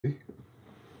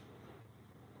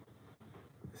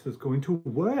this is going to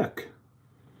work.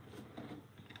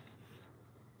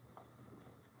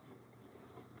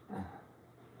 I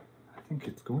think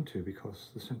it's going to, because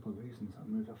the simple reasons I'll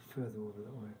move that further over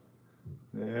that way.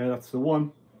 There, that's the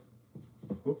one.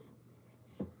 Oh.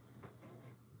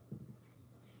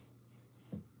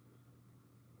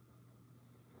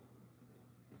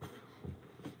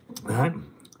 Alright,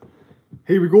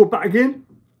 here we go back again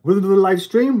with another live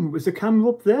stream. Is the camera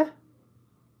up there?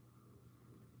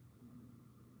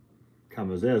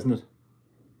 Camera's there, isn't it?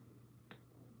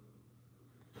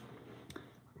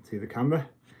 See the camera?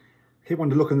 Keep on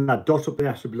looking at that dot up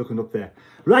there. I should be looking up there.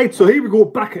 Right, so here we go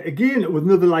back again with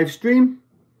another live stream.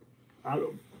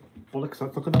 Bollocks,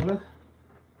 that's looking at it.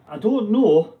 I don't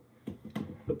know.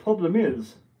 The problem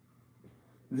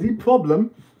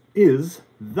is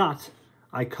that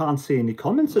I can't see any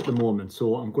comments at the moment,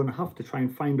 so I'm going to have to try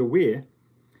and find a way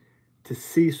to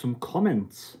see some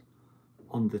comments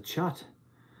on the chat.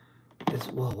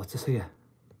 Whoa, what's this here?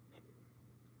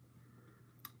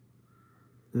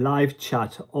 Live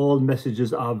chat, all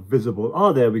messages are visible.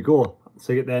 Oh, there we go.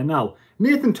 See it there now.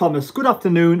 Nathan Thomas, good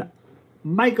afternoon.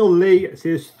 Michael Lee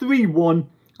says 3-1.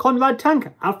 Conrad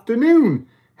Tank, afternoon.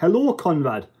 Hello,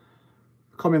 Conrad.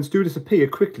 Comments do disappear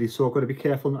quickly, so I've got to be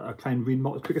careful not to try and read them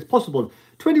out as quick as possible.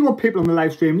 21 people on the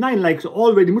live stream, 9 likes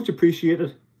already, much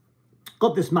appreciated.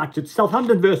 Got this match at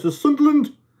Southampton versus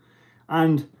Sunderland,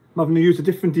 and I'm having to use a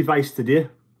different device today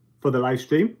for the live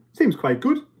stream. Seems quite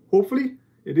good. Hopefully,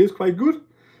 it is quite good.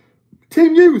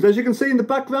 Team news, as you can see in the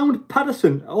background,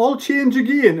 Patterson, all change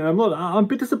again. I'm a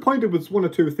bit disappointed with one or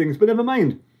two things, but never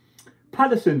mind.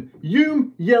 Patterson,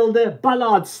 Hume, Yelder,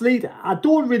 Ballard, Sleet. I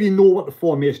don't really know what the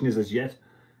formation is as yet.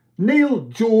 Neil,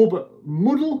 Job,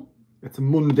 Muddle. It's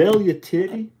Mundell, you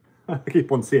tatey. I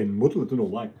keep on saying Muddle, I don't know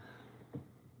why.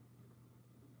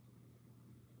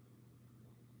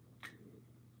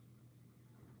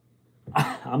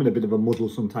 I'm in a bit of a muddle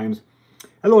sometimes.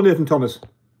 Hello, Nathan Thomas.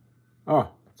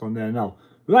 Ah, it's on there now.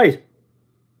 Right.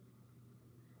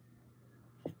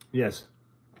 Yes.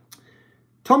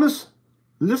 Thomas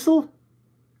Lissel,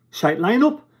 shite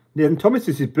lineup. Nathan Thomas,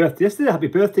 is his birthday yesterday. Happy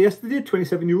birthday yesterday,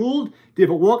 27-year-old.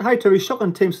 David Walker, hi Terry,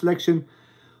 shotgun team selection.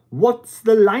 What's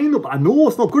the lineup? I know,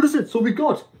 it's not good, is it? So we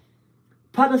got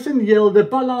Patterson, Yelder,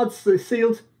 Ballard,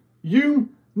 Sealed,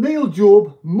 Hume, Neil,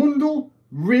 Job, Mundell,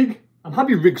 Rigg. I'm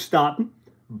happy Rigg's starting.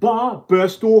 Barr,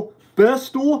 Burstow.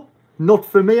 Burstow, not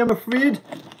for me, I'm afraid.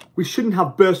 We shouldn't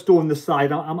have Burstow on the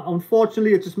side.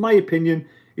 Unfortunately, it's just my opinion.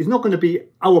 He's not going to be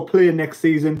our player next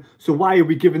season, so why are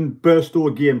we giving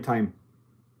Burstow game time?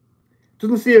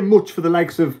 Doesn't say much for the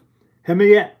likes of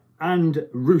Hemir and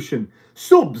Rushin.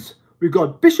 Subs, we've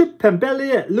got Bishop,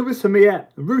 Pembele, Lewis, Hemir,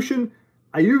 Rushin,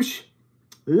 Ayush,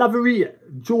 Lavery,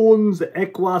 Jones,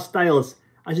 Ekwa, Styles.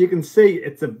 As you can see,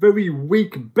 it's a very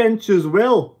weak bench as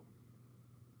well.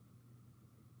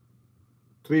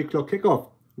 3 o'clock kickoff.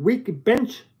 Weak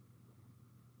bench,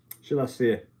 should I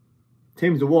say.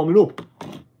 Teams are warming up.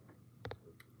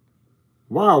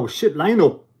 Wow, shit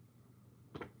lineup.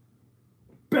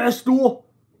 Burstow,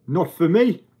 not for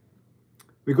me.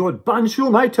 We got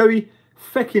Bansham, hi Terry.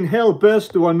 Fecking hell,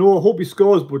 Burstow, I know, I hope he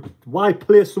scores, but why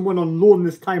play someone on loan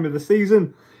this time of the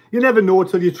season? You never know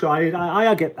till you try it.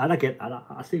 I get that,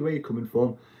 I see where you're coming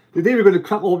from. Today we're going to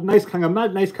crack open nice kind of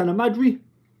Madry.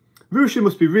 Rushin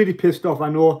must be really pissed off, I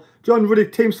know. John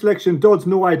Ruddick, team selection, Dodds,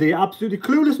 no idea. Absolutely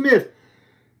clueless, mate.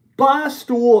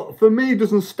 Barstow, for me,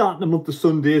 doesn't start in the month of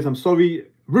Sundays. I'm sorry.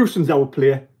 Rushin's our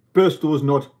player. Burstow's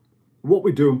not. What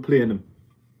we doing playing him?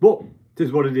 But it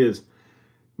is what it is.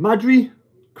 Madry,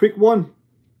 quick one.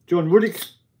 John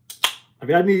Ruddick. Have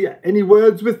you had any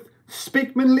words with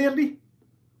Speakman lately?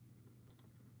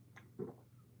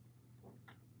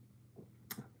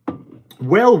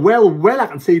 Well, I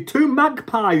can see 2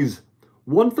 magpies.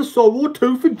 1 for sorrow,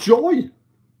 2 for joy.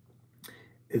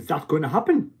 Is that going to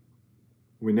happen?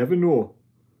 We never know.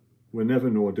 We never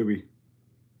know, do we?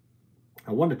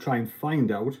 I want to try and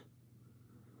find out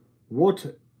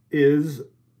what is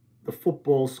the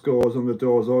football scores on the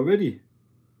doors already.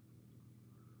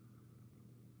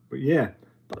 But yeah,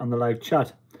 on the live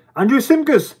chat. Andrew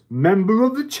Simkus, member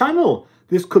of the channel.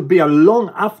 This could be a long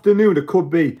afternoon. It could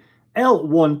be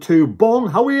L12 Bong.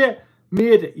 How are you,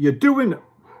 mate? You're doing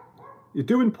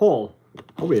Paul.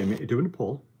 How are you, mate? You're doing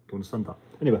Paul. Don't understand that.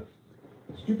 Anyway,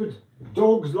 stupid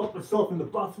dogs locked themselves in the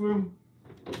bathroom.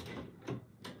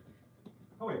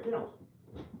 Oh wait, get out.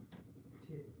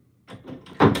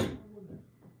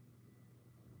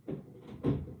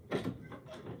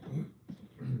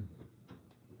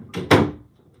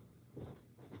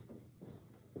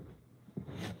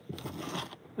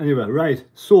 Anyway, right,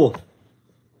 so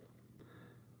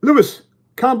Lewis,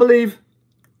 can't believe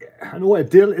I know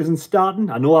Adil isn't starting.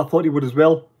 I know I thought he would as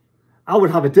well. I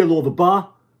would have Adil over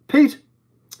Bar. Pete,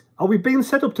 are we being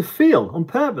set up to fail on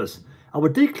purpose? Our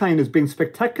decline has been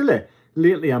spectacular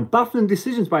lately and baffling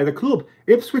decisions by the club.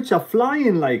 Ipswich are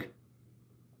flying like.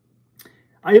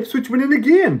 Are Ipswich winning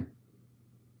again?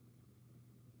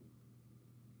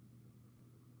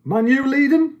 Man U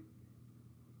leading?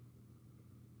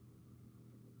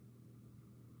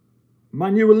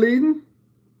 Man U are leading?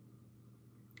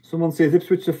 Someone says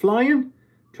Ipswich are flying.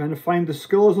 Trying to find the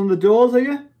scores on the doors, are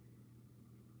you?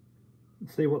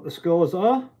 Let's see what the scores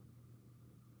are.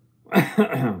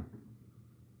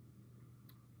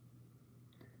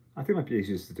 I think it might be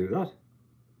easier just to do that.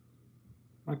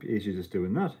 Might be easier just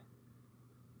doing that.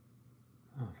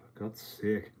 Oh, for God's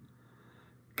sake.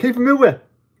 Kiefer Moore.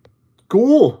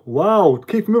 Goal. Wow.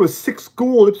 Kiefer Moore, 6th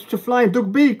goal. Ipswich are flying.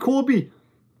 Doug B. Kobe.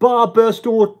 Bar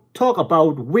Burstow. Talk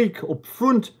about weak up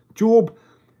front. Job.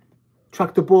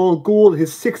 Track the ball. Goal.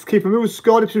 His 6th. Kiefer Moore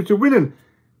scored. Ipswich are winning.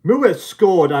 Moore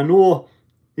scored. I know.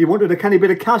 He wanted a canny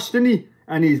bit of cash, didn't he?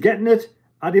 And he's getting it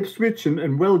at Ipswich.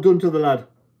 And well done to the lad.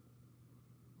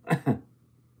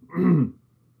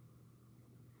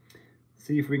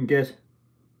 See if we can get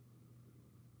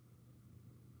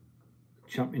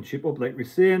championship up like we're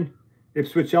saying.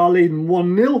 Ipswich are leading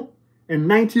 1-0 in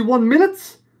 91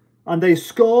 minutes and they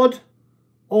scored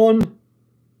on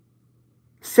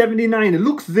 79. It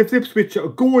looks as if Ipswich are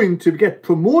going to get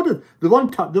promoted. They're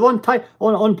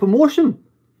on promotion,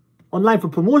 online for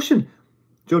promotion.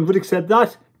 John Ruddick said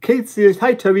that. Keith says,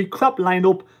 hi Terry, crap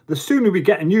lineup. The sooner we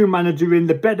get a new manager in,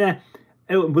 the better.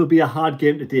 It will be a hard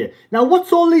game today. Now,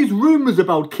 what's all these rumours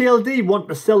about KLD wanting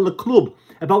to sell the club?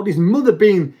 About his mother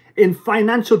being in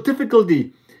financial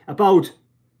difficulty? About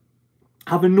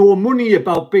having no money?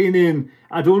 About being in,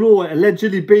 I don't know,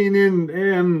 allegedly being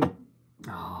in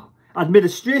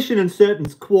administration in certain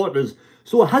quarters.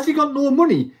 So has he got no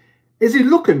money? Is he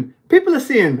looking? People are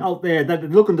saying out there that they're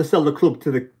looking to sell the club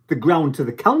to the ground to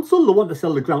the council. They want to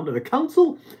sell the ground to the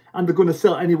council. And they're going to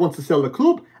sell, and he wants to sell the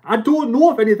club. I don't know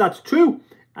if any of that's true.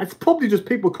 It's probably just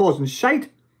people causing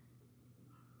shite.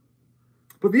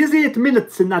 But there's 8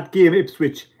 minutes in that game,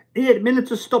 Ipswich. 8 minutes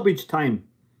of stoppage time.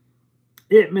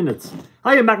 8 minutes.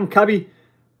 Hiya, Mac and Cabby.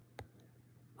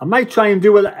 I might try and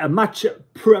do a match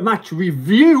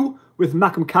review with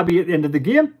Mac and Cabby at the end of the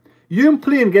game. Ewan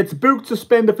Plain gets booked,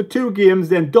 suspended for 2 games.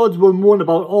 Then Dodds will moan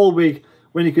about all week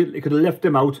when he could have left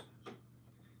him out.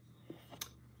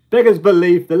 Beggars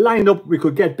belief, the lineup, we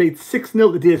could get beat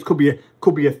 6-0 today. It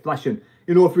could be a thrashing.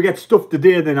 You know, if we get stuffed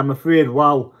today, then I'm afraid,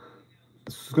 wow,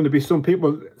 there's going to be some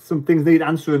things need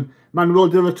answering. Manuel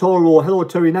de la Toro, hello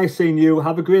Terry, nice seeing you.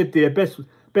 Have a great day.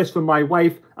 Best for my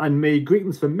wife and me.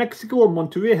 Greetings from Mexico and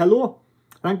Monterrey. Hello.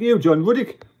 Thank you, John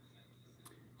Ruddick.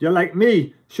 You're like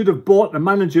me. Should have bought the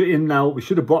manager in now. We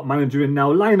should have bought manager in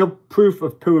now. Lineup proof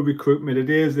of poor recruitment. It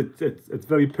is. It's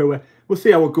very poor. We'll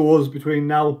see how it goes between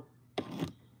now.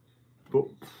 But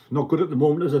not good at the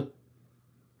moment, is it?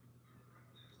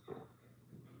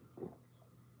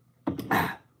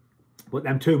 But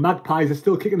them 2 magpies are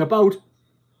still kicking about.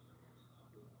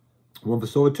 1 for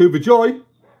Sword, 2 for Joy. You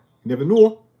never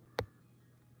know.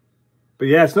 But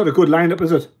yeah, it's not a good lineup,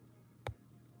 is it?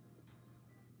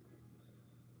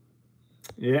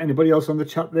 Yeah, anybody else on the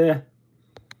chat there?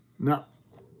 No.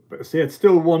 But I say it's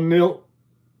still 1-0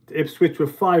 to Ipswich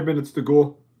with 5 minutes to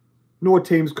go. No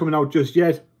teams coming out just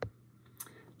yet.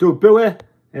 Doug Bower,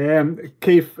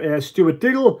 Keith Stuart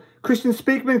Diggle, Christian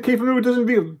Speakman, Keith Moore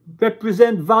doesn't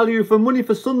represent value for money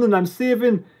for Sunderland. I'm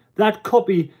saving that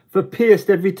copy for paste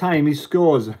every time he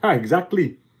scores.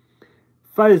 Exactly.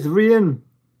 Faz Rian,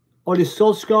 Ollie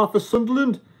Solskjaer for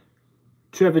Sunderland.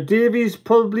 Trevor Davies,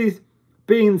 probably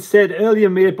being said earlier,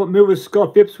 mate, but Moore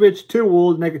Scott Ipswich, too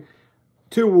old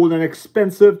and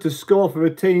expensive to score for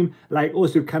a team like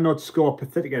us who cannot score.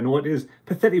 Pathetic, I know it is.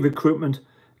 Pathetic recruitment.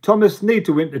 Thomas need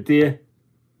to win today.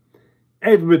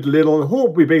 Edward Little,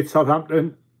 hope we beat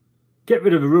Southampton. Get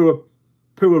rid of the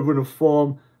poor run of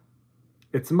form.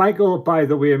 It's Michael, by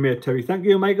the way, mate, Terry. Thank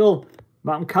you, Michael.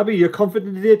 Matt and Cabby, you're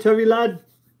confident today, Terry, lad?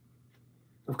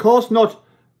 Of course not.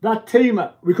 That team,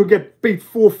 we could get beat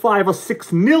 4-5 or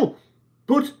 6-0.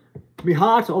 But my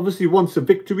heart obviously wants a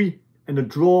victory and a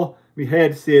draw. My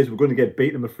head says we're going to get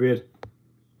beat, I'm afraid.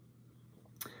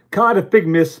 Cardiff, big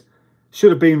miss.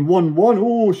 Should have been 1-1.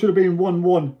 Oh, should have been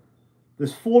 1-1.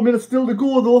 There's 4 minutes still to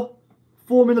go, though.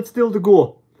 4 minutes still to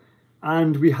go.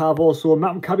 And we have also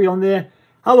Matt and Cabby on there.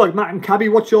 How about Matt and Cabby?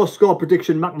 What's your score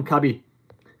prediction, Matt and Cabby?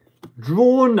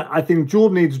 Drone, I think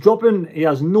Job needs dropping. He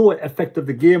has no effect of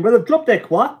the game. Well, they've dropped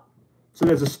Ekwa. So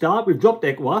there's a start. We've dropped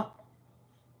Ekwa.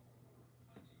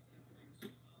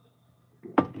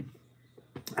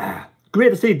 Great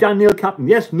to see Dan Neil captain.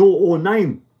 Yes, no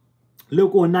 09.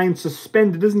 Luke 09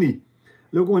 suspended, isn't he?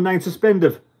 Luke 09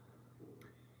 suspended.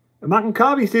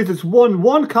 McIncarby says it's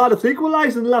 1-1. Cardiff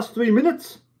equalised in the last 3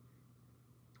 minutes.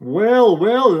 Well,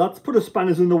 that's put a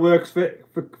spanners in the works for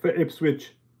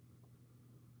Ipswich,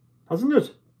 hasn't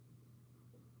it?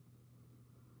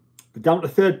 They're down to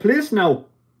 3rd place now.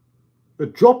 The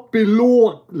drop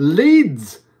below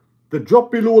Leeds. The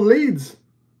drop below Leeds.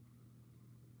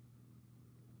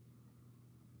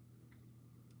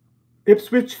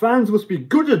 Ipswich fans must be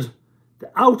gutted.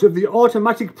 They're out of the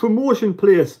automatic promotion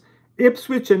place.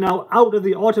 Ipswich are now out of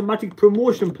the automatic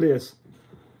promotion place.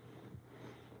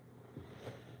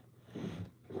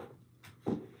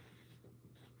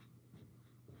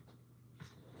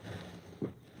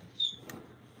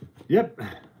 Yep,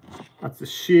 that's a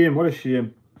shame. What a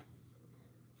shame.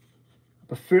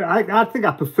 I think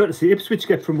I prefer to see Ipswich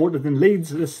get promoted than Leeds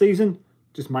this season.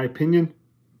 Just my opinion.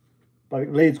 But I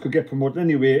think Leeds could get promoted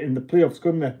anyway in the playoffs,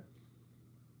 couldn't they?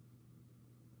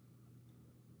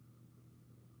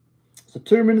 So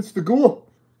 2 minutes to go.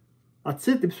 That's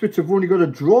it. Ipswich have only got a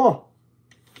draw.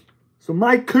 So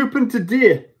my coupon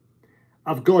today,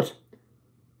 I've got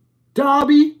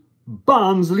Derby,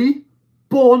 Barnsley,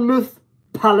 Bournemouth,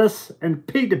 Palace and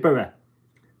Peterborough.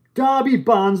 Derby,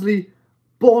 Barnsley,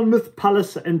 Bournemouth,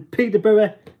 Palace and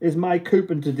Peterborough is my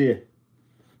coupon today.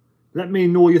 Let me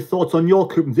know your thoughts on your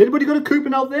coupons. Anybody got a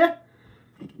coupon out there?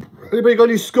 Anybody got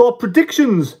any score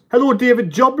predictions? Hello David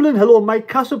Joblin. Hello Mike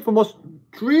Cassop from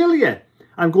Australia.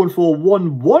 I'm going for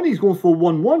 1-1. He's going for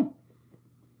 1-1.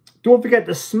 Don't forget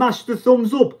to smash the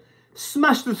thumbs up.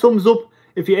 Smash the thumbs up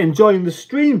if you're enjoying the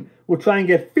stream. We'll try and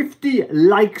get 50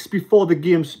 likes before the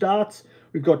game starts.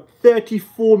 We've got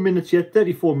 34 minutes yet.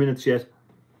 34 minutes yet.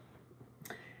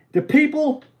 The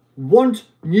people want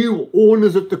new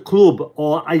owners at the club,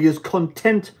 or are you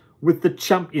content with the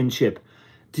championship?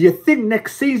 Do you think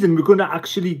next season we're going to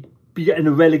actually be in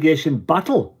a relegation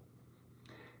battle?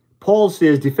 Paul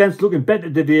says defence looking better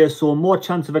today, so more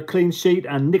chance of a clean sheet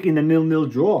and nicking a 0-0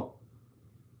 draw.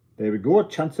 There we go.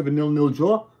 Chance of a 0-0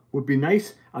 draw would be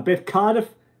nice. I bet Cardiff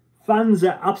fans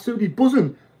are absolutely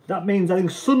buzzing. That means I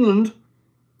think Sunderland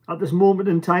at this moment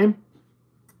in time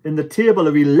in the table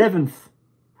are 11th.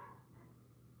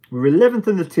 We're 11th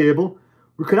in the table.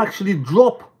 We could actually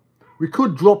drop. We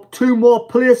could drop 2 more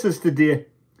places today.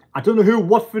 I don't know who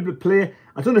Watford would play.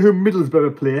 I don't know who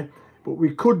Middlesbrough play. But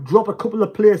we could drop a couple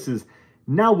of places.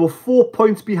 Now we're 4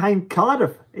 points behind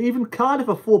Cardiff. Even Cardiff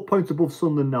are 4 points above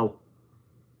Sunderland now.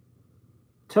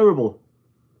 Terrible.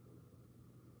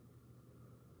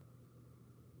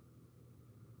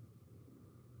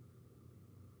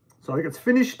 So I think it's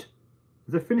finished.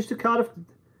 Is it finished to Cardiff?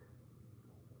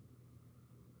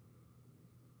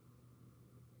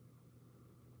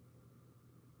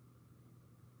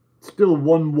 Still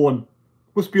 1-1.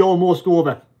 Must be almost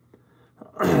over.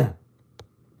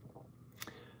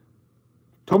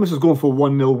 Thomas is going for a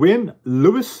 1-0 win.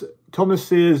 Thomas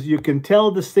says, you can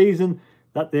tell this season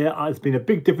that there has been a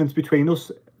big difference between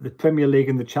us, the Premier League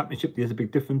and the Championship. There's a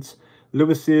big difference.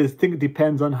 Lewis says, think it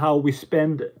depends on how we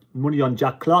spend money on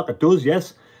Jack Clark. It does,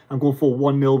 yes. I'm going for a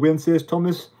 1-0 win, says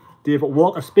Thomas. David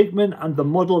Walker, Speakman and the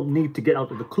model need to get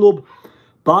out of the club.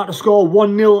 Bar to score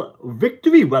 1-0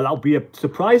 victory. Well, that'll be a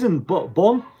surprising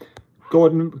bomb.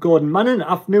 Gordon Manning,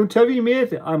 afternoon Terry,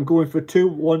 mate. I'm going for a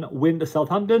 2-1 win to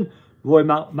Southampton. Roy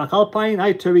McAlpine,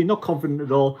 hi Terry, not confident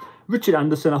at all. Richard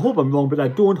Anderson, I hope I'm wrong, but I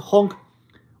don't honk.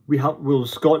 We'll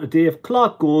score today. If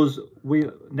Clark goes,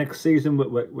 next season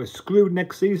we're screwed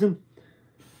next season.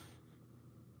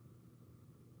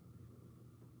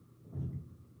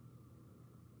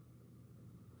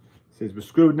 Says we're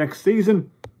screwed next season.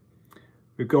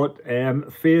 We've got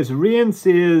Faze Rain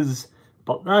says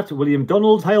about that. William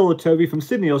Donald, hi hello Terry from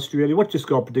Sydney, Australia. What's your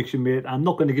score prediction, mate? I'm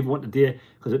not going to give one today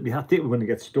because I think we're going to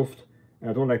get stuffed.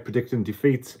 I don't like predicting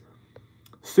defeats.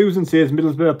 Susan says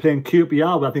Middlesbrough playing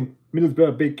QPR. Well, I think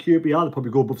Middlesbrough beat QPR. They'll probably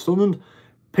go above Sunderland.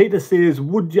 Peter says,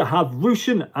 would you have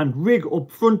Rushin and Rigg up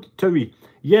front, Terry?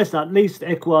 Yes, at least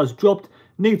Ekwar's dropped.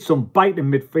 Need some bite in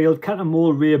midfield.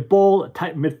 Catamore, Ray Ball,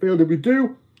 type of midfielder we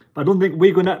do. I don't think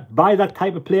we're going to buy that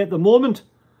type of play at the moment.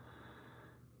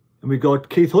 And we got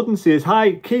Keith Hutton says,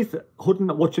 hi, Keith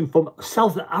Hutton watching from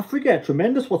South Africa.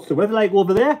 Tremendous. What's the weather like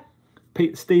over there?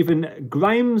 Stephen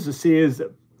Grimes says,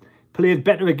 played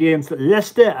better against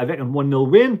Leicester. I reckon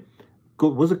 1-0 win.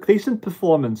 Good, was a decent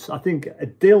performance. I think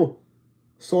Dill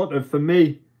sort of, for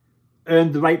me,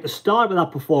 earned the right to start with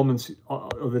that performance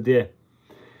of the day.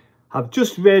 I've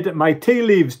just read my tea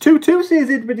leaves. 2-2 says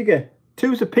it, Whittaker.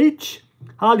 2's a peach.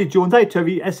 Harley Jones, hi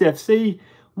Terry, SFC.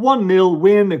 1-0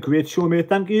 win. A great show, mate.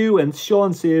 Thank you. And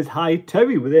Sean says, hi,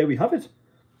 Terry. Well, there we have it.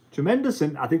 Tremendous.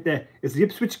 And I think is the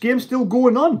Ipswich game still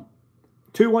going on.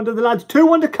 2-1 to the lads.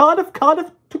 2-1 to Cardiff.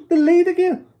 Cardiff took the lead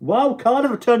again. Wow,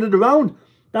 Cardiff have turned it around.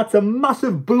 That's a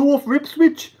massive blow for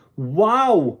Ipswich.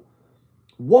 Wow.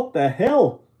 What the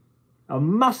hell? A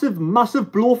massive,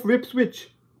 massive blow for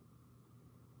Ipswich.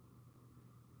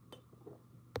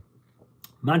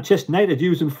 Manchester United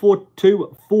using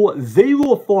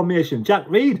 4-2-4-0 formation. Jack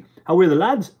Reed, how are the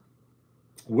lads?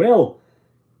 Well,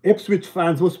 Ipswich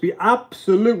fans must be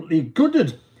absolutely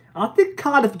gutted. I think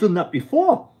Cardiff have done that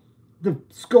before. They've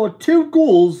scored 2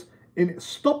 goals in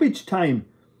stoppage time.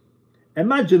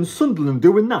 Imagine Sunderland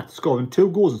doing that, scoring 2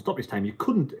 goals in stoppage time. You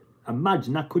couldn't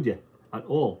imagine that, could you? At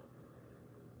all.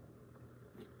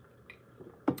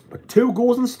 But 2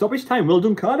 goals in stoppage time. Well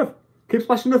done, Cardiff. Keep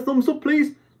smashing the thumbs up,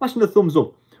 please. Smashing the thumbs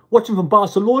up. Watching from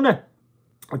Barcelona.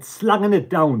 It's slagging it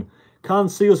down.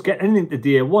 Can't see us get anything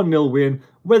today. 1-0 win.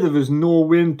 Weather is no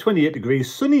wind. 28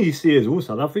 degrees. Sunny, he says. Oh,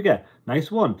 South Africa.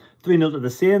 Nice one. 3-0 to the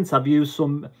Saints. Have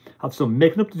some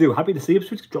making up to do. Happy to see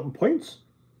Ipswich dropping points.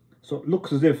 So it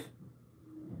looks as if...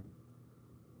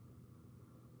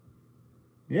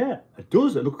 Yeah, it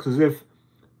does. It looks as if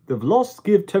they've lost.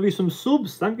 Give Terry some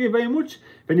subs. Thank you very much.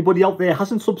 If anybody out there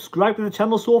hasn't subscribed to the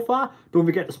channel so far, don't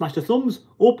forget to smash the thumbs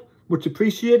up. Much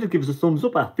appreciated. Give us a thumbs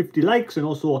up at 50 likes and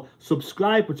also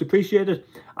subscribe. Much appreciated.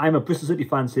 I'm a Bristol City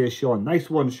fan, says Sean. Nice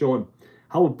one, Sean.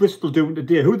 How are Bristol doing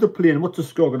today? Who are they playing? What's the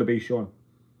score going to be, Sean?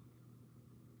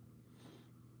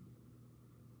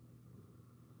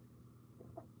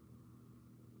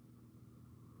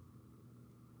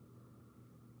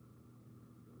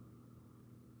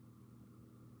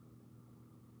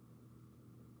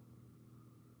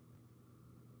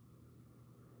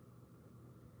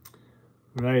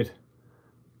 Right.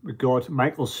 We got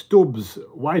Michael Stubbs.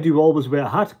 Why do you always wear a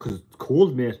hat? Because it's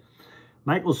cold, mate.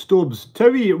 Michael Stubbs.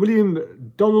 Terry,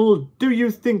 William, Donald, do you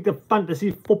think the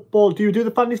fantasy football... Do you do the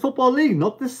fantasy football league?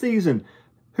 Not this season.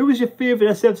 Who is your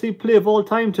favourite SFC player of all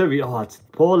time, Terry? Oh, it's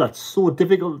Paul. That's so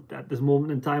difficult at this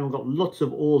moment in time. I've got lots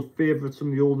of old favourites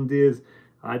from the olden days.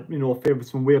 I had,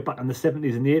 favourites from way back in the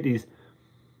 70s and 80s.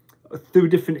 Through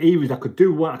different eras. I could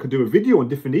do a video on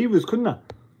different eras, couldn't I?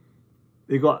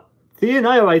 You got... Thane,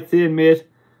 alright Thane, mate.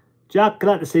 Jack,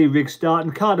 glad to see Riggs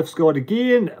starting. Cardiff scored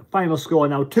again. Final score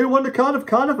now 2-1 to Cardiff.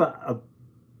 Cardiff are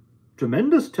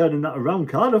tremendous turning that around,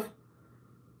 Cardiff.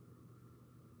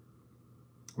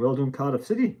 Well done, Cardiff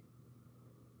City.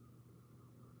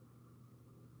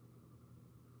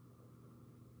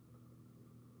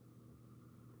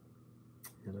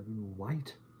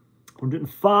 White.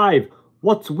 105.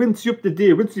 What's Wincy up today?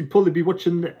 Wincy probably be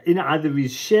watching in either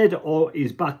his shed or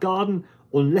his back garden.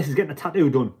 Unless he's getting a tattoo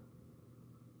done.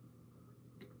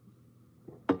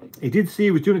 He did say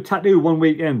he was doing a tattoo one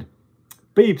weekend.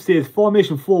 Beep says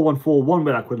formation 4-1-4-1,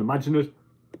 but I couldn't imagine it.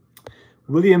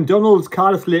 William Donald's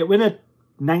Cardiff late winner.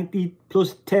 90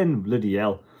 plus 10. Bloody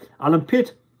hell. Alan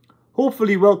Pitt.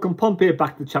 Hopefully welcome Pompey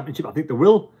back to the championship. I think they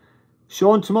will.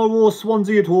 Sean, tomorrow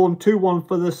Swansea at home. 2-1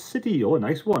 for the City. Oh,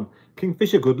 nice one.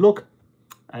 Kingfisher, good luck.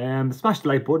 Smash the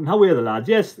like button. How are the lads?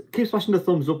 Yes, keep smashing the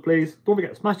thumbs up, please. Don't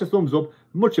forget to smash the thumbs up.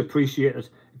 Much appreciated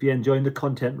if you're enjoying the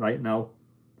content right now.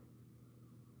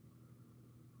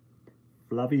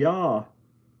 Flaviar.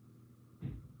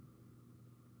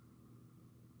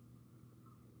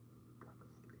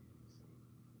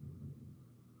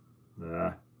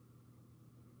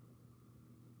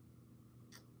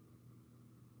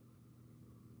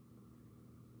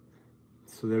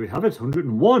 So there we have it,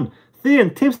 101.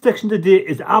 Thane, team selection today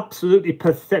is absolutely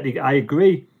pathetic, I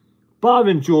agree.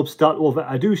 Barring Job start over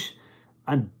Adouche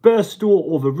and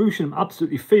Burstow over Rush, I'm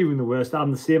absolutely fearing the worst.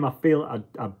 I'm the same, I feel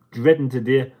I'm dreading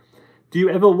today. Do you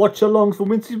ever watch alongs for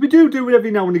Wincy's? We do it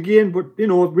every now and again, but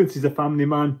Wincy's a family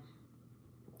man.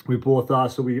 We both are,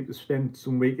 so we spend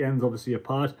some weekends obviously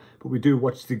apart, but we do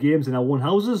watch the games in our own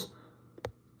houses.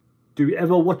 Do we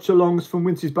ever watch alongs from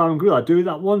Wincy's Bar and Grill? I do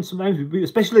that once. Sometimes,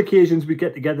 special occasions, we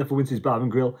get together for Wincy's Bar and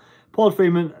Grill. Paul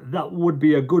Freeman, that would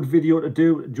be a good video to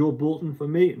do. Joe Bolton for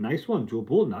me. Nice one, Joe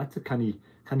Bolton. That's a canny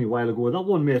while ago, that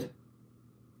one, mate.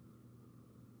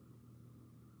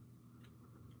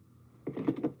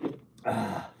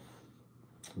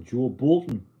 Joe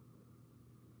Bolton.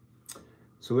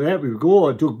 So there we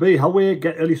go. Doug B, how we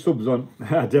get early subs on?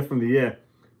 Definitely, yeah.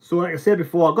 So like I said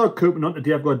before, I've got a coupon on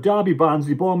today. I've got Derby,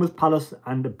 Barnsley, Bournemouth, Palace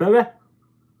and Bury.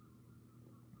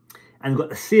 And I've got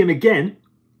the same again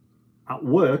at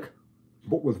work,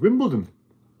 but with Wimbledon.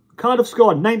 Cardiff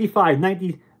scored 95,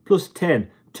 90 plus 10.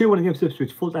 2-1 against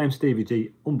Ipswich, full-time Stevie G.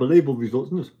 Unbelievable results,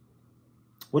 isn't it?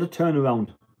 What a turnaround.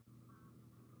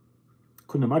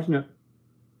 Couldn't imagine it.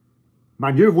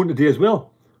 Man, you've won today as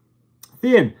well.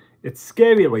 Thane, it's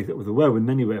scary. Wait, it was a whirlwind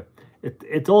anyway.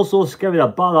 It's also scary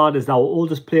that Ballard is our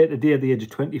oldest player today at the age of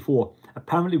 24.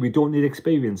 Apparently, we don't need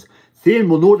experience. Thane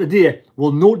will know today.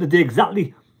 We'll know today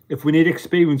exactly if we need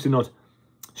experience or not.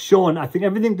 Sean, I think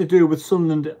everything to do with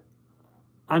Sunderland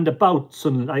and about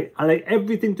Sunderland. I like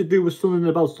everything to do with Sunderland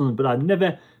and about Sunderland, but I've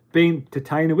never been to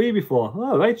Tyne away before.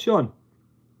 All right, Sean.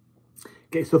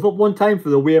 Get yourself up one time for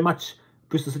the away match,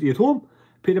 Bristol City at home.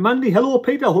 Peter Manley, hello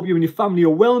Peter, I hope you and your family are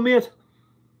well, mate.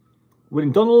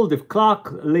 William Donald, if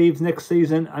Clark leaves next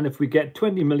season and if we get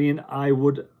 20 million, I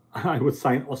would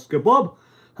sign Oscar Bob.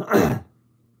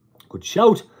 Good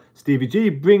shout. Stevie G,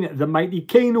 bring the mighty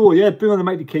Kano. Yeah, bring on the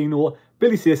mighty Kano.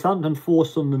 Billy says Southampton 4,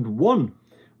 Sunderland 1.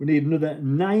 We need another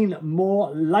 9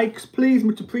 more likes, please.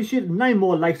 Much appreciated. 9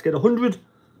 more likes, get 100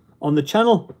 on the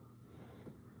channel.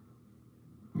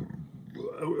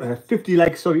 50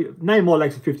 likes, sorry. 9 more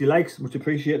likes and 50 likes. Much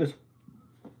appreciated.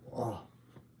 Oh.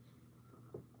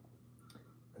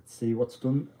 Let's see what's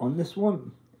done on this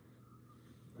one.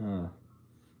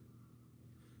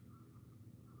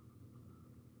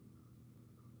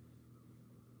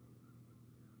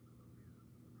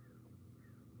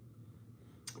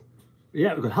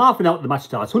 Yeah, we've got half an hour at the match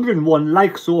starts. 101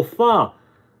 likes so far.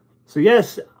 So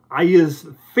yes, I is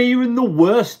fearing the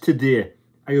worst today.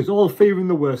 I was all fearing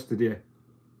the worst today.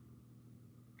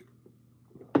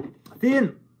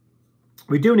 Then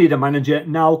we do need a manager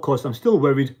now, because I'm still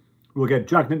worried we'll get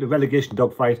dragged into relegation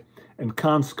dogfight and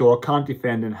can't score, can't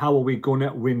defend, and how are we going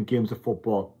to win games of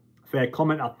football? Fair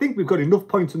comment. I think we've got enough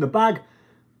points in the bag,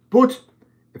 but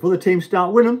if other teams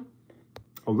start winning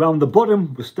around the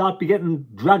bottom, we'll start be getting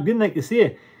dragged in, like you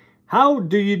say. How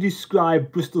do you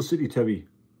describe Bristol City, Terry?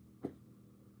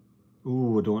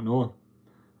 Oh, I don't know.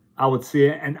 I would say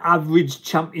an average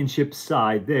championship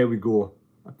side. There we go.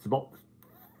 That's about the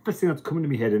first thing that's coming to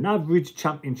my head. An average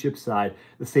championship side.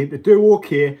 They seem to do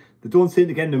okay. They don't seem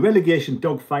to get in the relegation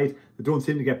dogfight. They don't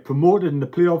seem to get promoted in the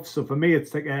playoffs. So for me,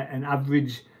 it's like an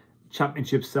average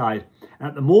championship side. And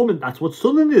at the moment, that's what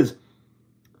Sunderland is.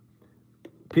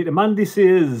 Peter Mandy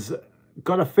says,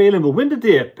 got a feeling we'll win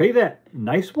today. Peter,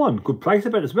 nice one. Good price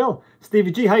about as well.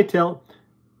 Stevie G, Hightail,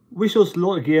 wish us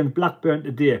luck again. Blackburn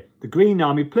today. The Green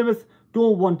Army, Plymouth,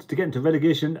 don't want to get into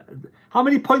relegation. How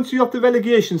many points are you up to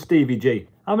relegation, Stevie G?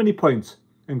 How many points?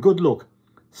 And good luck.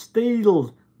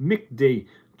 Steele, Mick D.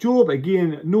 Job,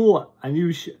 again, no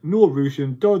Anush, no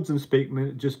Rushan, Dodds and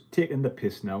Speakman just taking the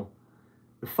piss now.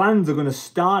 The fans are going to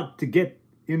start to get,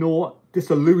 you know,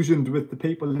 disillusioned with the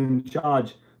people in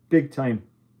charge big time.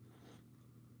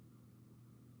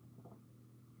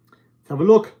 Let's have a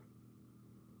look.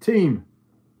 Team.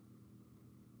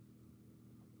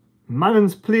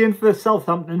 Mannon's playing for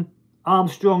Southampton.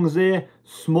 Armstrong's there.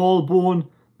 Smallbone.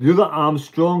 The other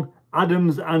Armstrong.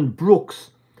 Adams and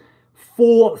Brooks.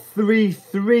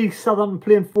 4-3-3. Southampton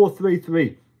playing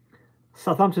 4-3-3.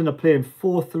 Southampton are playing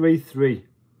 4-3-3.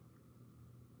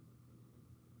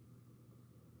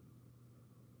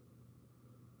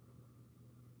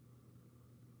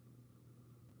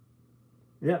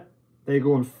 Yeah, they're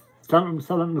going.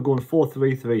 Southampton are going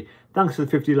 4-3-3. Thanks for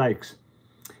the 50 likes.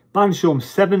 Bansham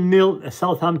 7-0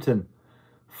 Southampton.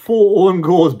 4 own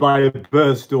goals by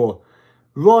Burstow.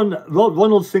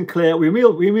 Ronald Sinclair. We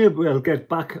may well get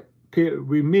back.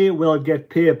 We may well get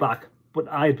payback, but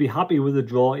I'd be happy with a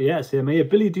draw. Yeah, same here.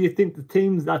 Billy, do you think the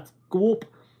teams that go up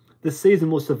this season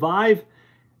will survive?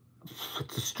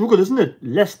 It's a struggle, isn't it?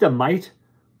 Leicester might.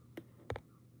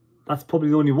 That's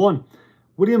probably the only one.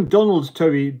 William Donalds,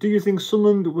 Terry, do you think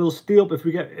Sunderland will stay up if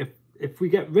we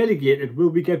get relegated? Will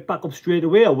we get back up straight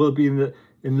away, or will we be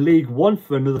in League One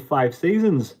for another 5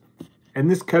 seasons?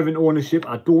 And this current ownership,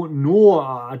 I don't know.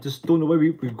 I just don't know where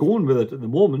we're going with it at the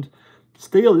moment.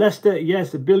 Still, Leicester,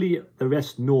 yes. Billy, the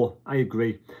rest, no. I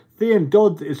agree. Thane,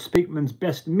 Dodds is Speakman's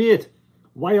best mate.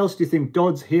 Why else do you think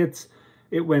Dodds hates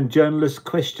it when journalists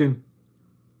question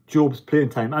Job's playing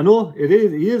time? I know, it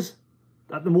is. He is.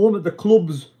 At the moment, the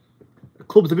club's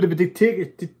a bit of a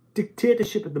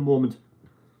dictatorship at the moment.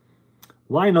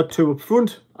 Why not 2 up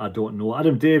front? I don't know.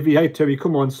 Adam Davey, hi Terry,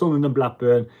 come on. Sunderland and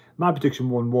Blackburn. My prediction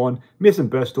 1-1. Mason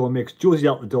Burstow makes Josie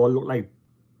out the door look like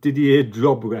Didier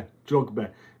Drogba.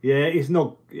 Yeah, he's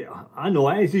not. Yeah, I know,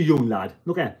 he's a young lad.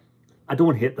 Look, I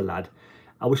don't hate the lad.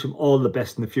 I wish him all the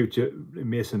best in the future,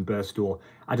 Mason Burstow.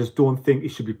 I just don't think he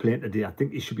should be playing today. I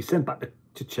think he should be sent back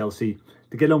to Chelsea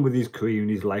to get on with his career and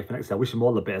his life. And like I said, I wish him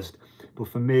all the best. But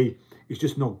for me, he's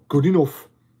just not good enough,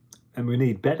 and we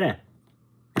need better.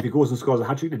 If he goes and scores a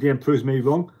hat-trick today and proves me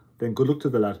wrong, then good luck to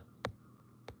the lad.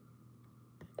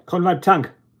 Conrad Tank.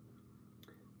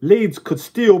 Leeds could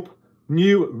stay up,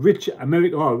 new rich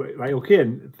American. Oh, right, okay,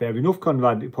 and fair enough,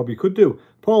 Conrad. It probably could do.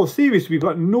 Paul, seriously, we've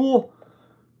got no.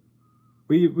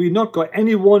 We not got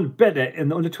anyone better in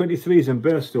the under-23s than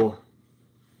Burstow.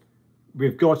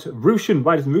 We've got Rushin.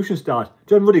 Why doesn't Rushin start?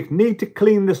 John Ruddick need to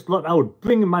clean this lot out.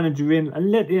 Bring a manager in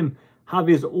and let him have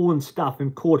his own staff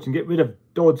and coach and get rid of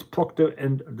Dodds, Proctor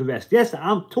and the rest. Yes,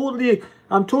 I'm totally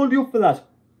up for that.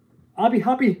 I'll be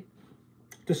happy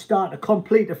to start a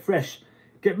complete afresh.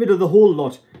 Get rid of the whole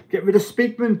lot. Get rid of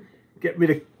Speakman. Get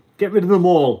rid of them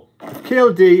all. If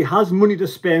KLD has money to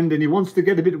spend and he wants to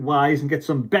get a bit wise and get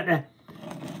some better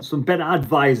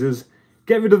advisors,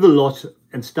 get rid of the lot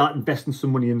and start investing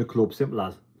some money in the club. Simple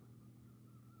as.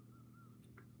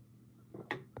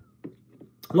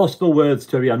 Lost for words,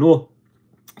 Terry. I know.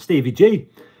 Stevie G.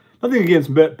 Nothing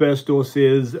against Burstow,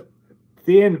 says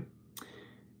Thane.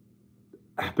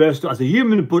 Burstow as a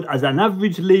human, but as an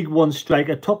average League 1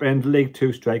 striker, top end League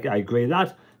 2 striker, I agree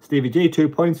that. Stevie G, 2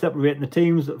 points separating the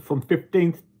teams from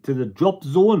 15th to the drop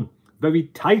zone. Very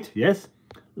tight, yes.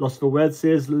 Lost for words,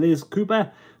 says Liz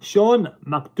Cooper. Sean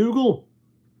McDougall.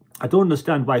 I don't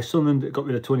understand why Sunderland got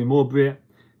rid of Tony Mowbray,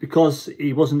 because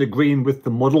he wasn't agreeing with the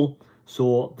model,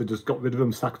 so they just got rid of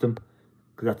him, sacked him,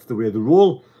 because that's the way they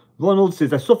roll. Ronald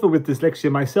says, I suffer with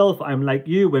dyslexia myself. I'm like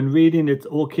you when reading. It's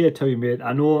okay, Terry, mate.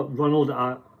 I know, Ronald,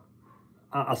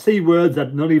 I see words that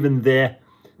are not even there,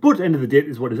 but at the end of the day, it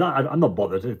is what it is. I'm not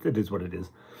bothered. It is what it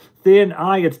is. Thane,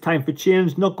 it's time for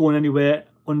change, not going anywhere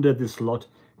under this lot.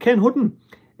 Ken Hutton,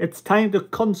 it's time to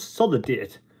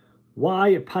consolidate.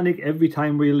 Why panic every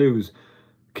time we lose?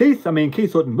 Keith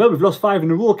Hutton, well, we've lost 5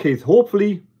 in a row, Keith.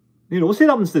 Hopefully, we'll see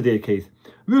what happens today, Keith.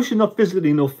 Rusha not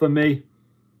physically enough for me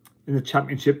in the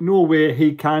championship. No way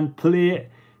he can play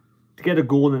to get a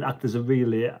goal and act as a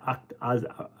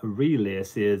relay,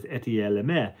 says Etienne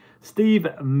Lemaire. Steve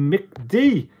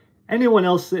McD.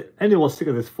 Anyone sick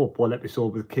of this football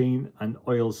episode with Keane and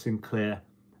Oil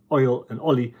and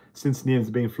Ollie since names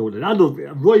have been floated? I love it.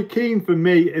 Roy Keane for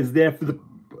me is there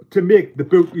to make the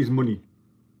bookies money.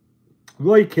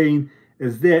 Roy Keane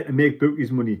is there to make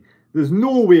bookies money. There's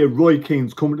no way Roy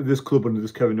Keane's coming to this club under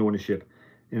this current ownership.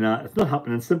 It's not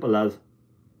happening. Simple as.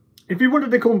 If he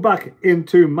wanted to come back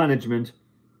into management,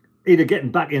 either getting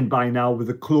back in by now with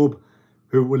a club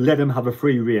who will let him have a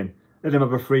free rein, let him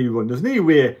have a free run. There's no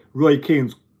way Roy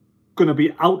Keane's going to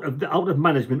be out of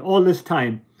management all this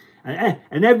time.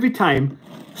 And every time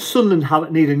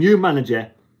Sunderland need a new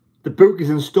manager, the bookies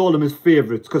install them as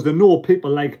favourites because they know people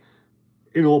like,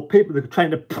 people they're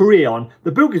trying to prey on.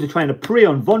 The bookies are trying to prey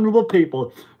on vulnerable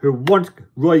people who want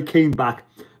Roy Keane back.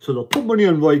 So they'll put money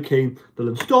on Roy Keane. They'll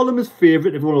install him as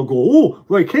favourite. Everyone will go, oh,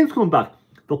 Roy Keane's coming back.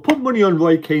 They'll put money on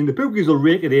Roy Keane. The bookies will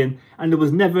rake it in. And there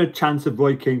was never a chance of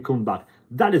Roy Keane coming back.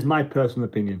 That is my personal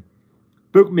opinion.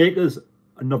 Bookmakers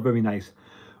are not very nice.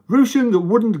 Rushin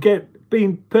wouldn't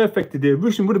been perfect today.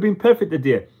 Rushin would have been perfect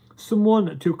today.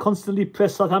 Someone to constantly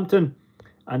press Southampton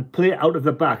and play out of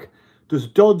the back. Does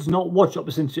Dodds not watch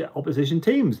opposition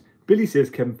teams? Billy says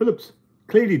Kevin Phillips.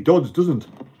 Clearly Dodds doesn't.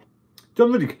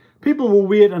 John Riddick. People will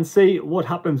wait and see what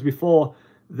happens before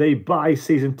they buy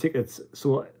season tickets.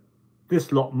 So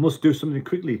this lot must do something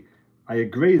quickly. I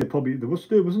agree. They must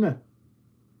do, wasn't it?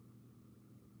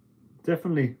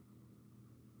 Definitely.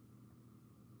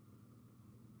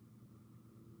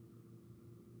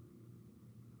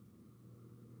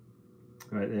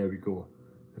 Right, there we go.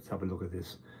 Let's have a look at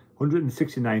this.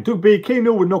 169. Doug B.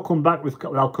 Keno would not come back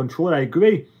without control. I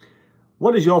agree.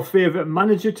 What is your favourite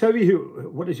manager, Terry?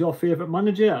 What is your favourite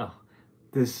manager?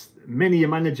 There's many a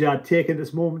manager I'd take at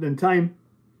this moment in time.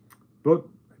 But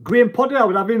Graham Potter I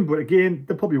would have in, but again,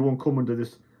 they probably won't come under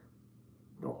this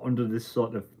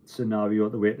sort of scenario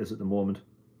the way it is at the moment.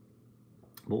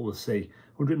 But we'll see.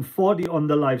 140 on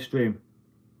the live stream.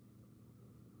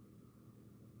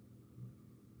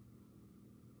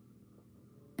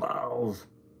 Balls.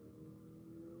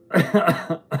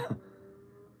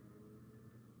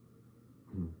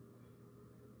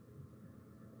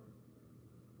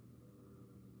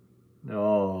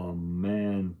 Oh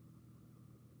man.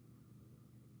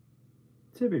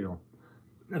 Typical.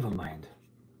 Never mind.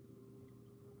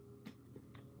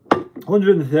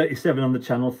 137 on the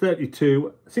channel,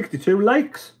 62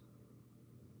 likes.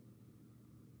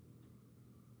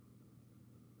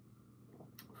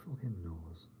 Fucking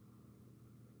nose.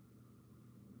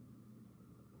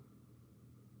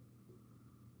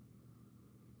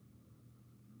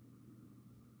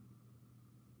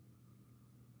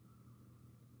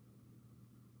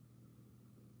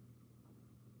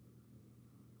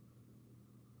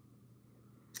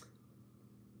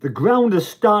 The ground is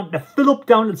starting to fill up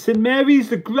down at St Mary's.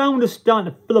 The ground is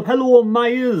starting to fill up. Hello,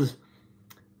 Myers.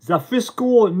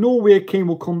 Zafrisco, no way King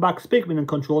will come back. Speakman in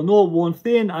control. No one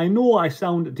thing. I know I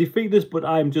sound defeatist, but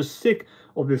I'm just sick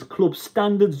of this club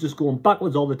standards just going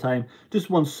backwards all the time. Just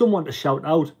want someone to shout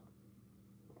out.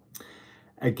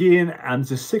 Again, I'm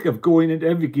just sick of going into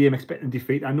every game expecting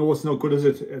defeat. I know it's not good, is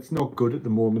it? It's not good at the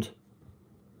moment.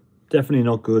 Definitely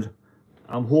not good.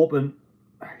 I'm hoping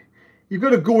you've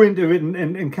got to go into it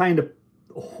and kind of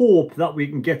hope that we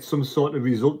can get some sort of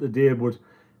result today, but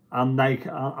I'm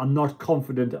not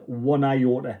confident one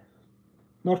iota.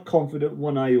 Not confident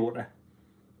one iota.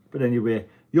 But anyway,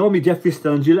 Yormi Jeffrey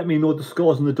Stearns, you let me know the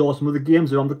scores on the door, some other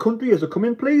games around the country as they come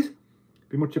in, please.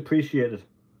 Be much appreciated.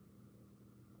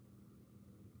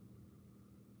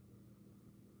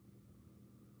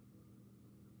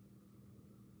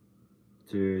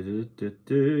 Fucking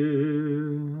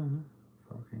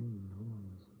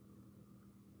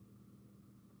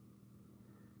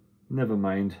never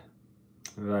mind.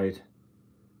 Right.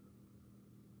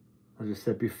 As I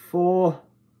said before,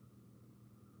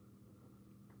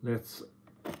 let's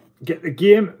get the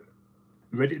game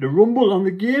ready to rumble on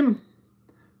the game.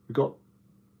 We've got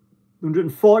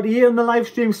 148 on the live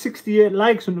stream, 68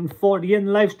 likes, 148 in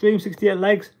the live stream, 68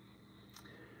 likes.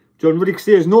 John Ruddick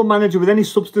says, no manager with any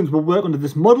substance will work under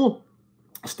this model.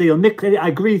 Steel Nick, I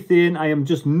agree, Thane. I am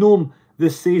just numb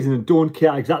this season and don't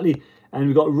care exactly. And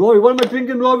we've got Rory. What am I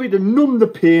drinking, Rory? To numb the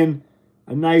pain.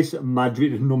 A nice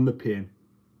Madrid to numb the pain.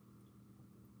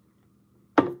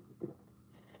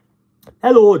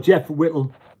 Hello, Jeff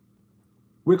Whittle.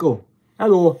 Wickle.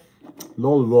 Hello.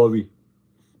 Lol, Rory.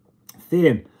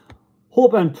 Thane.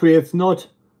 Hope and pray it's not.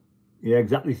 Yeah,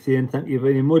 exactly, Thane. Thank you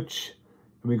very much.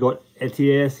 And we got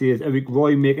Etienne says, Eric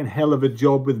Roy making hell of a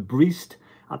job with Brest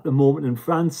at the moment in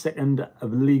France, second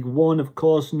of League One. Of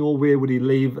course, no way would he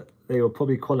leave. They will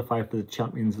probably qualify for the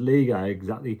Champions League.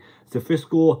 Exactly.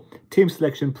 Zafrisco, team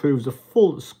selection proves a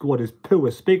full squad is poor.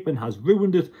 Speakman has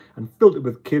ruined it and filled it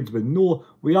with kids with no,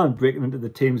 we aren't breaking into the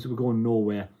teams, we're going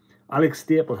nowhere. Alex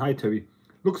Staple, hi Terry.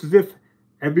 Looks as if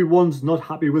everyone's not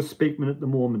happy with Speakman at the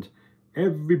moment.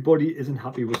 Everybody isn't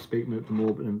happy with Speakman at the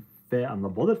moment, and fair, I'm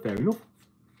not bothered, fair enough.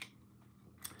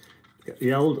 Get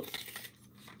the old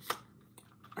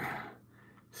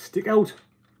stick out.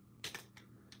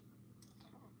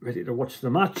 Ready to watch the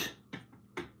match.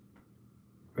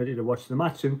 Ready to watch the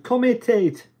match and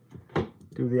commentate.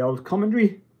 Do the old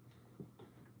commentary.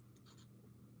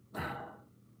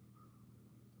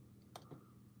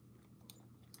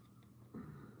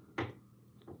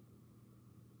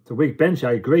 It's a weak bench,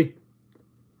 I agree.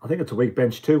 I think it's a weak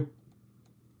bench too.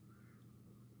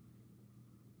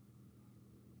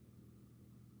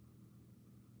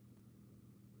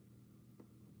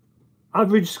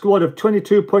 Average squad of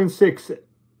 22.6.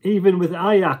 Even with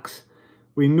Ajax,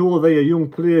 we know they are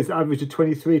young players. Average of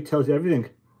 23 tells you everything.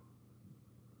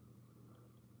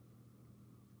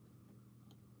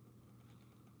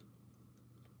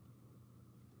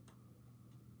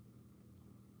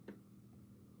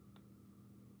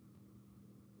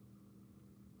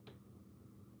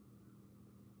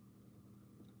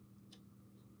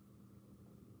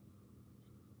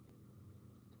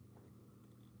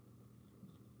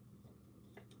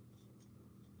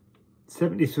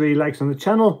 $73 likes on the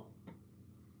channel.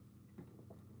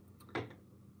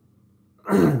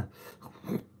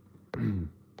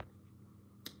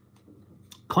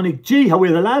 Connick G, how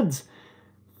are the lads?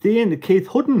 Thane, Keith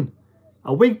Hutton.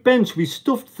 A weak bench. We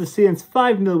stuffed the Saints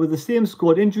 5-0 with the same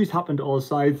squad. Injuries happened to all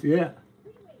sides. Yeah.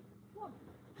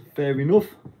 Fair enough.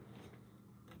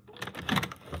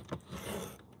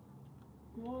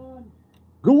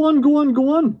 Go on, go on,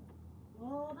 go on.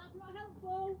 Oh, that's not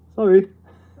helpful. Sorry.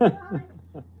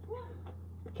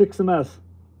 Kick some ass.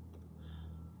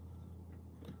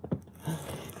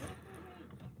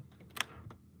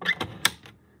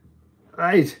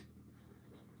 Right.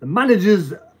 The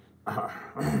managers.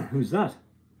 Who's that?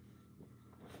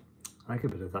 I like a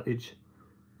bit of that edge.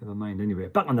 Never mind. Anyway,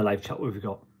 back on the live chat. What have we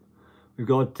got? We've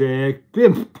got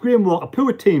Graham Walker.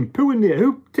 Poor team. Poor in there.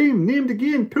 Who team named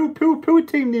again? Poor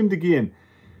team named again.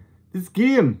 This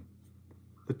game.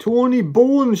 The Tony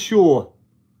Bowen Show.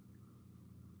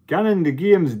 Gannon the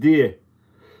game's day.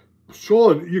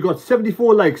 Sean, you got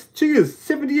 74 likes. Cheers,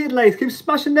 78 likes. Keep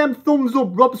smashing them thumbs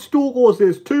up. Rob Stoko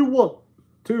says 2-1.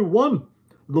 2-1.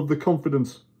 Love the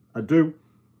confidence. I do.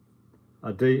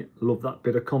 I do. Love that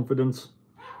bit of confidence.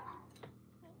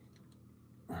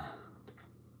 And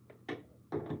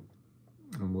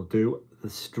we'll do the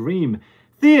stream.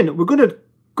 Thane, we're gonna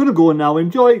go now.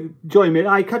 Enjoy, mate.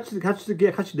 I catch you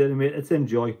later, mate. Let's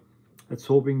enjoy. Let's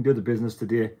hope we can do the business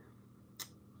today.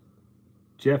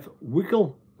 Jeff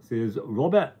Wickle says,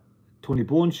 Robert, Tony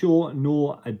Bowen Show,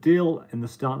 no Adele in the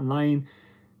starting line.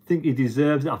 think he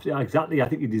deserves it. Exactly, I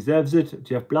think he deserves it.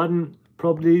 Jeff Bladden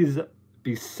probably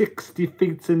be 60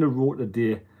 feet in a row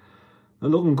today.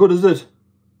 Not looking good, is it?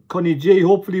 Connie G,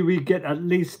 hopefully we get at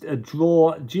least a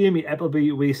draw. Jamie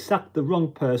Appleby, we sacked the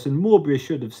wrong person. Mowbray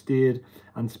should have stayed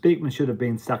and Speakman should have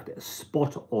been sacked.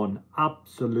 Spot on.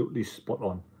 Absolutely spot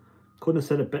on. Couldn't have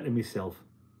said it better myself.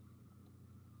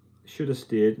 Should have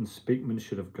stayed and Speakman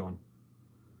should have gone.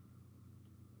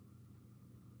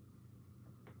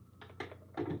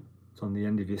 It's on the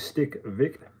end of your stick,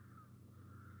 Vic.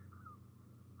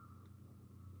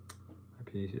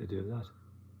 Might be easy to do that.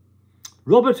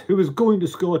 Robert, who is going to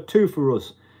score 2 for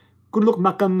us. Good luck,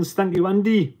 Mackans. Thank you,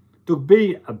 Andy. Doug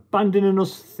B, abandoning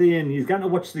us, saying he's going to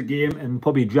watch the game and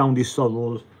probably drown his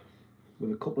sorrows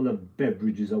with a couple of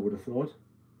beverages, I would have thought.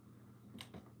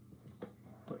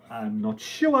 But I'm not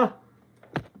sure.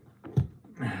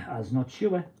 I'm not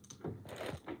sure.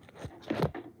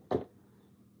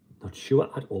 Not sure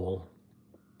at all.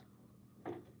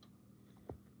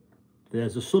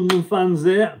 There's the Sunderland fans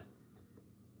there.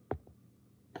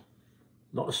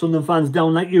 A lot of Sunderland fans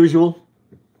down like usual.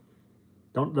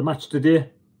 Down to the match today.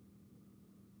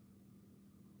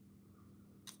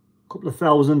 Couple of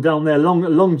thousand down there.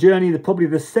 Long journey. Probably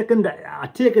the second. I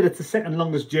take it it's the second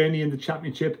longest journey in the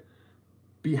Championship,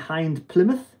 behind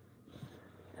Plymouth.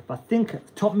 If I think at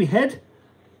the top of my head,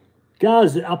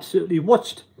 guys, absolutely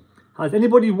watched. Has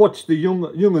anybody watched the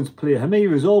younguns play?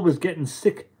 Hamir is always getting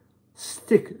sick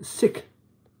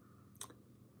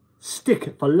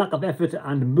for lack of effort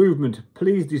and movement.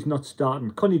 Pleased he's not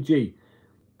starting. Connie G,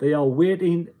 they are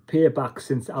waiting payback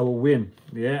since our win.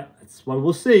 Yeah, it's well,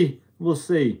 we'll see. We'll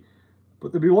see.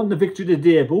 But they'll be wanting a victory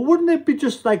today. But wouldn't it be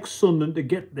just like Sunderland to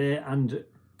get there and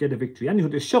get a victory? Anyhow,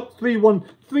 a shock 3-1,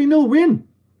 3-0 win.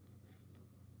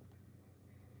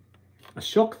 A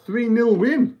shock 3-0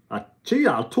 win. Gee,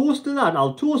 I'll toast to that.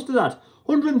 I'll toast to that.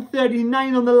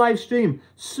 139 on the live stream.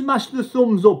 Smash the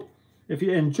thumbs up if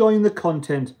you're enjoying the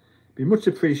content. Be much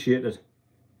appreciated.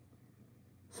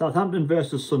 Southampton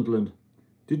versus Sunderland.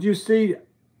 Did you see?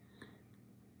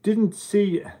 Didn't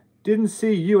see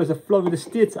you as a Florida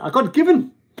State. I got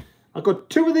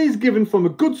 2 of these given from a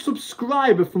good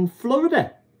subscriber from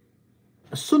Florida.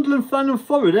 A Sunderland fan in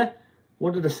Florida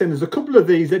wanted to send us a couple of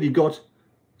these that he got.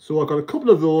 So I got a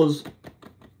couple of those.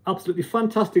 Absolutely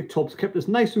fantastic tops. Kept us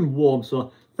nice and warm.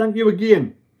 So thank you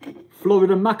again,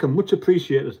 Florida Mackham. Much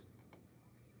appreciated.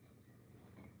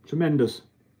 Tremendous.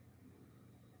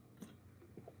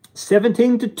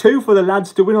 17-2 for the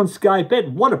lads to win on Sky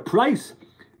Bet. What a price.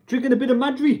 Drinking a bit of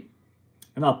Madry.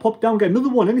 And I'll pop down and get another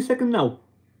one any second now.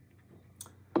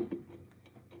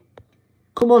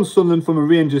 Come on, Sunderland, from a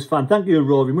Rangers fan. Thank you,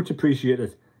 Rory. Much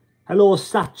appreciated. Hello,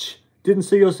 Satch. Didn't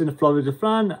see us in a Florida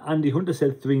fan. Andy Hunter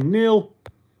said 3-0.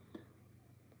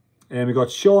 And we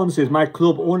got Sean says, my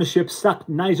club ownership sacked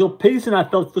Nigel Peace and I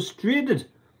felt frustrated.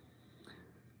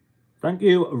 Thank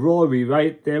you, Rory.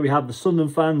 Right, there we have the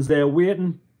Sunderland fans there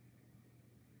waiting.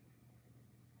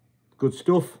 Good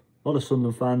stuff. A lot of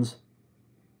Sunderland fans.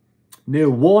 Neil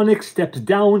Warnock steps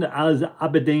down as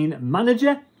Aberdeen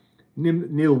manager.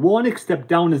 Neil Warnock stepped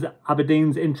down as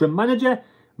Aberdeen's interim manager.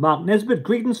 Mark Nesbitt,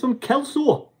 greetings from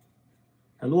Kelso.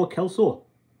 Hello, Kelso.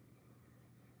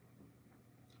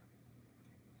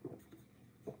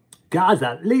 Guys,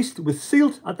 at least with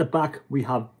Sealt at the back, we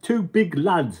have 2 big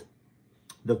lads.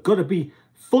 They've got to be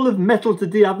full of metal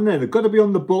today, haven't they? They've got to be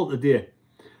on the ball today.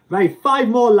 Right, 5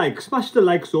 more likes. Smash the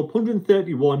likes up.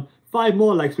 131. 5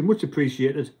 more likes. Be much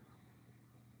appreciated.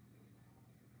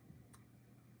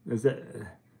 There's a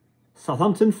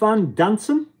Southampton fan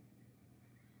dancing.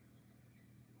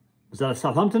 Was that a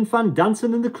Southampton fan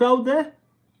dancing in the crowd there?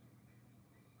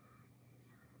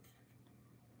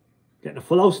 Getting a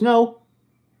full house now.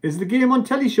 Is the game on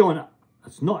telly, Sean?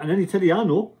 It's not on any telly I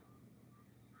know.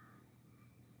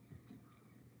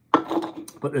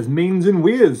 But there's means and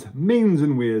ways. Means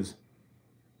and ways.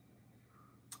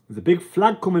 There's a big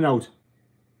flag coming out.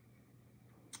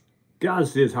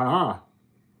 Gaz says, ha.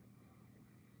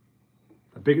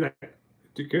 A big,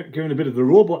 giving a bit of the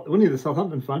robot, only the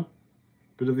Southampton fan.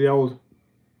 Bit of the old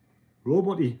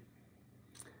robot-y.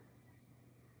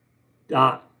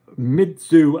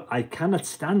 Midzu, I cannot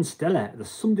stand Stella. There's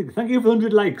something, thank you for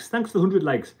 100 likes. Thanks for the 100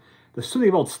 likes. There's something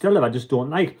about Stella I just don't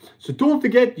like. So don't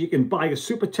forget, you can buy a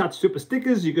super chat, super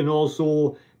stickers. You can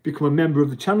also become a member of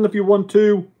the channel if you want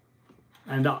to.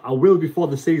 And I will, before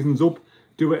the season's up,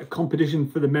 do a competition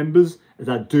for the members, as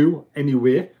I do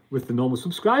anyway with the normal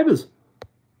subscribers.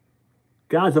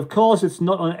 Guys, of course, it's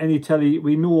not on any telly.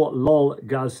 We know what lol,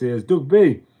 Gaz says. Doug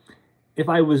B, if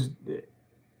I was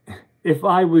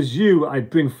you, I'd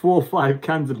bring 4 or 5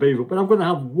 cans of beer up. But I'm going to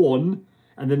have one.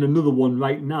 and then another one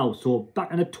right now. So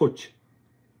back in a touch.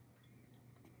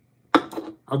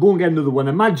 I'll go and get another one.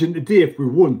 Imagine today if we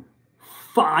won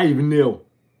 5-0.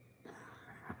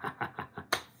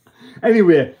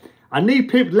 Anyway, I need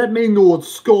people to let me know the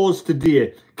scores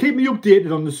today. Keep me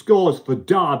updated on the scores for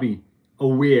Derby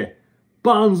away,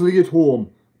 Barnsley at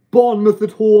home, Bournemouth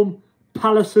at home,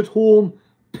 Palace at home,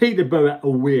 Peterborough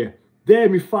away. There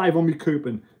me 5 on me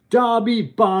coupon. Derby,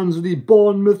 Barnsley,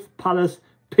 Bournemouth, Palace,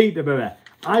 Peterborough.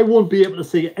 I won't be able to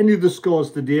see any of the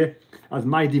scores today as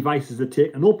my devices are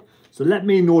taken up. So let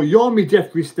me know you're me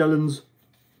Jeffrey Stellings.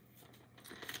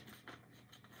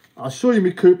 I'll show you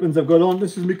my coupons I've got on.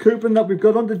 This is my coupon that we've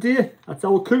got on today. That's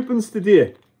our coupons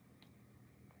today.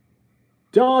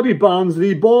 Derby,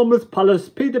 Barnsley, Bournemouth, Palace,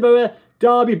 Peterborough.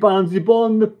 Derby, Barnsley,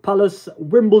 Bournemouth, Palace,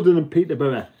 Wimbledon and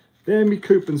Peterborough. They're my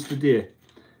coupons today.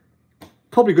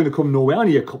 Probably going to come nowhere.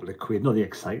 Only a couple of quid, nothing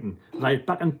exciting. Right,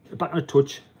 back in a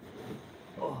touch.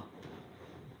 Oh.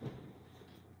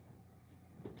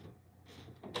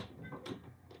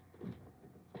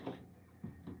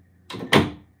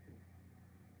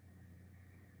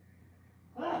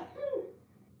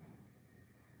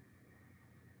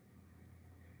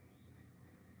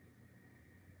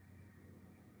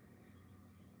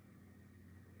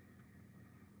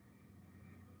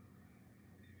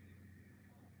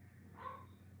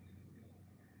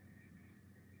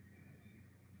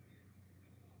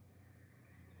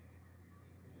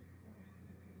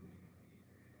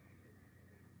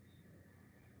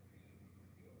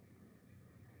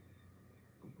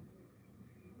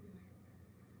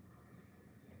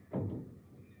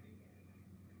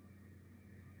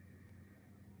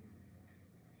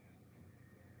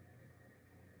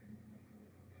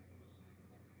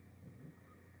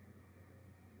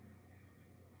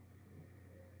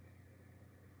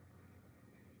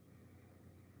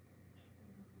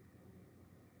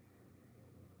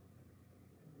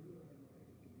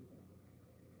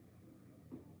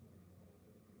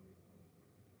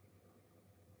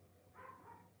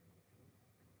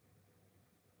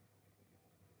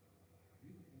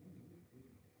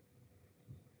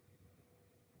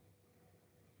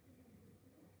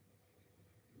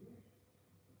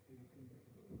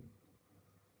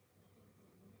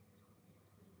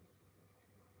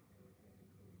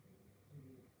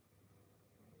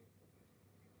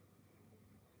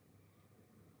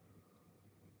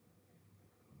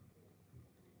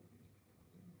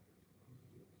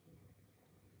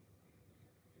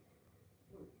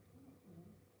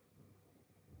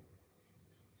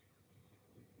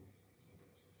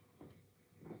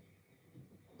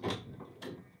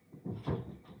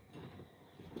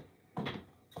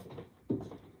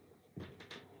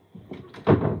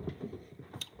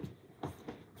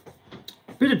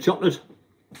 Bit of chocolate.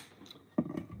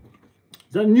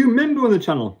 Is that a new member on the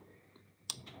channel?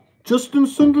 Justin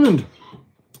Sunderland.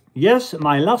 Yes,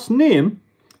 my last name.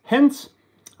 Hence,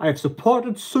 I have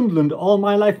supported Sunderland all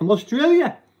my life from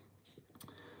Australia.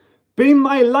 Been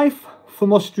my life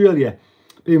from Australia.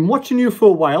 Been watching you for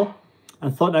a while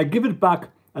and thought I'd give it back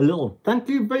a little. Thank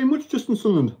you very much, Justin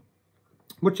Sunderland.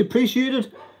 Much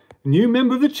appreciated. New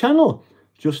member of the channel.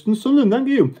 Justin Sunderland, thank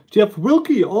you. Jeff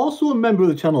Wilkie, also a member of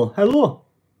the channel. Hello.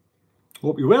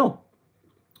 Hope you're well.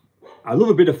 I love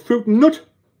a bit of fruit and nut.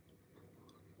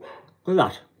 Look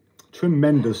at that.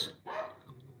 Tremendous.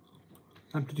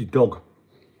 That bloody dog.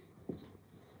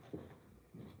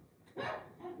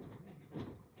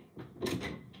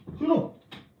 Shut up.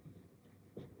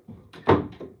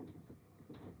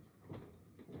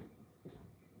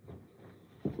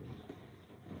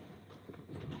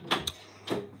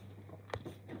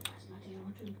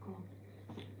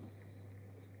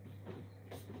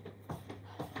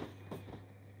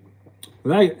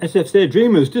 Right, SFC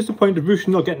Dreamers, disappointed Roosh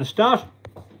not getting a start.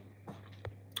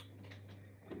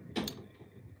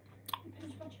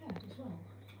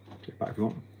 Get back if you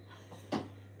want.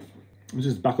 This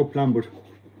is backup plan, but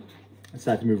I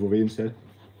decided to move over here instead.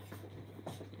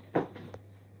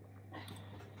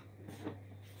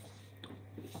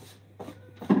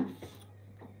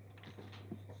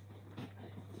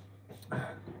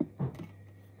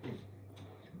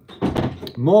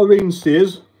 Maureen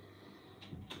says,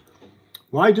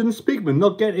 why didn't Speakman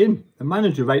not get in the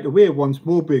manager right away once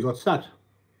Mowbray got sacked?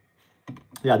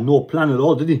 He had no plan at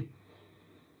all, did he?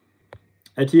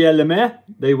 Etienne Lemaire,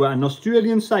 they were an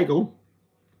Australian cycle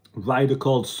rider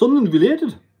called Sunderland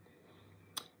related.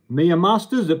 Mia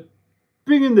Masters,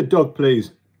 bring in the dog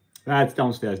please. Ah, it's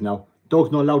downstairs now.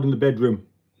 Dog's not allowed in the bedroom.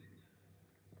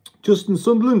 Justin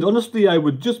Sunderland, honestly I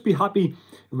would just be happy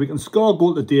if we can score a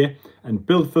goal today and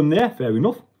build from there. Fair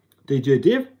enough. DJ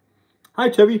Dave. Hi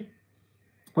Terry.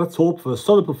 Let's hope for a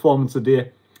solid performance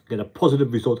today. Get a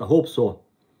positive result. I hope so.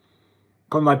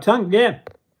 Conrad Tank, yeah.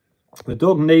 The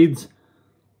dog needs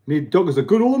dog is a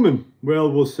good omen.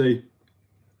 Well, we'll see.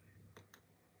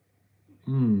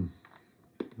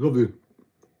 Lovely.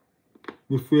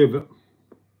 My favourite.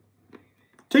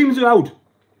 Teams are out.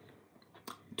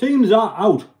 Teams are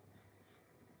out.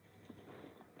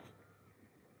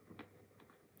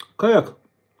 Kirk.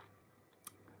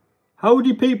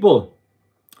 Howdy people.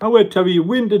 How will Terry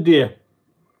win today?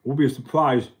 Will be a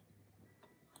surprise.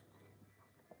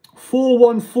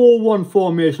 4-1-4-1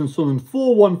 formation, Sunderland.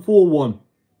 4-1-4-1.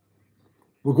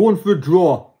 We're going for a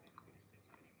draw.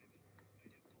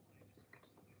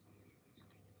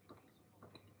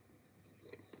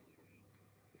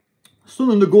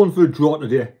 Sunderland are going for a draw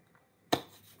today.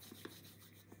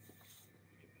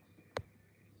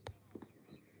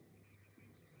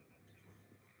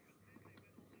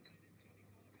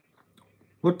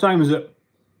 What time is it?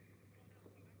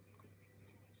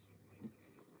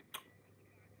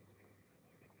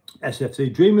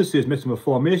 SFC Dreamer says messing with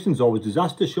formations always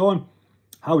disaster. Sean,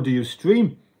 how do you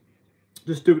stream?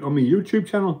 Just do it on my YouTube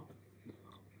channel.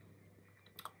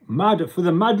 Mad for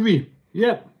the Madry.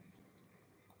 Yep.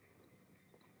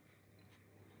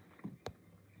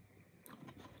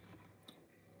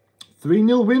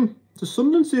 3-0 win to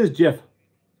Sunderland, says Jeff.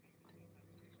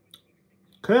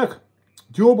 Kirk.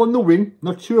 Job on the wing.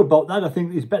 Not sure about that. I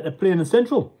think he's better playing in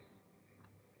central.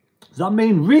 Does that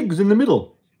mean Riggs in the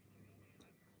middle?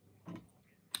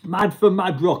 Mad for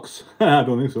Mad Rocks. I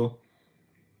don't think so.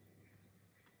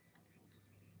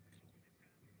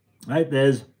 Right,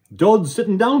 there's Dodds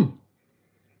sitting down.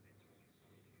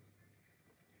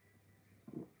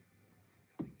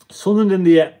 Sunderland in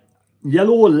the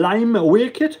yellow lime away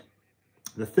kit.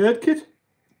 The third kit.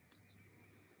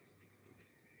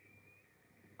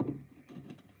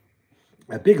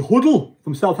 A big huddle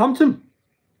from Southampton.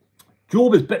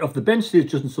 Job is better off the bench, says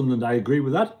Justin Sunderland. I agree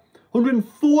with that.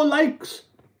 104 likes.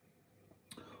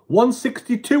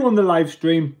 162 on the live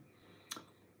stream.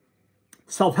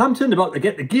 Southampton about to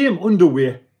get the game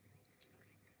underway.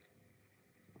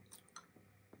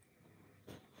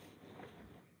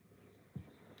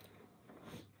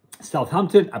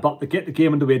 Southampton about to get the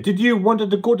game underway. Did you want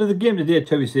to go to the game today,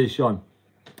 Terry, says Sean?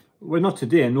 Well, not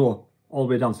today, no. All the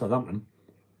way down Southampton.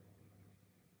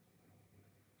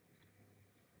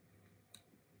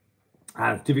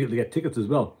 And it's difficult to get tickets as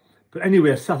well. But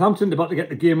anyway, Southampton about to get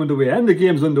the game underway. And the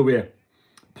game's underway.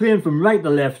 Playing from right to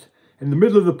left in the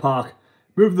middle of the park.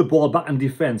 Move the ball back in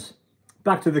defence.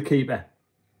 Back to the keeper.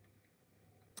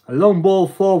 A long ball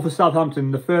forward for Southampton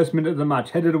in the first minute of the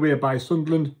match. Headed away by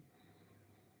Sunderland.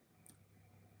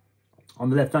 On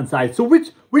the left hand side. So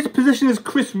which position is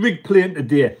Chris Rigg playing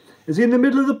today? Is he in the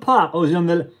middle of the park or is he on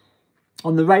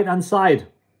the right hand side?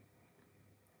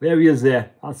 There he is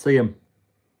there. I'll see him.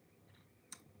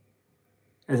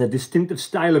 Has a distinctive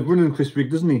style of running, Chris Rigg,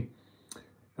 doesn't he?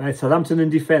 Right, Southampton in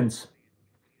defence.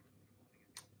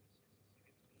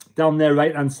 Down there,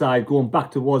 right hand side, going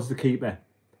back towards the keeper.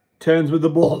 Turns with the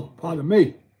ball. Pardon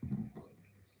me.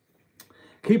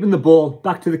 Keeping the ball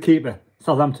back to the keeper.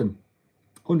 Southampton.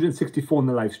 164 in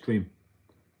the live stream.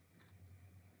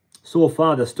 So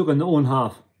far, they're stuck in their own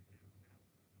half.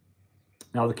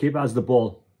 Now the keeper has the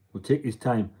ball. Will take his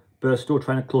time. Burstow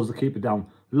trying to close the keeper down.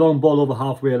 Long ball over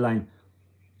halfway line.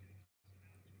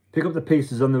 Pick up the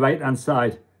pieces on the right hand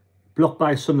side. Blocked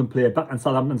by a Sunderland player. Back in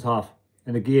Southampton's half.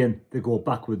 And again, they go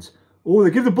backwards. Oh, they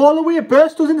give the ball away.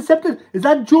 Burstow's intercepted. Is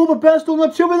that Job or Burstow?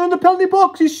 Not sure. Within the penalty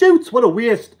box. He shoots. What a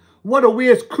waste. What a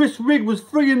waste. Chris Rigg was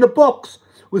free in the box.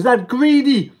 Was that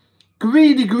greedy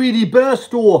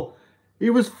Burstow? He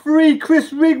was free.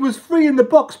 Chris Rigg was free in the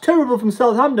box. Terrible from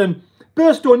Southampton.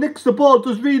 Burstow nicks the ball.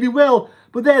 Does really well.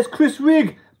 But there's Chris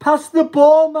Rigg. Pass the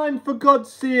ball, man, for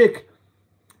God's sake.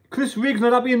 Chris Rigg's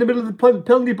not happy in the middle of the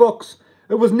penalty box.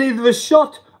 It was neither a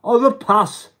shot or a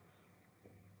pass.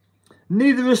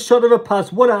 Neither a shot or a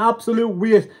pass. What an absolute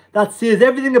waste. That says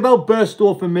everything about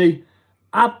Burstow for me.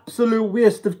 Absolute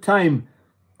waste of time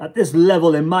at this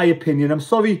level, in my opinion. I'm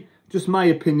sorry, just my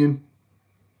opinion.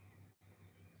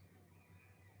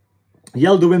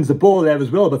 Yelder wins the ball there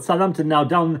as well, but Southampton now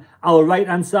down our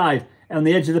right-hand side on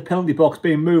the edge of the penalty box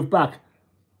being moved back.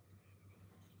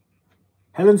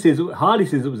 Hardy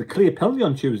says it was a clear penalty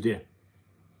on Tuesday.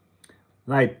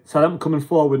 Right, Southampton coming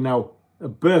forward now. A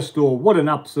Burstow, what an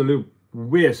absolute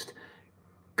waste.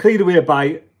 Cleared away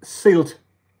by Sealt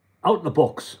out the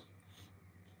box.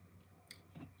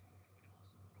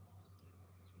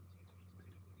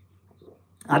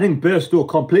 I think Burstow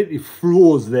completely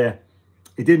froze there.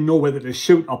 He didn't know whether to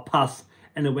shoot or pass,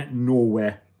 and it went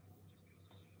nowhere.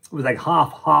 It was like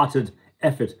half-hearted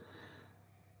effort.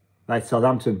 Right,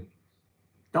 Southampton.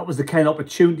 That was the kind of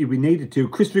opportunity we needed to.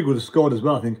 Chris Rigg would have scored as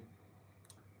well, I think.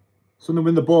 Sunderland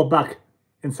win the ball back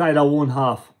inside our own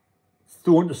half.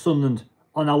 Thrown to Sunderland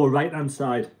on our right-hand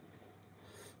side.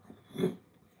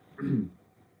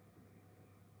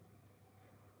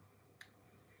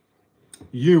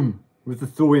 Hume with the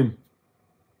throw-in.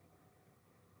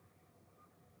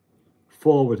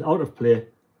 Forward, out of play.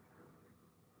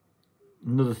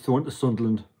 Another throw into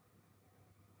Sunderland.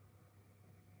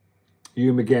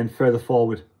 Hume again further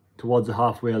forward towards the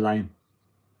halfway line.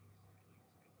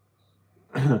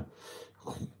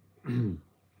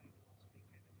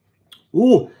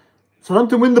 Oh,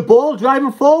 Southampton win the ball,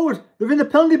 driving forward. They're in the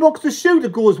penalty box to shoot.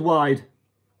 It goes wide.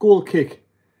 Goal kick.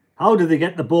 How did they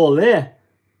get the ball there?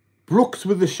 Brooks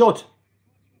with the shot.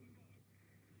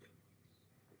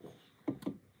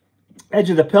 Edge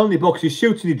of the penalty box. He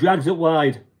shoots and he drags it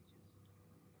wide.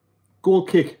 Goal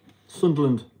kick.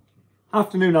 Sunderland.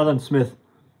 Afternoon, Alan Smith.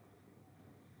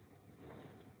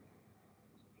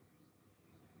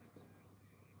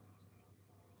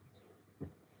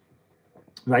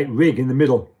 Right, Rigg in the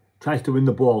middle. Tries to win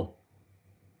the ball.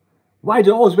 Why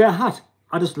do I always wear a hat?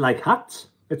 I just like hats.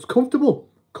 It's comfortable.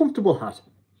 Comfortable hat.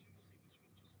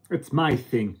 It's my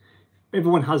thing.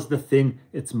 Everyone has the thing.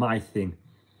 It's my thing.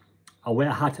 I wear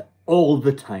a hat all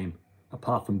the time.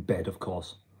 Apart from bed, of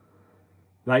course.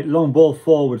 Right, long ball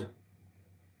forward.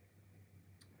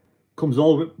 Comes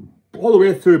all the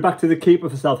way through back to the keeper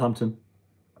for Southampton.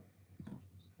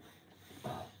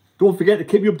 Don't forget to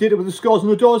keep me updated with the scores on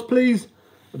the doors, please.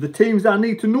 The teams that I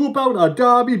need to know about are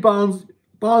Derby, Barnsley,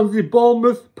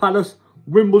 Bournemouth, Palace,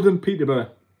 Wimbledon,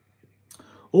 Peterborough.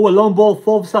 Oh, a long ball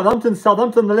for Southampton.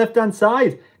 Southampton on the left-hand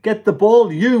side. Get the ball.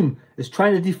 Hume is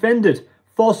trying to defend it,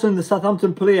 forcing the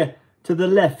Southampton player to the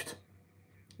left.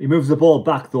 He moves the ball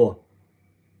back, though.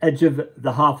 Edge of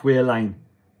the halfway line.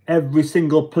 Every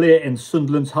single player in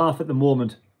Sunderland's half at the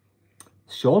moment.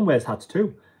 Sean wears hats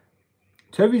too.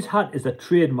 Terry's hat is a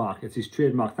trademark. It's his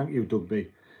trademark. Thank you, Doug B.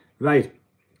 Right.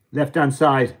 Left-hand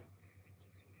side.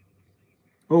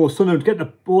 Oh, Sunderland getting the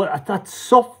ball. That's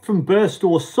soft from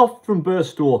Burstow. Soft from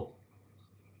Burstow.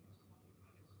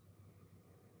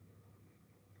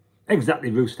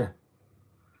 Exactly, Rooster.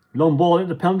 Long ball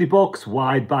into the penalty box.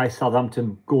 Wide by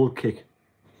Southampton. Goal kick.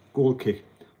 Goal kick.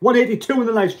 182 in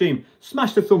the live stream.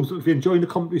 Smash the thumbs up if you're enjoying the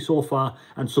commentary so far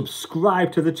and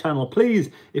subscribe to the channel. Please,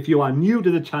 if you are new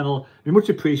to the channel, we much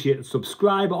appreciate it.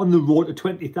 Subscribe on the road to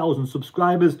 20,000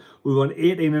 subscribers. We're on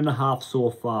 18.5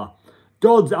 so far.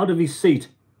 Dodds out of his seat.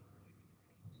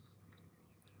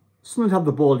 Sunderland have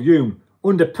the ball. Hume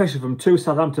under pressure from two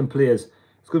Southampton players.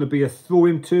 It's going to be a throw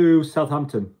into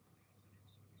Southampton.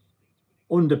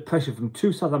 Under pressure from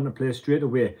two Southampton players straight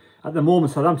away. At the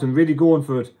moment, Southampton really going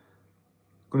for it.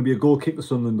 Going to be a goal kick to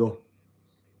Sunderland though.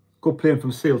 Good playing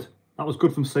from Sealt. That was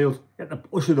good from Sealt. Get the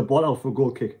usher the ball out for a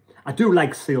goal kick. I do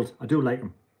like Sealt. I do like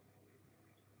him.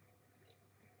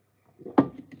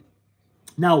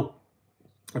 Now,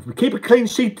 if we keep a clean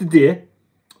sheet today,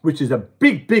 which is a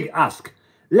big ask,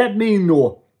 let me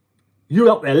know.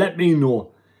 You out there, let me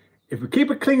know. If we keep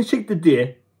a clean sheet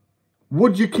today,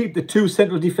 would you keep the two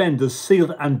central defenders,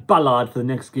 Sealt and Ballard, for the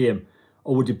next game?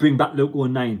 Or would you bring back Luke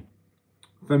 09?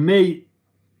 For me,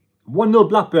 1-0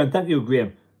 Blackburn, thank you,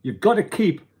 Graham. You've got to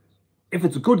keep, if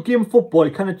it's a good game of football,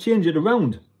 you kind of change it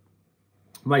around.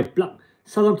 Right,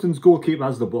 Southampton's goalkeeper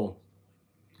has the ball.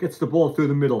 Gets the ball through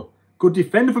the middle. Good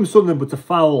defender from Sunderland, but it's a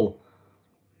foul.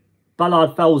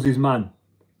 Ballard fouls his man.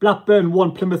 Blackburn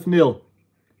 1, Plymouth 0.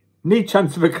 Need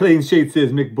chance of a clean sheet,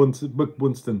 says Mick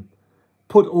Bunston.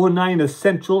 Put 09 as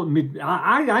central mid.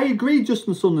 I agree,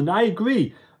 Justin Sunderland. I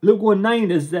agree. Luke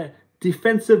 09 is the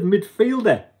defensive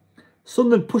midfielder.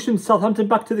 Sunderland pushing Southampton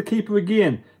back to the keeper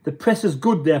again. The press is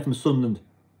good there from Sunderland.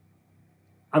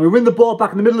 And we win the ball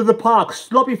back in the middle of the park.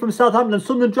 Sloppy from Southampton.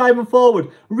 Sunderland driving forward.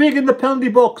 Rigg in the penalty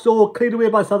box. Oh, cleared away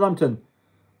by Southampton.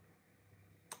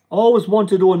 Always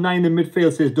wanted 09 in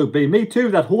midfield, says Doug B. Me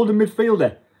too, that holding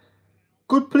midfielder.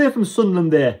 Good play from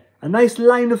Sunderland there. A nice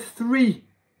line of three.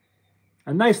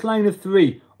 A nice line of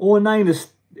three. 09 is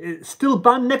still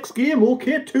banned next game.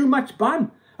 Okay, 2-match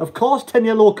ban. Of course, 10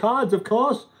 yellow cards, of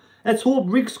course. Let's hope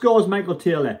Rigg scores, Michael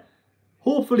Taylor.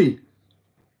 Hopefully,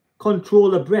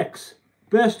 controller breaks.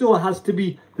 Burstow has to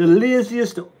be the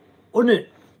laziest, unmotivated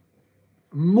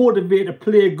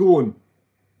player going.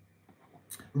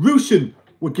 Rushin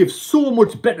would give so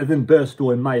much better than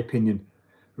Burstow, in my opinion.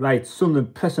 Right,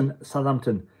 Sunderland pressing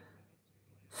Southampton.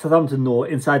 Southampton, though,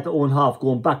 inside their own half,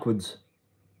 going backwards.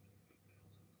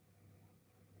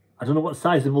 I don't know what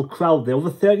size of a crowd there.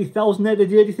 Over 30,000 there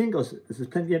today, do you think? Or is there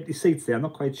plenty of empty seats there? I'm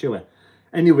not quite sure.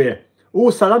 Anyway, Oh,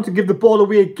 Southampton give the ball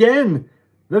away again.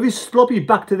 Very sloppy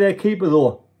back to their keeper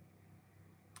though.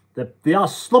 They are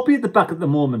sloppy at the back at the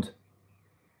moment.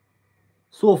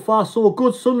 So far, so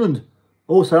good, Sunderland.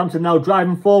 Oh, Southampton now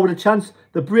driving forward a chance.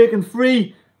 They're breaking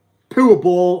free. Poor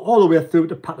ball all the way through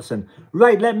to Patterson.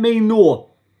 Right, let me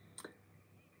know.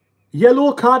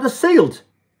 Yellow card is sealed.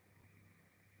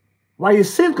 Why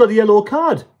is Sealed got a yellow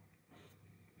card?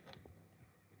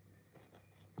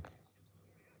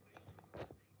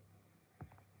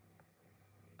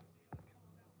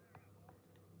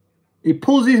 He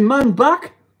pulls his man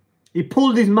back. He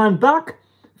pulled his man back.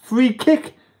 Free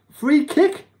kick. Free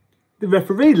kick. The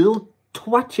referee, little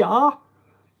twat you are.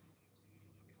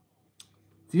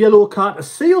 The yellow card is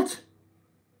sealed.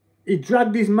 He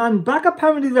dragged his man back.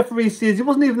 Apparently the referee says he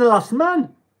wasn't even the last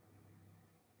man.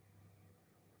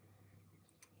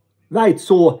 Right,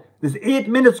 so there's 8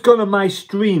 minutes gone on my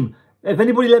stream. If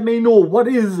anybody let me know what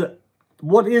is the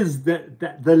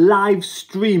live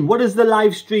stream. What is the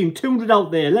live stream? 200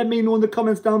 out there. Let me know in the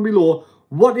comments down below.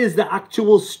 What is the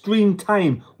actual stream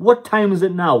time? What time is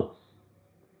it now?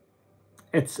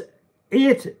 It's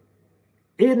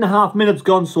 8.5 minutes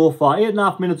gone so far.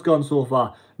 8.5 minutes gone so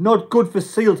far. Not good for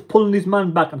Seals pulling his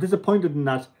man back. I'm disappointed in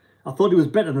that. I thought he was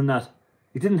better than that.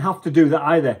 He didn't have to do that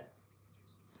either.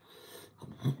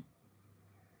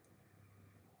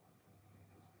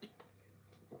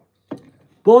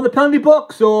 Ball in the penalty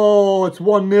box. Oh, it's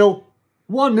 1-0.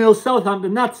 1-0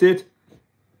 Southampton. That's it.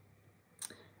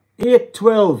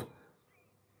 8-12.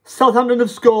 Southampton have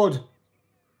scored.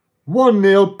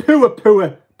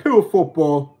 1-0. Poor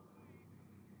football.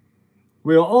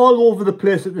 We are all over the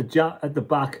place at the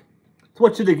back. Let's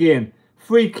watch it again.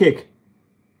 Free kick.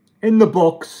 In the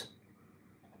box.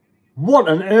 What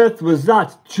on earth was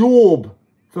that? Job.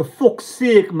 For fuck's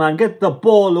sake, man. Get the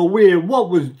ball away. What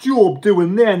was Job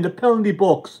doing there in the penalty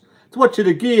box? Let's watch it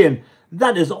again.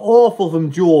 That is awful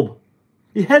from Job.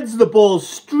 He heads the ball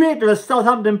straight to the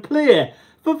Southampton player.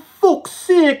 For fuck's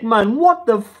sake, man. What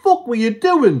the fuck were you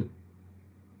doing?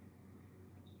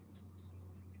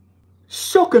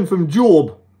 Shocking from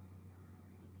Job.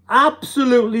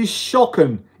 Absolutely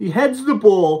shocking. He heads the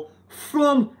ball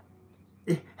from...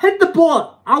 Head the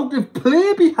ball out of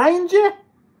play behind you?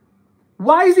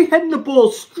 Why is he heading the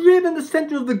ball straight in the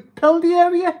centre of the penalty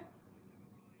area?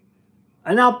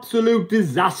 An absolute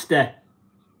disaster.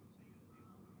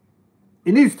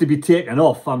 He needs to be taken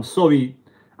off. I'm sorry.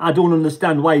 I don't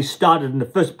understand why he started in the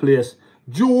first place.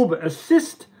 Job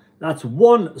assist. That's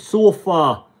 1 so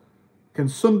far. Can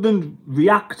Sunderland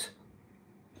react?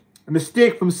 A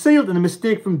mistake from Sealed and a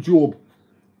mistake from Job.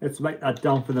 Let's write that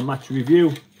down for the match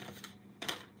review.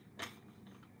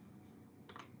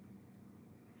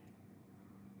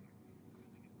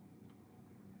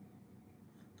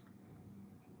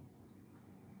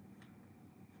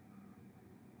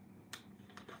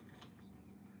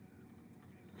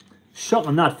 Shot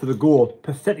on that for the goal.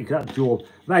 Pathetic, that Job.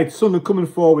 Right, Sunderland coming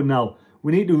forward now.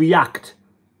 We need to react.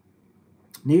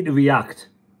 Need to react.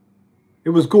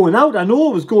 It was going out. I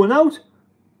know it was going out.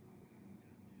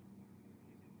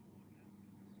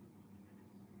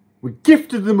 We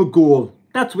gifted them a goal.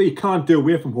 That's what you can't do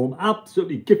away from home.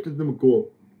 Absolutely gifted them a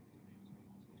goal.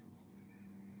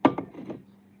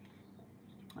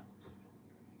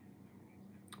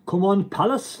 Come on,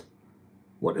 Palace.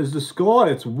 What is the score?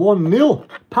 It's 1-0.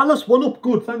 Palace 1 up.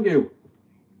 Good, thank you.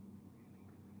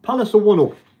 Palace are 1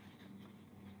 up.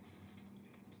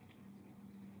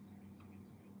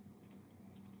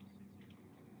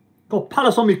 Got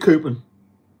Palace on me coupon.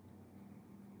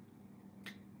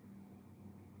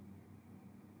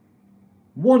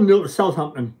 (1-0) to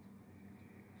Southampton.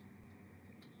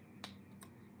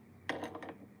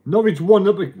 Norwich 1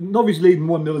 up. Norwich leading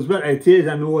 1-0 as well. It is.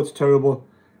 I know it's terrible.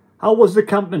 How was the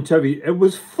camping, Terry? It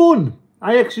was fun.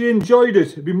 I actually enjoyed it.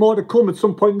 There'll be more to come at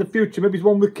some point in the future. Maybe it's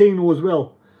one with Keno as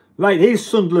well. Right, here's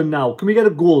Sunderland now. Can we get a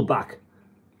goal back?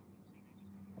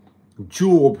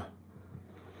 Job.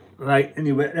 Right,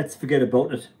 anyway, let's forget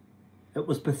about it. It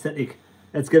was pathetic.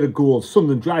 Let's get a goal.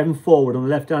 Sunderland driving forward on the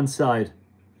left-hand side.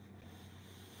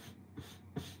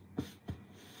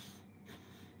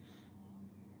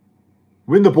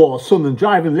 Win the ball. Sunderland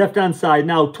driving left-hand side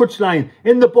now. Touchline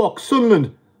in the box.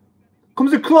 Sunderland.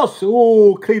 Comes across.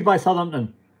 Oh, cleared by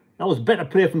Southampton. That was better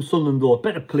play from Sunderland though.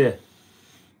 Better play.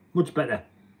 Much better.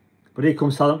 But here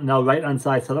comes Southampton now, right hand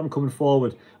side. Southampton coming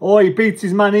forward. Oh, he beats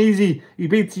his man easy. He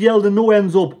beats Yelder. No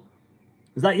ends up.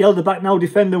 Is that Yelder back now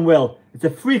defending well? It's a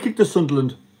free kick to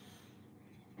Sunderland.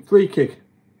 Free kick.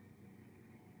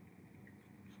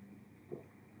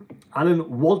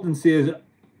 Alan Walton says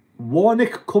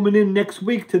Warnick coming in next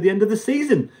week to the end of the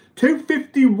season.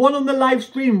 251 on the live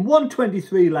stream.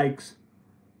 123 likes.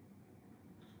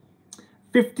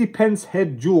 50 pence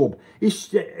head Job.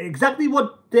 Exactly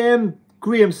what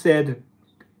Graham said.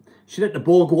 She let the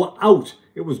ball go out.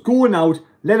 It was going out.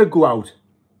 Let it go out.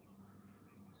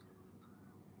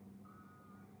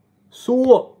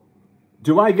 So,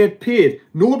 do I get paid?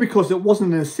 No, because it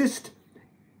wasn't an assist.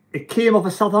 It came off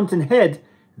a Southampton head,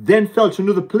 then fell to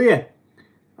another player.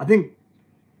 I think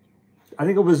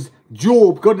it was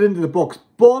Job got it into the box.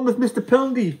 Bournemouth missed a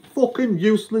penalty. Fucking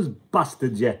useless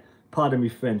bastards, yeah. Pardon me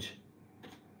French.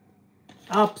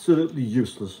 Absolutely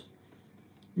useless.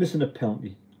 Missing a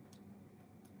penalty.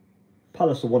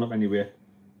 Palace are 1 up anyway.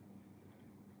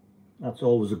 That's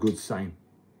always a good sign.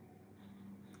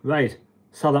 Right,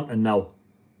 Southampton now.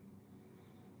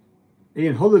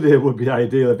 Ian Holiday would be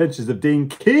ideal. Adventures of Dean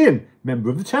Kane, member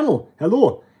of the channel.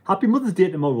 Hello. Happy Mother's Day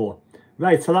tomorrow.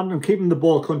 Right, Southampton keeping the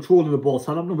ball, controlling the ball.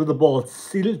 Southampton with the ball.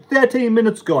 13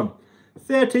 minutes gone.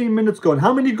 13 minutes gone.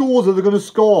 How many goals are they going to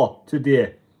score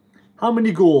today? How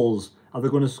many goals are they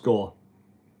going to score?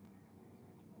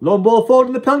 Long ball forward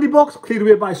in the penalty box. Cleared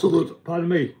away by Sunderland. Pardon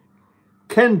me.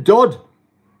 Ken Dodd.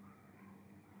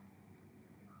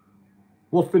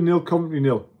 Watford 0, Coventry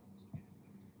 0.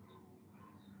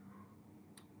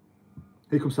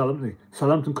 Here comes Southampton.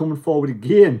 Southampton coming forward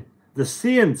again. The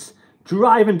Saints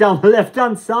driving down the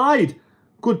left-hand side.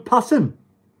 Good passing.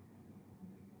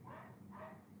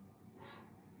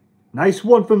 Nice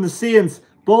one from the Saints.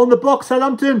 Ball in the box,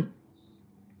 Southampton.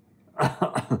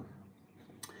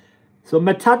 So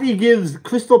Matati gives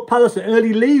Crystal Palace an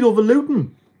early lead over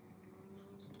Luton.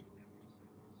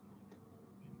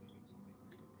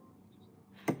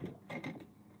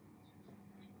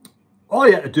 All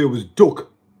he had to do was duck.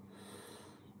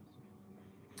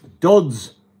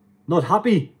 Dodds, not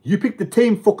happy. You picked the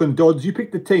team, fucking Dodds. You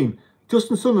picked the team.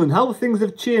 Justin Sunderland, how things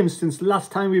have changed since the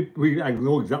last time I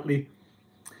know exactly.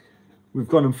 We've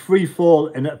gone in free fall,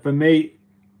 and for me,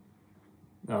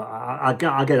 I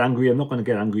get angry. I'm not going to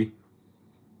get angry.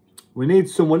 We need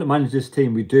someone to manage this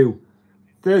team. We do.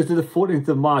 Thursday the 14th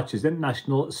of March is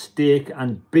International Steak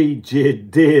and BJ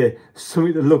Day.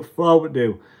 Something to look forward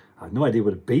to. I have no idea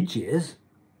what a BJ is.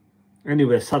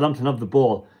 Anyway, Southampton have the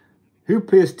ball. Who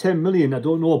pays 10 million? I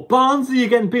don't know. Barnsley, you're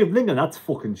getting beat with Lincoln. That's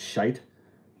fucking shite.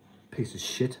 Piece of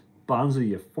shit. Barnsley,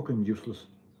 you're fucking useless.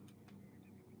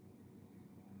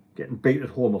 Getting beat at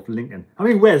home off Lincoln. I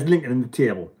mean, where's Lincoln in the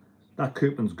table? That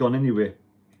coupon's gone anyway.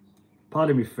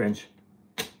 Pardon me French.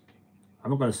 I'm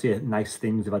not going to say nice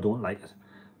things if I don't like it.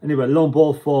 Anyway, long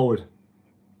ball forward.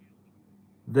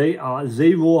 They are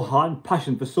zero heart and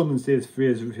passion for Sunderland, says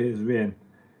Fraser Rain.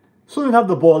 Sunderland have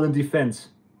the ball in defence.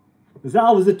 There's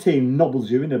always a team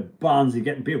nobbles you into Barnsley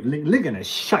getting beat with Lincoln. Lincoln is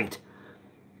shite.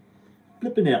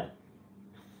 Flipping hell.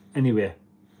 Anyway.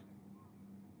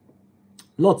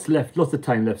 Lots left, lots of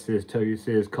time left, says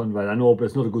Conrad. I know, but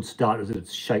it's not a good start, is it?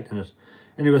 It's shite in it.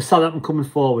 Anyway, Southampton coming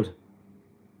forward.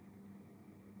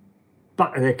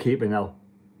 Back to their keeper now.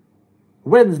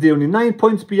 Wednesday, only 9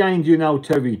 points behind you now,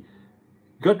 Terry. You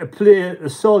got to play the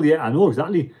Sol yet. I know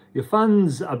exactly. Your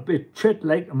fans are a bit treat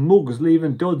like mugs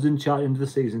leaving Dodds in charge into the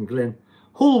season, Glenn.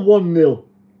 Hull 1-0.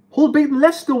 Hull beating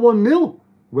Leicester 1-0.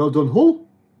 Well done, Hull.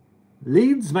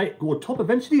 Leeds might go top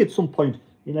eventually at some point.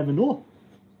 You never know.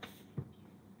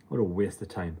 What a waste of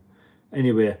time.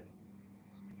 Anyway,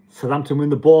 Southampton win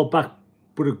the ball back,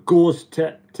 but it goes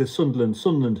to Sunderland.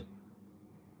 Sunderland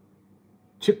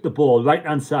chip the ball, right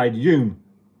hand side. Hume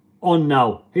on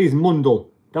now. Here's Mundle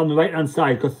down the right hand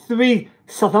side. Got 3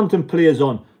 Southampton players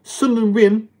on. Sunderland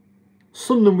win.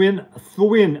 Sunderland win. A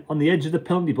throw in on the edge of the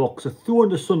penalty box. A throw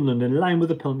into Sunderland in line with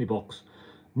the penalty box.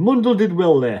 Mundle did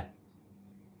well there.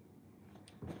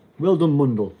 Well done,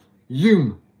 Mundle.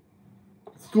 Hume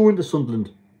throw into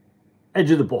Sunderland.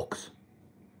 Edge of the box.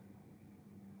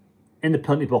 In the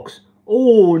penalty box.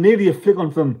 Oh, nearly a flick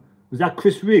on from, was that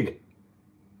Chris Rigg?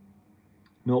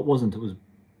 No, it wasn't. It was,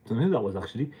 I don't know who that was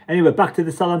actually. Anyway, back to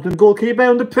the Southampton goalkeeper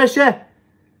under pressure.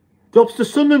 Drops to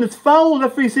Sunderland. It's foul. The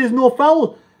referee says no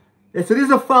foul. Yes, it is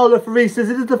a foul. The referee says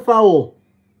it is a foul.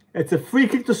 It's a free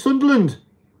kick to Sunderland.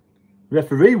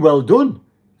 Referee, well done.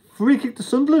 Free kick to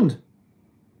Sunderland.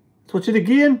 Touch it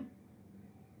again.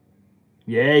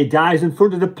 Yeah, he dives in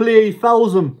front of the player. He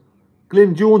fouls him.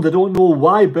 Glyn Jones, I don't know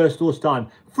why Burstow stand.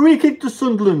 Free kick to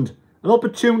Sunderland. An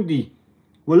opportunity.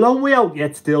 We're a long way out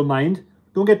yet still, mind.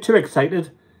 Don't get too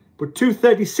excited. But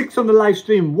 236 on the live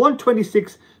stream.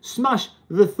 126. Smash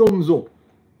the thumbs up.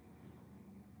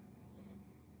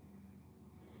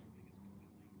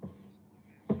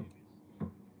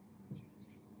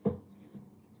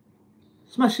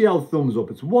 Smash the old thumbs up.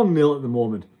 It's 1-0 at the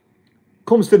moment.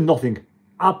 Comes to nothing.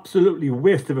 Absolutely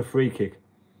waste of a free kick.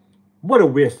 What a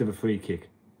waste of a free kick.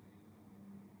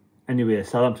 Anyway,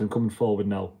 Southampton coming forward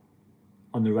now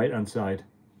on the right hand side.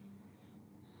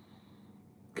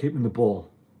 Keeping the ball.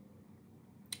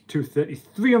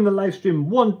 2:33 on the live stream,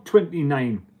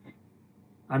 1:29.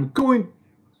 I'm going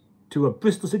to a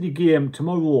Bristol City game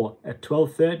tomorrow at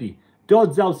 12:30.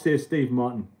 Dodds out, says Steve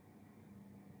Martin.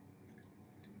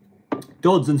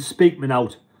 Dodds and Speakman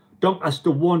out.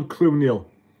 Doncaster 1, Crewe 0.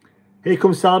 Here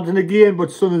comes Southampton again,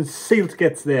 but Sunderland Sealt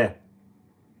gets there.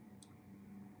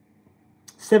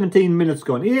 17 minutes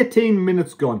gone. 18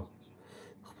 minutes gone.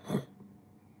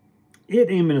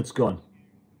 18 minutes gone.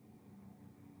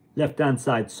 Left hand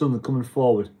side, Sunderland coming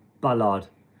forward. Ballard.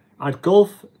 At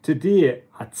golf today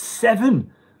at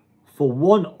 7 for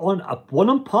one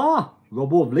on par.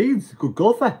 Robbo of Leeds, good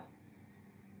golfer.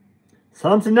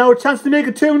 Southampton now a chance to make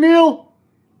it 2-0.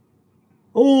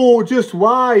 Oh, just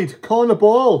wide. Corner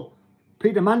ball.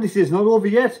 Peter Mandy says not over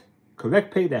yet.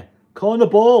 Correct, Peter. Corner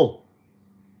ball.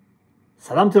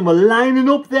 Southampton were lining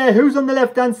up there. Who's on the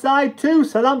left hand side? 2.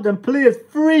 Southampton players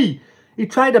 3. He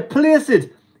tried to place it.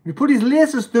 If he put his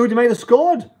laces through, he might have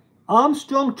scored.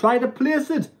 Armstrong tried to place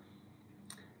it.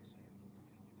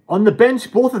 On the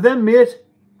bench, both of them, mate.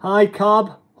 High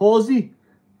carb, Horsey.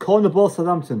 Corner ball,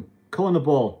 Southampton. Corner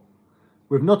ball.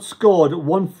 We've not scored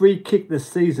one free kick this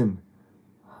season.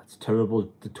 It's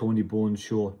terrible, the Tony Bones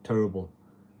show. Terrible.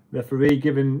 Referee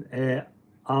giving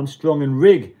Armstrong and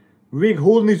Rigg. Rigg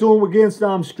holding his own against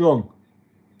Armstrong.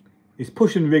 He's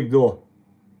pushing Rigg though.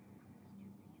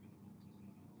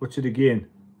 Watch it again.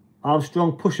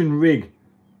 Armstrong pushing Rigg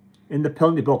in the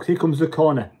penalty box. Here comes the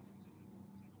corner.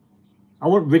 I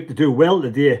want Rigg to do well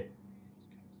today.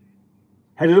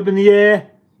 Headed up in the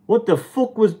air. What the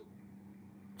fuck was...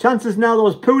 Chances now there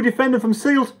was poor defending from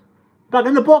Sealt. Back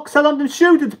in the box. Southampton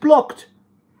shoot. It's blocked.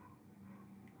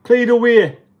 Cleared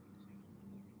away.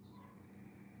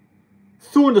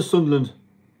 Thrown to Sunderland.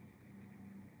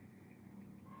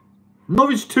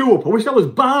 Norwich 2 up. I wish that was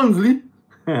Barnsley.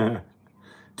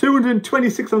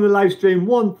 226 on the live stream.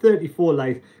 134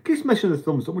 live. Keep smashing the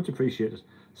thumbs up. Much appreciated.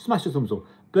 Smash the thumbs up.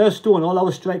 Burstow and all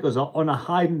our strikers are on a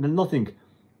hiding to nothing.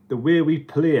 The way we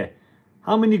play.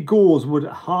 How many goals would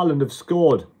Haaland have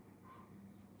scored?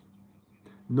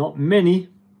 Not many.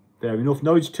 Fair enough.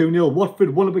 Norwich 2-0.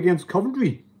 Watford 1 up against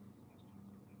Coventry.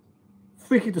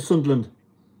 Free kick to Sunderland.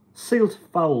 Sealt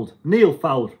fouled. Neil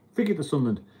fouled. Free kick to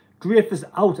Sunderland. Dreyfus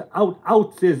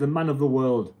out, says the man of the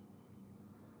world.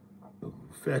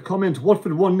 Fair comment.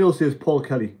 Watford 1-0, says Paul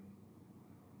Kelly.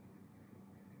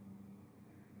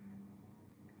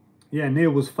 Yeah,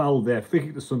 Neil was fouled there. Free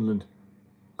kick to Sunderland.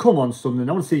 Come on, Sunderland.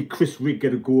 I want to see Chris Rigg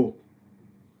get a goal.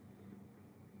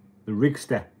 The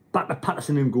Rigster. Back to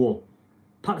Patterson in goal.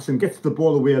 Patterson gets the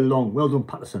ball away long. Well done,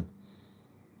 Patterson.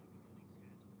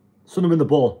 Sunderland the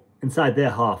ball. Inside their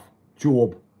half.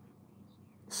 Job.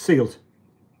 Sealt.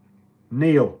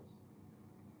 Neil.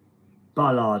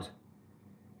 Ballard.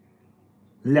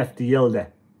 Lefty Elder.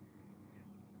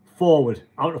 Forward.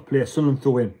 Out of play. Sunderland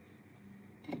throw in.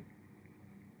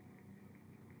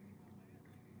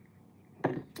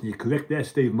 You're correct there,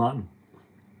 Steve Martin.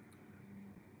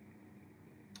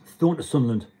 Thrown to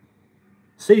Sunderland.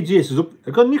 CJ is up.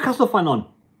 I've got a Newcastle fan on.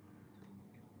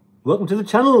 Welcome to the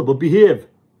channel, but behave.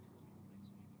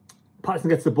 Patterson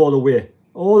gets the ball away.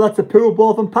 Oh, that's a poor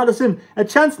ball from Patterson. A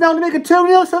chance now to make it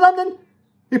 2-0, Southampton.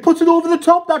 He puts it over the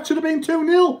top. That should have been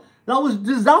 2-0. That was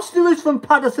disastrous from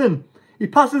Patterson. He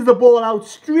passes the ball out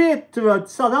straight to a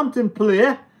Southampton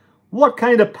player. What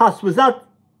kind of pass was that?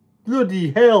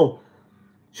 Bloody hell.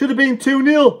 Should have been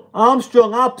 2-0.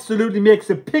 Armstrong absolutely makes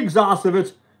a pig's ass of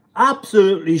it.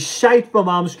 Absolutely shite from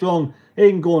Armstrong. He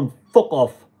can go and fuck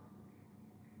off.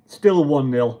 Still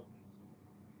 1-0.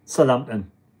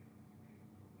 Southampton.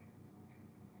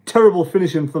 Terrible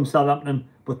finishing from Southampton.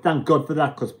 But thank God for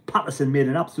that, because Patterson made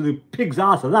an absolute pig's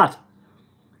ass of that.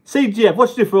 CJ, I've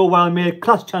watched you for a while, mate.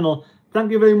 Class channel.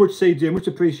 Thank you very much, CJ. Much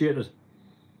appreciated.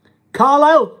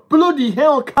 Carlisle. Bloody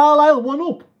hell. Carlisle 1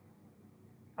 up.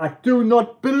 I do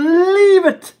not believe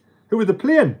it. Who were they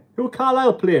playing? Who were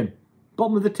Carlisle playing?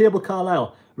 Bottom of the table,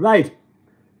 Carlisle. Right.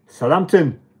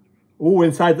 Southampton. Oh,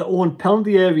 inside their own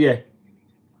penalty area.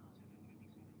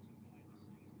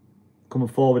 Coming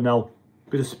forward now.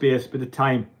 Bit of space, bit of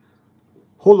time.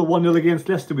 Hold a 1-0 against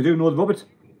Leicester. We do know the Robert.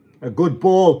 A good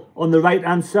ball on the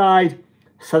right-hand side.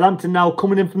 Southampton now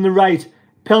coming in from the right.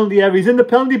 Penalty area. He's in the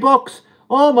penalty box.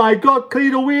 Oh my God.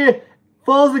 Cleared away.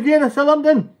 Falls again at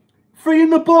Southampton. 3 in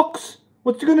the box.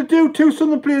 What's he going to do? 2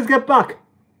 Sunderland players get back.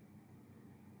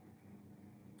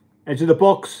 Edge of the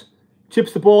box.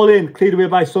 Chips the ball in. Cleared away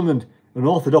by Sunderland. An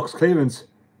orthodox clearance.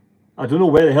 I don't know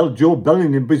where the hell Joe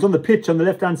Bellingham, but he's on the pitch on the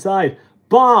left-hand side.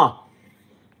 Bar.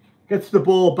 Gets the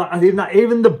ball back. And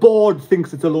even the board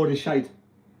thinks it's a load of shite.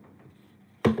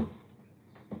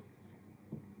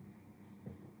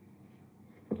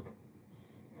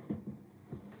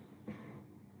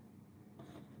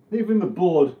 Even the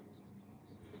board.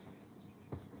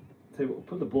 Tell you what, we'll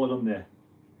put the board on there.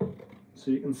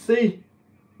 So you can see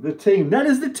the team. That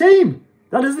is the team.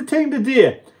 That is the team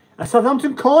today. A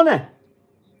Southampton corner.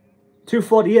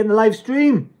 2:48 in the live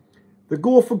stream. The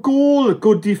goal for goal. A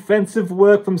good defensive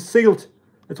work from Sealt.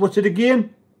 Let's watch it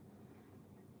again.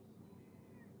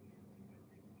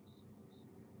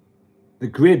 The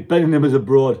great Bellingham is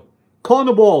abroad.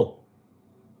 Corner ball.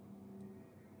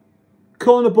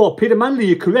 Corner ball. Peter Manley,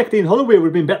 you're correct. Ian Holloway would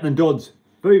have been better than Dodds.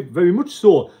 Very, very much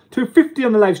so. 2:50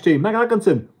 on the live stream. Mac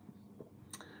Atkinson.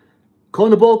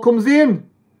 Corner ball comes in.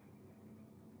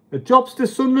 It drops to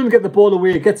Sunderland. Get the ball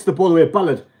away. Gets the ball away.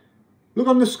 Ballard. Look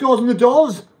on the scores on the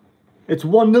doors. It's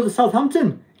 1-0 to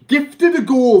Southampton. Gifted a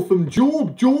goal from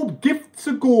Job. Job gifts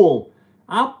a goal.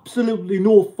 Absolutely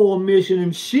no formation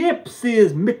in shape,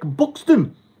 says Mick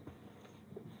Buxton.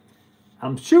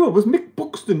 I'm sure it was Mick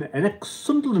Buxton, an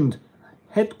ex-Sunderland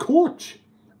head coach,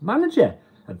 manager.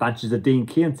 Advantages of Dean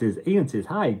Kane, says. Ian says,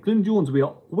 hi. Glyn Jones, we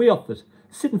are way off it.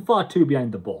 Sitting far too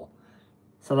behind the ball.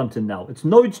 Southampton now. It's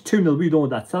Norwich 2-0. We know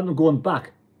that. Southampton going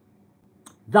back.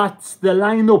 That's the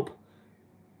lineup.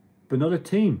 But not a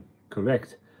team.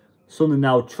 Correct. Sunderland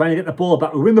now trying to get the ball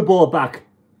back. We win the ball back.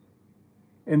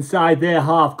 Inside their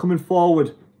half. Coming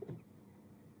forward.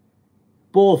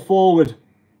 Ball forward.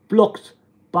 Blocked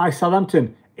by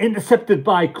Southampton. Intercepted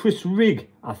by Chris Rigg,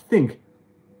 I think.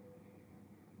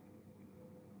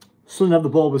 Sunderland have the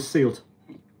ball with Sealt.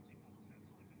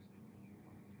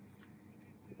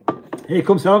 Here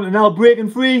comes Southampton now breaking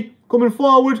free. Coming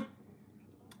forward.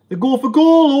 They go for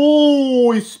goal.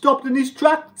 Oh, he's stopped in his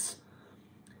tracks.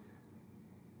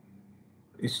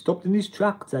 He's stopped in his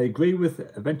tracks. I agree with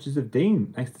Adventures of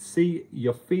Dean. Nice to see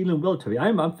you're feeling well, Terry.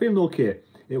 I'm feeling okay.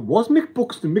 It was Mick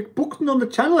Buxton. Mick Buxton on the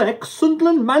channel.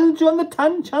 Ex-Sunderland manager on the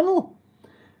Tan channel.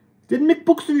 Didn't Mick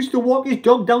Buxton used to walk his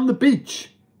dog down the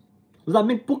beach? Was that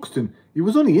Mick Buxton? He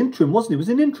was only interim, wasn't he? He was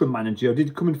an interim manager. Or did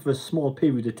he come in for a small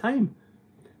period of time?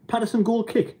 Patterson goal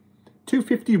kick.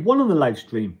 2:51 on the live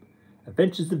stream.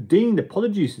 Adventures of Dean.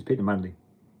 Apologies, says Peter Manley.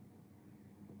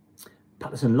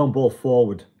 Patterson long ball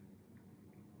forward.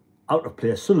 Out of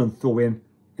play. Sunderland throw in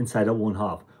inside our own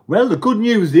half. Well, the good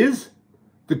news is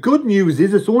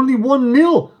it's only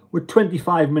 1-0 with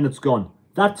 25 minutes gone.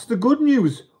 That's the good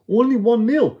news. Only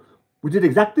 1-0. We did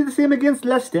exactly the same against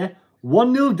Leicester.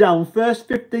 1-0 down, first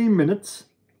 15 minutes.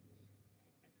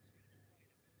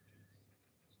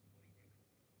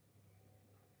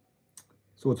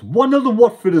 So it's 1-0 to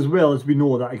Watford as well, as we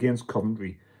know that against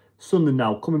Coventry. Sunderland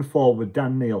now coming forward.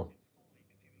 Dan Neil.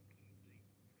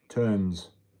 Turns.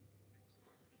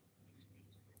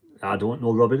 I don't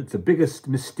know, Robert. It's the biggest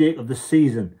mistake of the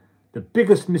season. The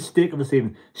biggest mistake of the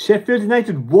season. Sheffield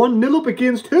United 1-0 up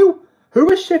against who?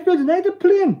 Who is Sheffield United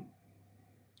playing?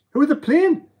 Who are they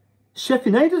playing?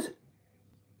 Sheffield United?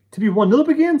 To be 1-0 up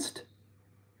against?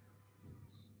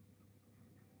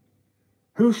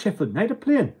 Who's Sheffield United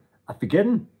playing? I'm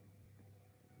forgetting.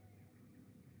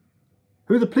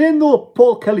 Who are they playing though,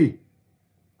 Paul Kelly?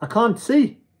 I can't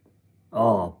see.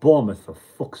 Oh, Bournemouth, for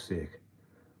fuck's sake.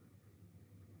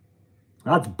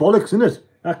 That's bollocks, isn't it?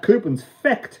 That Cooper's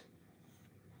fecked.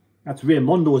 That's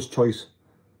Raymondo's choice.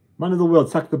 Man of the world,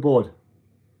 sack the board.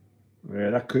 Yeah,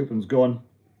 that Cooper's gone.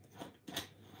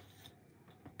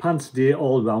 Pants day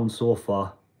all round so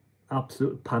far.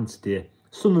 Absolute pants day.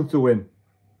 Sunderland throw in.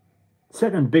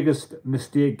 Second biggest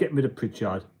mistake, getting rid of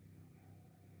Pritchard.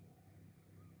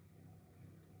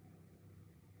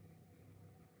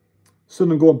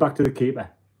 Sunderland going back to the keeper.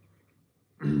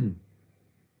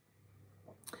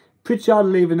 Pritchard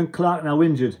leaving and Clark now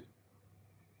injured.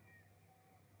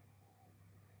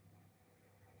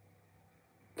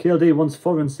 KLD wants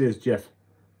foreign, says Jeff.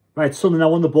 Right, Sunderland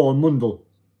now on the ball. Mundle.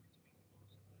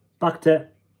 Back to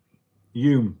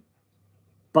Hume.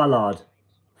 Ballard.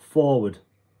 Forward.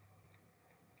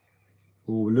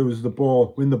 Oh, lose the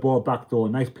ball. Win the ball back though.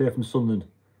 Nice play from Sunderland.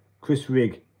 Chris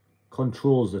Rigg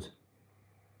controls it.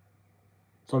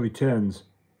 Sorry, turns.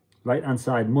 Right hand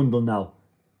side. Mundle now.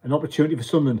 An opportunity for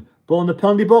Sunderland. Ball in the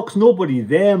penalty box. Nobody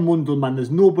there, Mundle, man. There's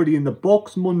nobody in the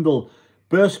box, Mundle.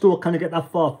 Burstow can't get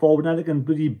that far forward. Now they can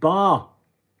bloody bar.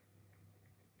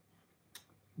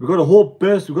 We've got to hope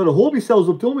Burstow. We've got to hope he sells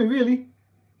up, don't we, really?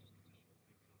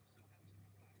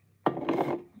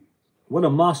 What a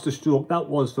master stroke that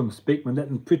was from Speakman,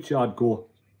 letting Pritchard go.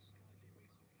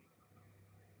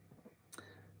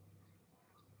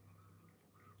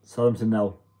 Southampton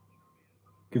now.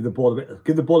 Give the ball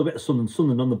a bit of Sunderland.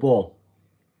 Sunderland on the ball.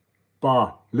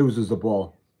 Bar loses the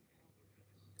ball.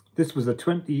 This was a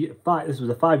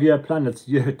 5-year plan. That's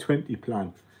year 20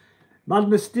 plan. Mad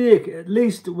mistake. At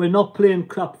least we're not playing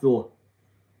crap though.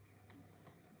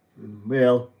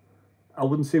 Well, I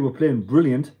wouldn't say we're playing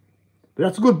brilliant, but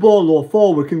that's a good ball though.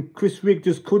 Forward, Chris Rigg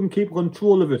just couldn't keep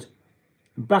control of it.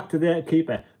 Back to their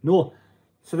keeper. No,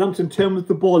 Southampton turn with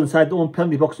the ball inside their own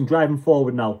penalty box and driving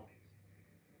forward now.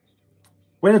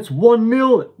 When it's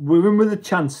 1-0, we're in with a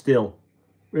chance still.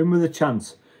 We're in with a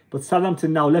chance. But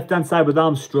Southampton now, left-hand side with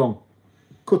Armstrong.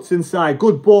 Cuts inside,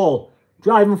 good ball.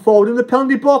 Driving forward in the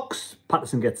penalty box.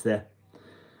 Patterson gets there.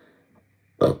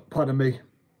 Pardon me.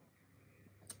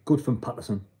 Good from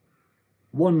Patterson.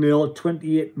 1-0,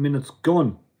 28 minutes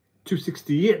gone.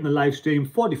 268 in the live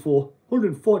stream.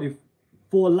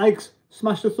 144 likes.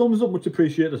 Smash the thumbs up, much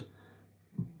appreciated.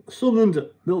 Sunderland,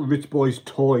 little rich boy's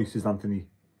toy, says Anthony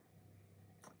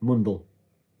Mundell.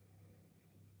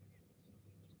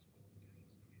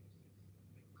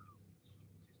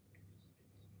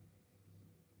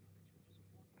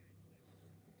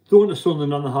 Throwing to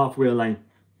Sunderland on the halfway line,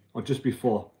 or just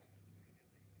before.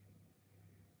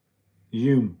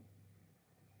 Hume.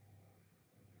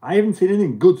 I haven't seen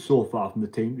anything good so far from the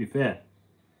team, to be fair.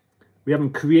 We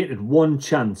haven't created one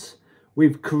chance.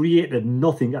 We've created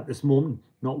nothing at this moment.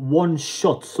 Not one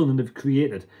shot Sunderland have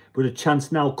created. But a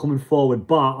chance now coming forward.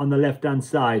 Bar on the left-hand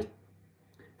side.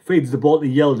 Feeds the ball to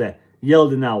Yelder.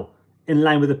 Yelder now, in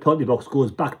line with the penalty box,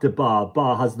 goes back to Bar.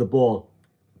 Bar has the ball.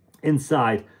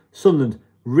 Inside. Sunderland.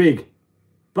 Rigg.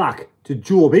 Back to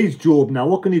Job. He's Job now.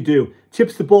 What can he do?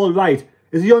 Chips the ball right.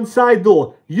 Is he onside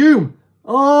though? Hume.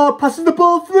 Oh, passes the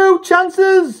ball through.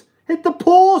 Chances. Hit the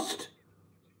post.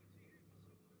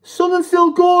 Sunderland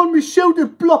still going. We shoot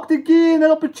it. Blocked again. An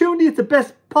opportunity. It's the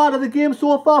best part of the game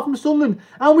so far from Sunderland.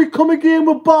 And we come again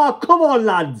with Bar. Come on,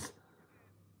 lads.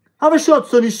 Have a shot,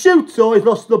 son. He shoots. Oh, he's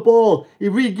lost the ball. He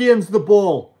regains the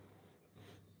ball.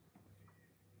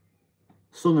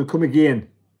 Sunderland come again.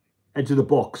 Edge of the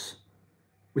box.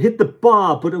 We hit the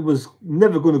bar, but it was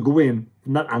never going to go in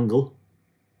from that angle.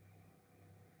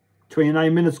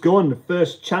 29 minutes gone. The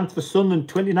first chance for Sunderland.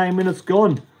 29 minutes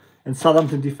gone. And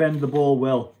Southampton defend the ball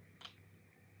well.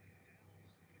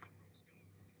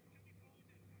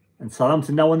 And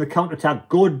Southampton now on the counter-attack.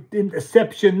 Good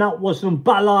interception. That was from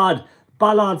Ballard.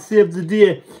 Ballard saved the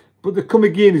day. But the come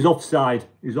again is offside.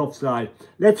 He's offside.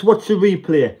 Let's watch the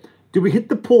replay. Do we hit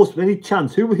the post with any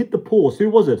chance? Who hit the post? Who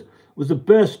was it? Was it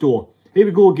Burstow? Here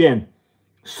we go again.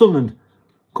 Sunderland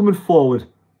coming forward.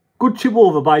 Good chip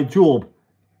over by Job.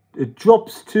 It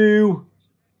drops to...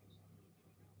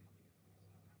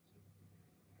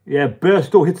 Yeah,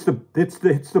 Burstow hits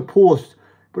the post.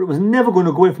 But it was never going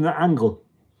to go in from that angle.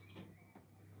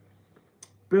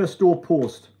 Burstow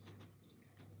post.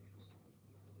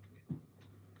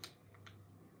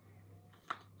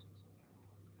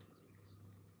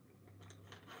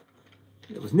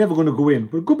 It was never going to go in,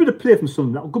 but a good bit of play from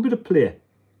Sunderland. A good bit of play,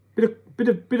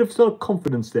 bit of sort of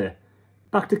confidence there.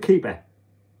 Back to keeper.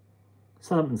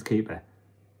 Southampton's keeper.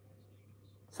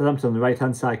 Southampton on the right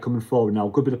hand side coming forward now.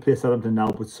 Good bit of play Southampton now,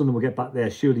 but Sunderland will get back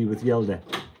there surely with Yelder.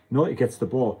 No, he gets the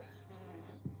ball.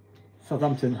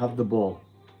 Southampton have the ball.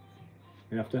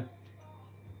 You after?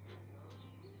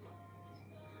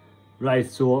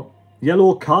 Right, so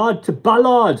yellow card to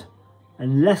Ballard,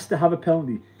 and Leicester have a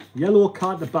penalty. Yellow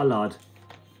card to Ballard.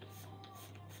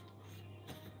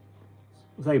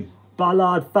 It's like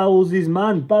Ballard fouls his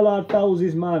man. Ballard fouls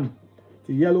his man. It's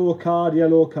a yellow card,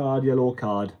 yellow card, yellow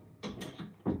card.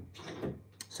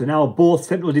 So now both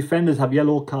central defenders have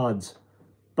yellow cards.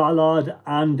 Ballard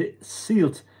and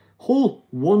Sealt. Hull,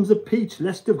 one's a peach.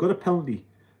 Leicester have got a penalty.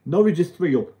 Norwich is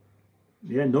 3 up.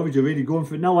 Yeah, Norwich are really going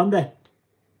for it now, aren't they?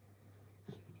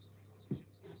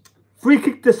 Free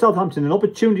kick to Southampton. An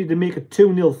opportunity to make it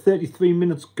 2-0. 33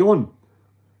 minutes gone.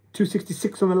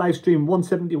 266 on the live stream,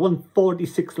 170,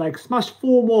 146 likes. Smash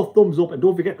 4 more thumbs up and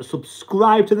don't forget to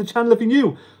subscribe to the channel if you're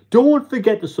new. Don't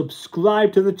forget to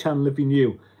subscribe to the channel if you're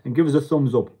new and give us a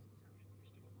thumbs up.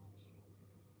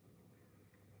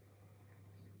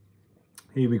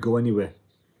 Here we go anyway.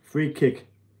 Free kick.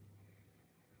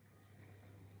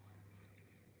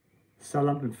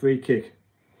 Southampton free kick.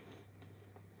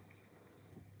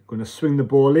 Going to swing the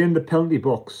ball in the penalty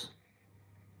box.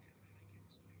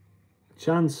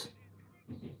 Chance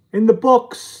in the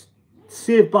box,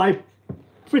 saved by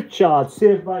Pritchard,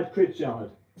 saved by Pritchard.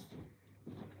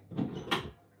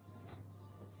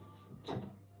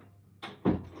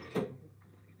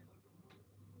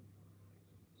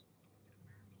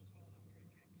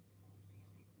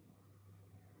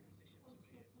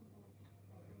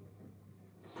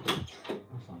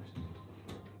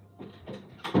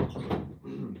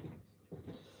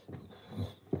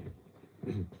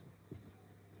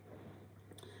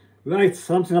 Right,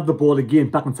 Southampton have the ball again,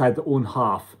 back inside their own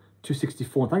half.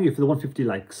 264. Thank you for the 150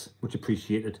 likes. Much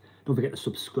appreciated. Don't forget to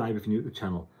subscribe if you're new to the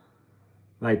channel.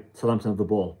 Right, Southampton have the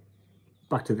ball.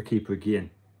 Back to the keeper again.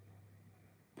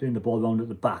 Playing the ball around at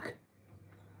the back.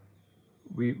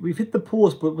 We've hit the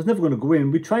post, but it was never going to go in.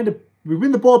 We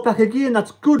win the ball back again.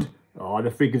 That's good. Oh,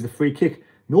 the free gives a free kick.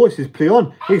 No, it's his play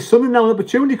on. He's Sunderland now an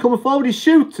opportunity coming forward. He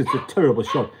shoots. It's a terrible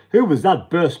shot. Who was that?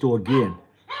 Burstow again.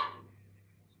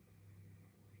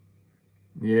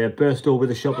 Yeah, Burstow with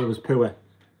a shot that was poor.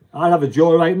 I'd have a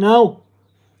draw right now.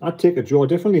 I'd take a draw,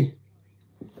 definitely.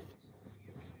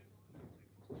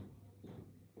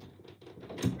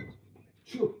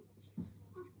 Sure.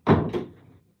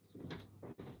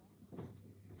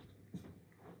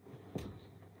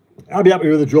 I'll be happy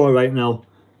with a draw right now.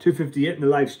 258 in the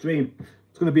live stream.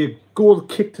 It's going to be a goal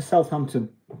kick to Southampton.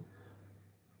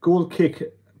 Goal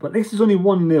kick. But at least it's only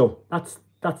 1-0. That's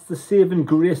the saving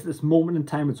grace at this moment in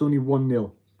time. It's only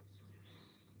 1-0.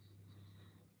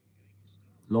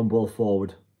 Long ball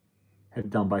forward.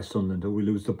 Headed down by Sunderland. Oh, we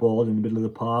lose the ball in the middle of the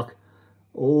park.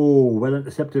 Oh, well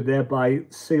intercepted there by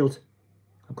Sealt.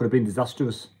 That could have been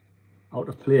disastrous. Out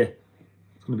of play.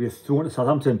 It's going to be a throw to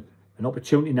Southampton. An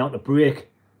opportunity now to break.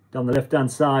 Down the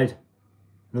left-hand side.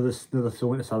 Another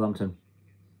throw into Southampton.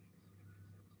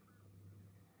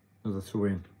 Another throw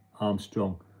in.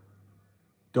 Armstrong.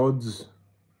 Dodds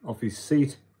off his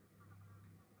seat.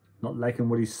 Not liking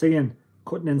what he's seeing.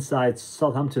 Cutting inside.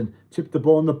 Southampton. Chipped the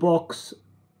ball in the box.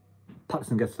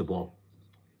 Patterson gets the ball.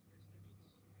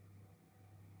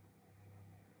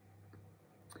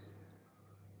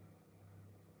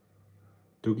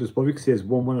 Douglas Bowick says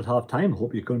 1-1 at half time.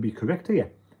 Hope you're going to be correct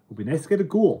here. Would be nice to get a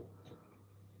goal.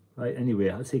 Right, anyway,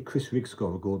 I'd say Chris Riggs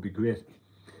score a goal would be great.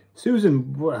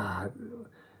 Susan,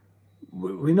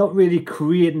 we're not really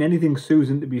creating anything,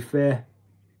 Susan, to be fair.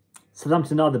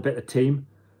 Southampton are the better team.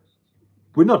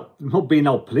 We're not being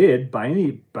outplayed by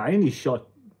any shot,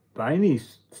 by any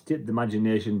state of the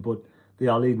imagination, but they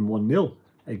are leading 1-0.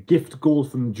 A gift goal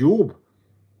from Job.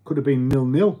 Could have been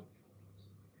 0-0.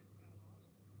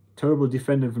 Terrible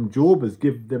defending from Job has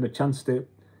given them a chance to...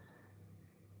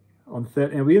 On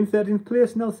 13, are we in 13th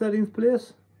place now? 13th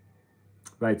place?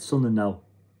 Right, Sunderland now.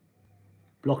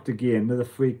 Blocked again. Another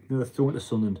throw into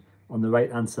Sunderland on the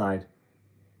right hand side.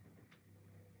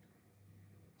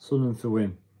 Sunderland throw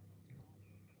in.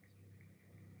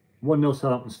 1-0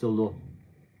 Southampton still low.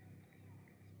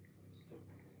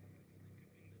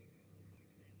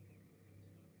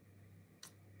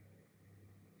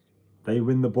 They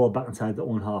win the ball back inside their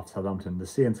own half, Southampton. The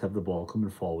Saints have the ball coming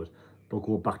forward, but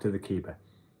go back to the keeper.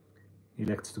 He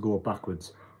elects to go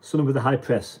backwards. Sunderland with a high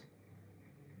press.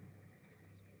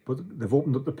 But they've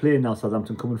opened up the play now,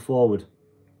 Southampton coming forward.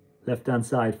 Left hand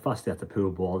side, fast at the poor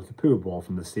ball. It's a poor ball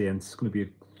from the Saints. It's going to be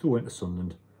a throw into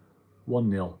Sunderland.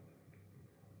 1-0.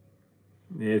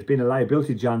 Yeah, it's been a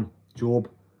liability, Job.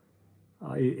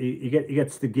 He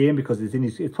gets the game because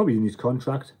it's probably in his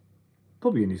contract.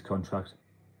 Probably in his contract.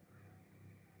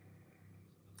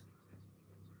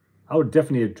 I would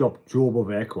definitely have dropped Job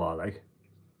over Ekwar, like.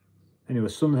 Anyway,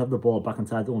 Sunderland have the ball back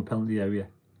inside their own penalty area.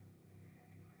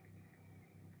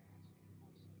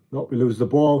 Look, we lose the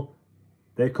ball.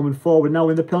 They're coming forward now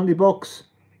in the penalty box.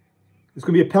 It's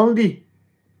going to be a penalty.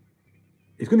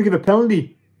 He's going to give a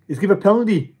penalty. He's give a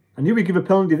penalty. I knew he'd give a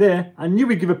penalty there. I knew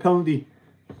he'd give a penalty.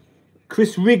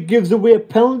 Chris Rigg gives away a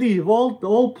penalty of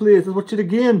all players. Let's watch it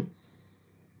again.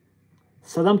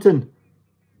 Southampton.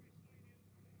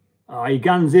 He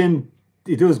guns in.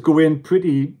 He does go in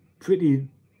pretty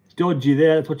dodgy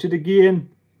there. Let's watch it again.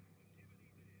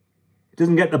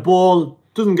 Doesn't get the ball.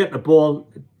 Doesn't get the ball.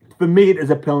 For me, it is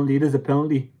a penalty. It is a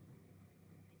penalty.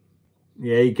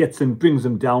 Yeah, he gets him, brings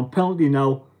him down. Penalty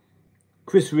now.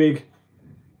 Chris Rigg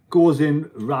goes in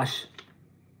rash.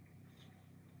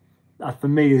 That for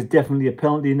me is definitely a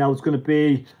penalty. Now it's going to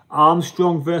be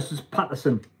Armstrong versus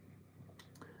Patterson.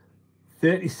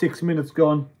 36 minutes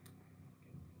gone.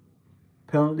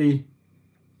 Penalty.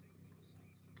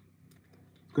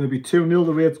 It's going to be 2-0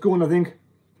 the way it's going, I think.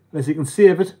 Unless he can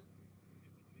save it.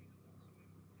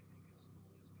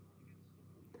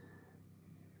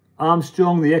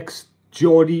 Armstrong, the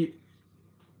ex-Geordie,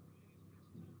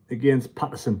 against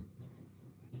Patterson.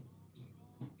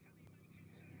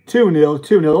 2-0,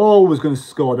 2-0. Always going to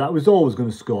score that. Was always going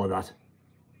to score that.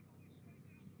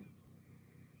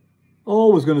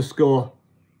 Always going to score.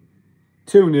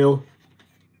 2-0.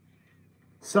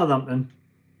 Southampton.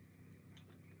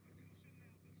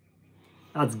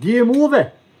 That's game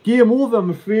over. Game over, I'm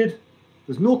afraid.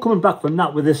 There's no coming back from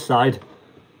that with this side.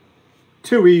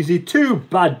 Too easy, too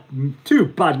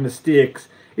bad mistakes.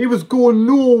 He was going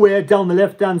nowhere down the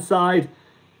left-hand side.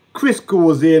 Chris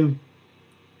goes in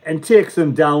and takes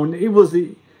them down. We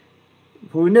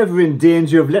were never in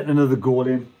danger of letting another goal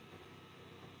in.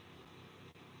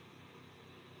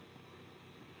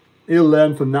 He'll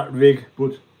learn from that rig,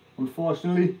 but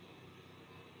unfortunately,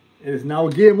 it is now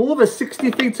game over.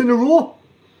 60 feet in a row.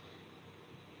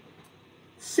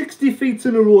 60 feet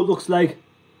in a row, it looks like.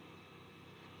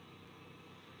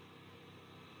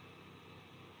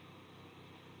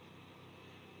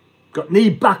 Got knee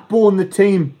backbone, the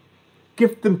team.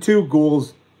 Gift them 2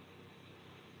 goals.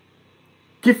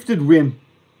 Gifted win.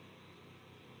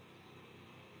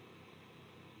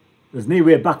 There's no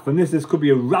way back from this. This could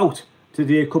be a rout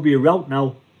today. It could be a rout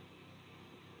now.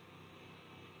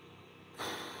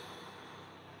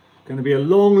 Going to be a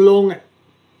long, long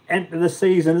end to the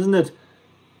season, isn't it?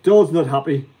 Dodd's not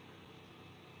happy.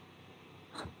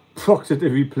 Proctor to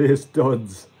replace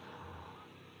Dodds.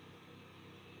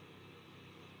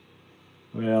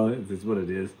 Well, it is what it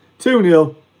is.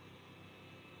 2-0.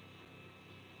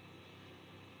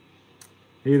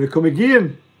 Here they come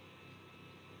again.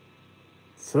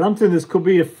 Southampton, this could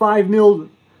be a 5-0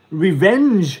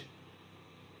 revenge.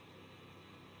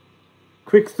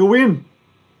 Quick throw in.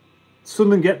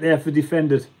 Sunderland get there for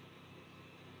defended.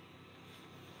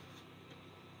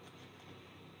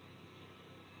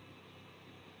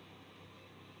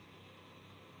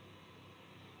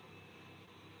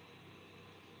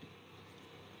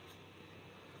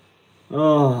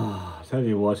 Oh, I tell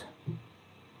you what.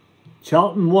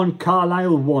 Charlton 1,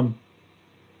 Carlisle 1.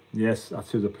 Yes,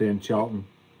 that's who they're playing, Charlton.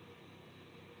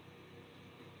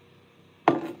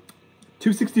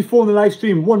 264 on the live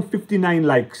stream, 159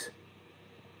 likes.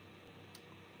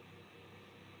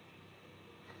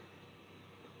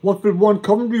 Watford 1,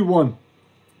 Coventry 1.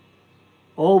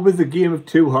 Always a game of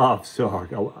 2 halves. So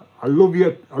I love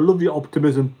your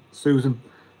optimism, Susan.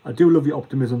 I do love your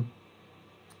optimism.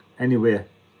 Anyway,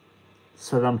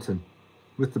 Southampton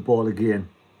with the ball again.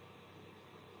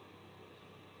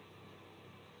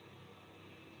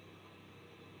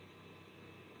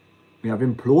 We have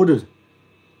imploded.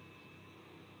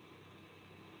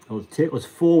 It'll take us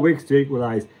 4 weeks to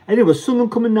equalise. Anyway,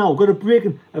 Sunderland coming now. Got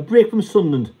a break from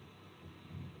Sunderland.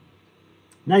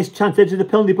 Nice chance, edge of the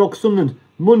penalty box, Sunderland.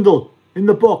 Mundell in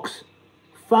the box.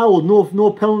 Foul,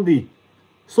 no penalty.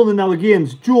 Sunderland now again.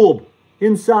 Job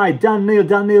inside. Dan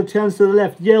Neil turns to the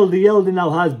left. Yelde now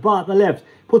has Bart the left.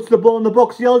 Puts the ball in the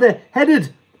box. Yelde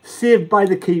headed. Saved by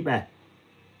the keeper.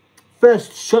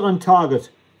 First shot on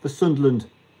target for Sunderland.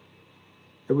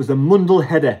 It was a Mundell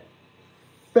header.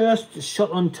 First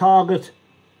shot on target.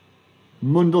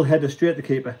 Mundell header straight to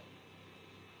keeper.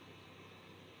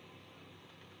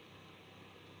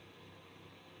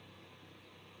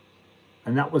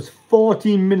 And that was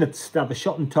 14 minutes to have a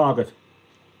shot on target.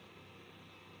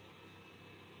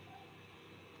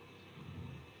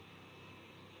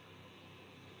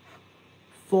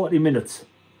 "40 minutes.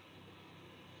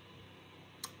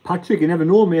 Patrick, you never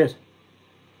know, mate.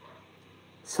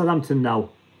 Southampton now.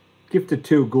 Gifted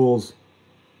 2 goals.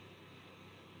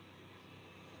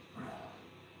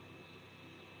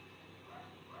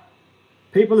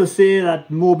 People are saying that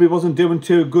Mowbray wasn't doing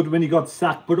too good when he got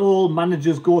sacked, but all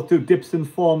managers go through dips in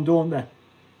form, don't they?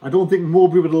 I don't think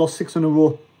Mowbray would have lost 6 in a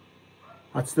row.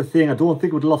 That's the thing. I don't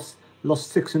think he would have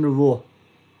lost 6 in a row.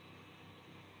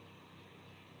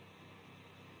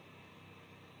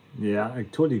 Yeah, I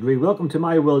totally agree. Welcome to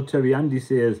my world, Terry. Andy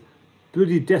says,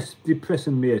 bloody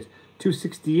depressing, mate.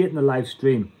 268 in the live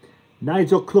stream.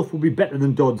 Nigel Clough will be better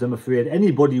than Dodds, I'm afraid.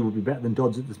 Anybody would be better than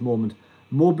Dodds at this moment.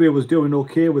 Mowbray was doing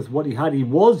okay with what he had. He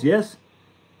was, yes.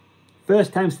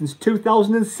 First time since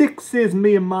 2006, says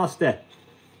me and Master.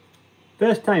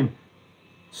 First time.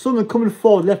 Sunderland coming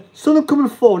forward,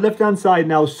 left hand side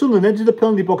now. Sunderland edge of the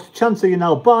penalty box. Chance here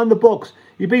now. Bar in the box.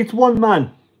 He beats one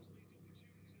man.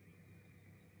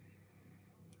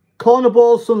 Corner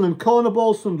ball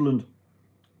Sunderland.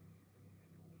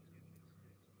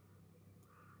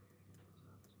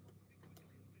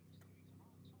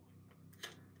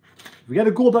 If we get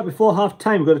a goal back before half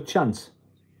time, we've got a chance.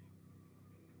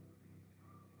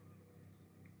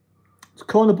 It's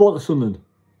corner ball to Sunderland.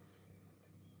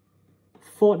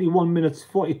 41 minutes,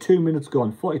 42 minutes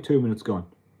gone. 42 minutes gone.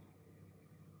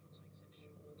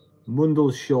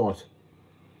 Mundell's short.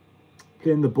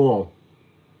 Getting the ball.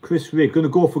 Chris Rigg going to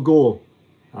go for goal.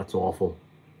 That's awful.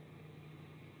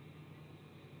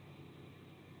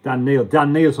 Dan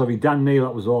Neil, sorry. Dan Neil,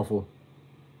 that was awful.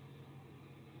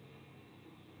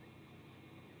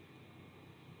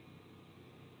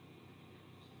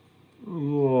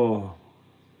 Oh.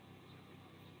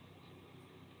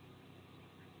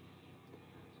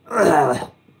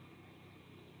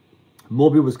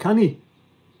 Mowbray was canny.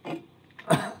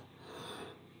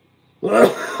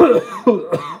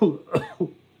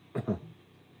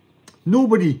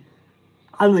 Nobody,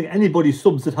 I don't think anybody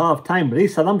subs at half time, but hey,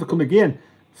 Southampton come again.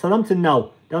 Southampton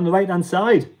now, down the right hand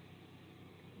side.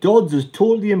 Dodds has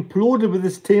totally imploded with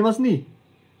this team, hasn't he?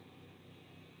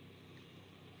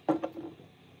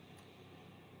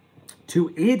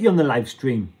 $280 on the live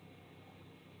stream.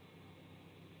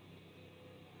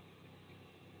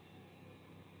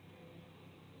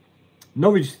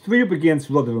 Norwich 3 up against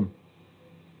Rotherham.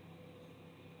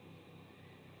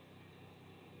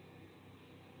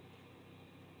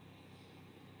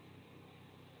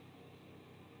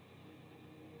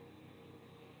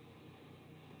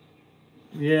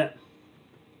 Yeah.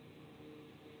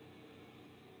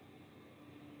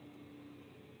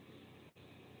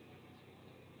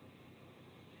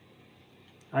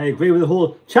 I agree with the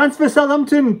whole chance for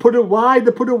Southampton. Put it wide.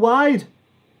 They put it wide.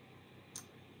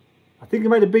 I think it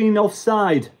might have been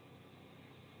offside.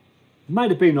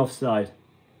 Might have been offside.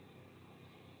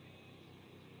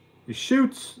 He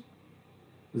shoots.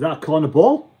 Is that a corner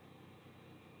ball?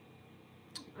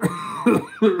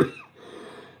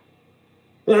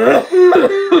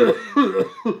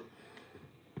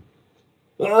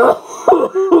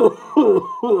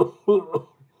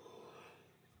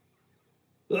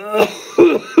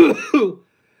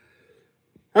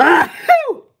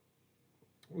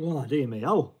 Oh dear me,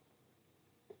 oh.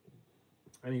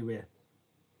 Anyway,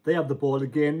 they have the ball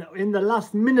again in the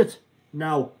last minute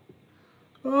now.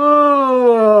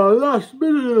 Oh, last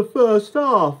minute of the first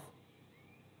half.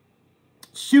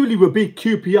 Surely we'll beat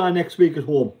QPR next week at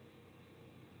home.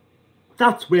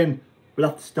 That's when we'll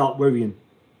have to start worrying.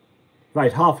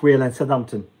 Right, halfway line,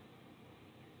 Southampton.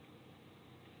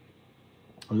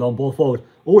 A long ball forward.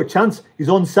 Oh, a chance. He's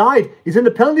onside. He's in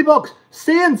the penalty box.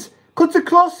 Saints cuts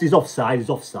across. He's offside. He's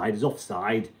offside. He's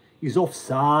offside. He's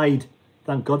offside.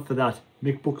 Thank God for that.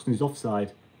 Mick Buxton's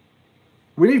offside.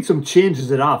 We need some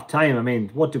changes at half time. I mean,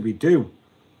 what did we do?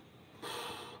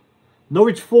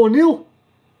 Norwich 4-0.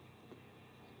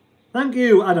 Thank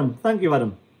you, Adam. Thank you,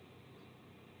 Adam.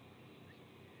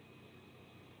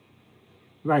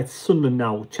 Right, Sunderland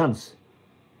now. Chance.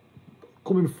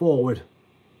 Coming forward.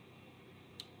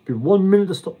 Been 1 minute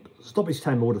to stoppage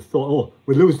time, I would have thought. Oh,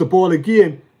 we lose the ball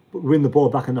again, but win the ball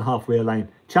back on the halfway line.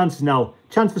 Chance now.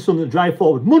 Chance for Sunderland to drive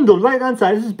forward. Mundle, right hand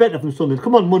side. This is better from Sunderland.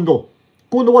 Come on, Mundle.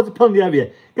 Going towards the penalty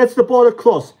area. Gets the ball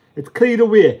across. It's cleared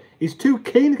away. He's too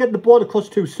keen to get the ball across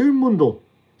too soon, Mundle.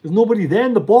 There's nobody there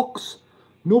in the box.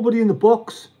 Nobody in the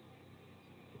box.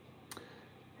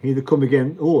 Here they come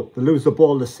again. Oh, they lose the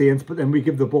ball, the Saints, but then we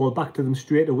give the ball back to them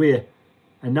straight away.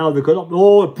 And now they've got up.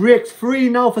 Oh, it breaks free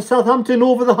now for Southampton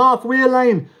over the halfway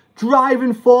line.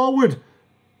 Driving forward.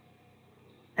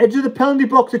 Edge of the penalty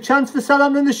box. A chance for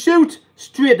Southampton to shoot.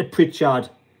 Straight to Pritchard.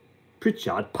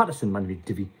 Patterson, man,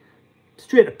 divvy.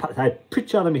 Straight to Patterson. I had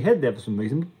Pritchard on my head there for some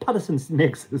reason. Patterson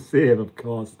makes the save, of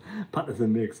course.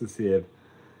 Patterson makes the save.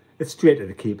 It's straight to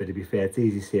the keeper, to be fair. It's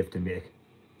easy save to make.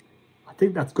 I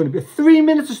think that's going to be 3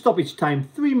 minutes of stoppage time.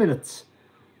 3 minutes.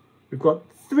 We've got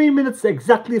 3 minutes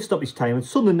exactly of stoppage time. And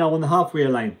Sunderland now on the halfway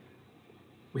line.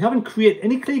 We haven't created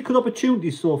any clear-cut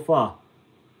opportunities so far.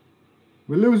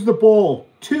 We lose the ball.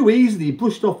 Too easily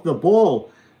brushed off the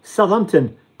ball.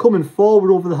 Southampton coming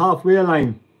forward over the halfway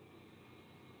line.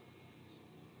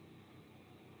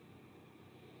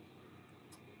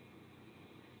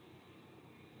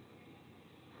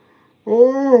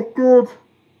 Oh, good.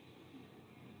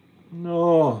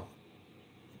 No.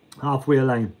 Halfway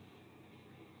line.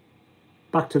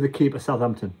 Back to the keeper,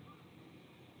 Southampton.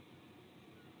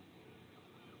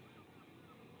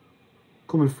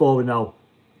 Coming forward now.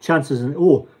 Chances and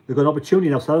oh, they've got an opportunity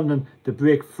now, Southampton, to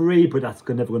break free, but that's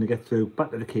never going to get through.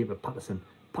 Back to the keeper, Patterson.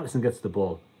 Patterson gets the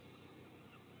ball.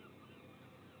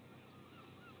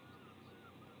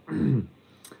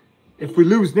 If we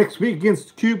lose next week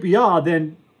against QPR,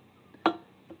 then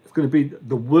it's going to be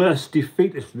the worst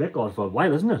defeatist record for a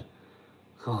while, isn't it?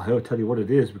 Oh, I'll tell you what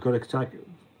it is. We've got to attack.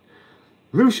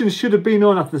 Lucian should have been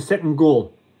on after the second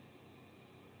goal.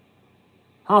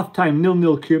 Half time,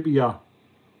 0-0 QPR.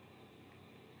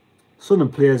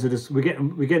 Sunderland players are just we're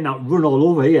getting that run all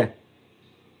over here.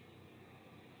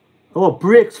 Oh,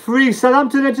 breaks free.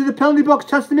 Southampton into the penalty box.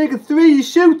 Chance to make it 3. He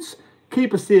shoots.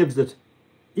 Keeper saves it.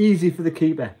 Easy for the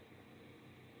keeper.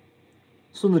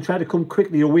 Sunderland try to come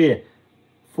quickly away.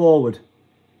 Forward.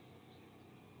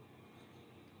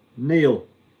 Neil.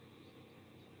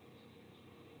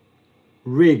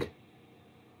 Rig.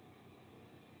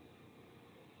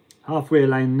 Halfway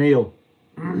line, Neil.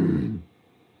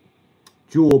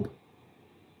 Job.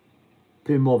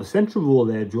 Playing more of a central role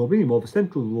there, Job. More of a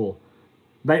central role.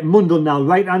 Right, Mundle now,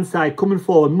 right hand side, coming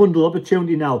forward. Mundle,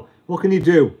 opportunity now. What can he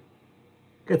do?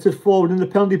 Gets it forward in the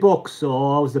penalty box.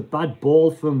 Oh, it was a bad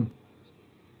ball from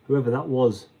whoever that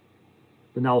was.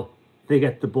 But now they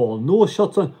get the ball. No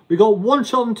shots on. We got one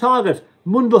shot on target.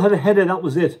 Mundo had a header. That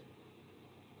was it.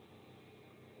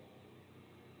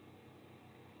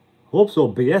 Hope so,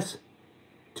 BS.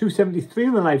 273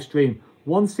 on the live stream.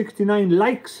 169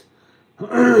 likes.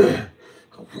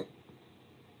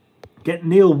 Get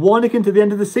Neil Warnock into the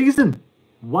end of the season.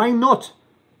 Why not?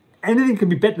 Anything can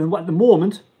be better than what at the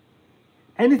moment.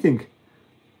 Anything.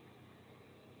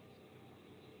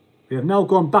 We have now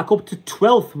gone back up to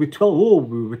 12th. We're 12. Oh,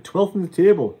 we were 12th in the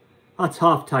table. That's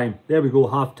half time. There we go,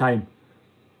 half time.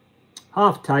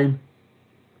 Half time.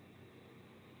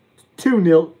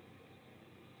 2-0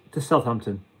 to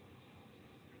Southampton.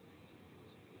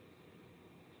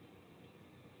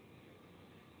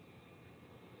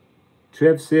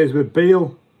 Trev says with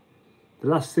Bale, the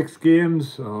last 6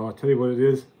 games. Oh, I'll tell you what it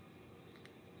is.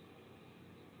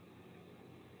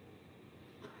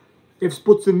 Ifs,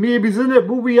 buts and maybes in it,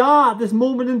 but we are at this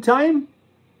moment in time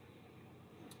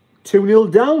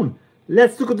 2-0 down.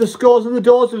 Let's look at the scores and the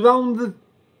doors around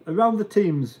the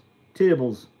teams'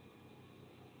 tables.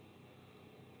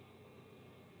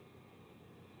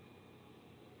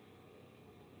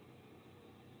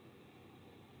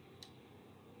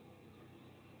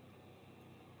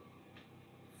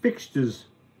 Fixtures.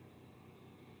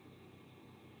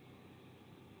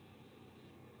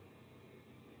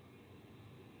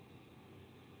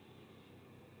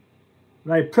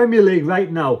 Right, Premier League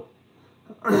right now.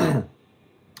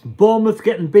 Bournemouth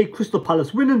getting beat, Crystal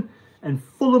Palace winning, and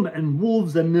Fulham and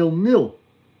Wolves are 0-0.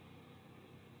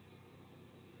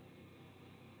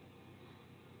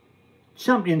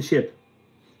 Championship.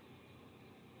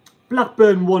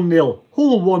 Blackburn 1-0,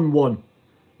 Hull 1-1,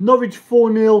 Norwich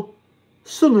 4-0,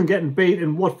 Sunderland getting beat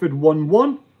and Watford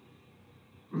 1-1.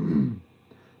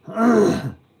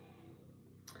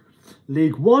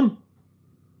 League 1.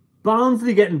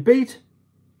 Barnsley getting beat.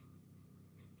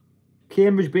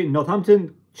 Cambridge beating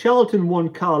Northampton. Charlton 1,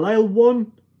 Carlisle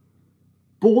 1.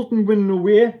 Bolton winning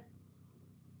away.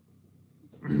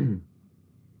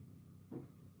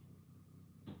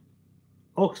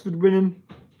 Oxford winning.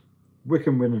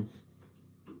 Wickham winning.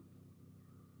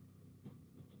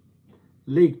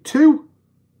 League 2.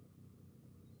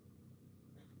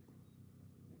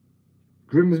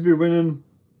 Grimsby winning.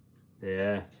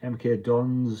 Yeah, MK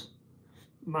Dons.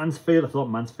 Mansfield, I thought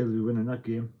Mansfield would be winning that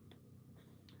game.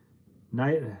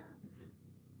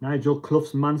 Nigel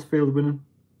Clough's Mansfield winning.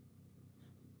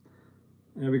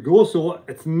 There we go. So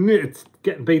it's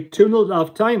getting beat 2-0 at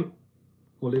half time.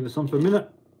 We'll leave this on for a minute.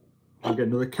 We'll get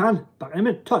another can. Back in a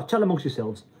minute. Chat amongst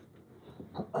yourselves.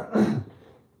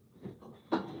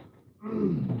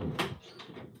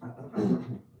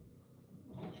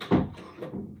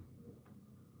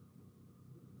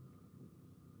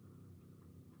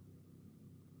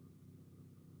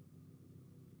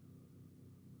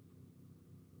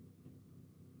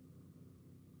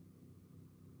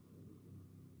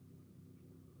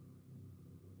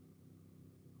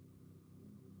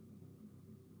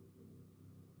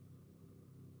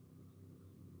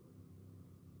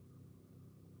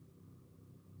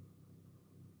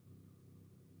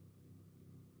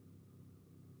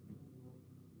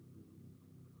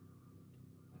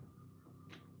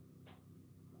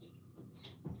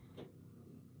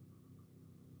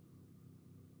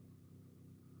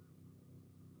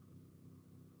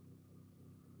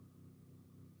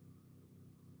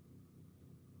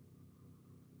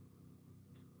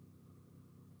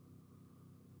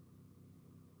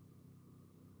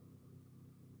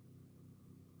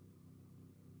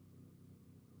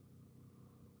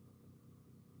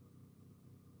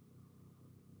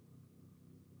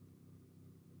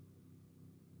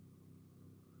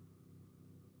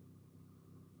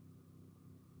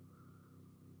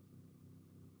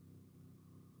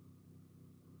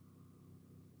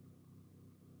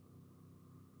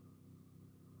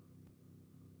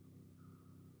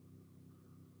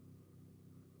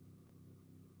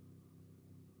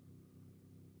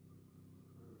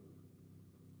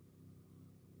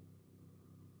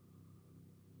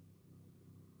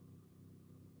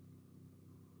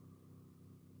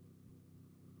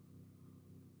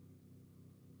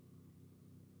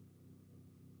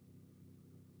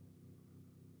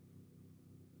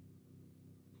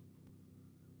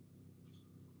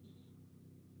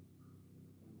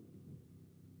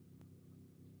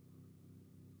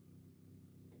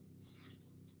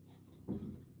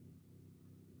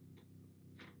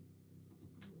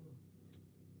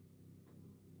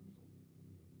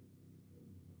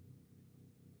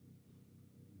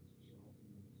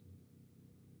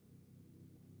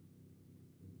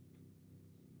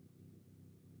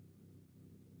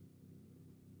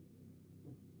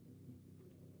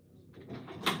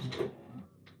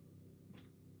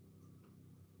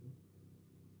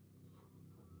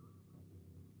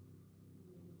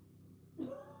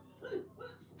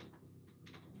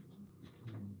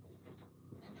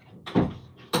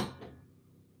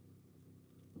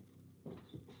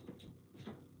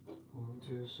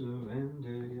 to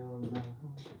surrender your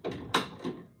love.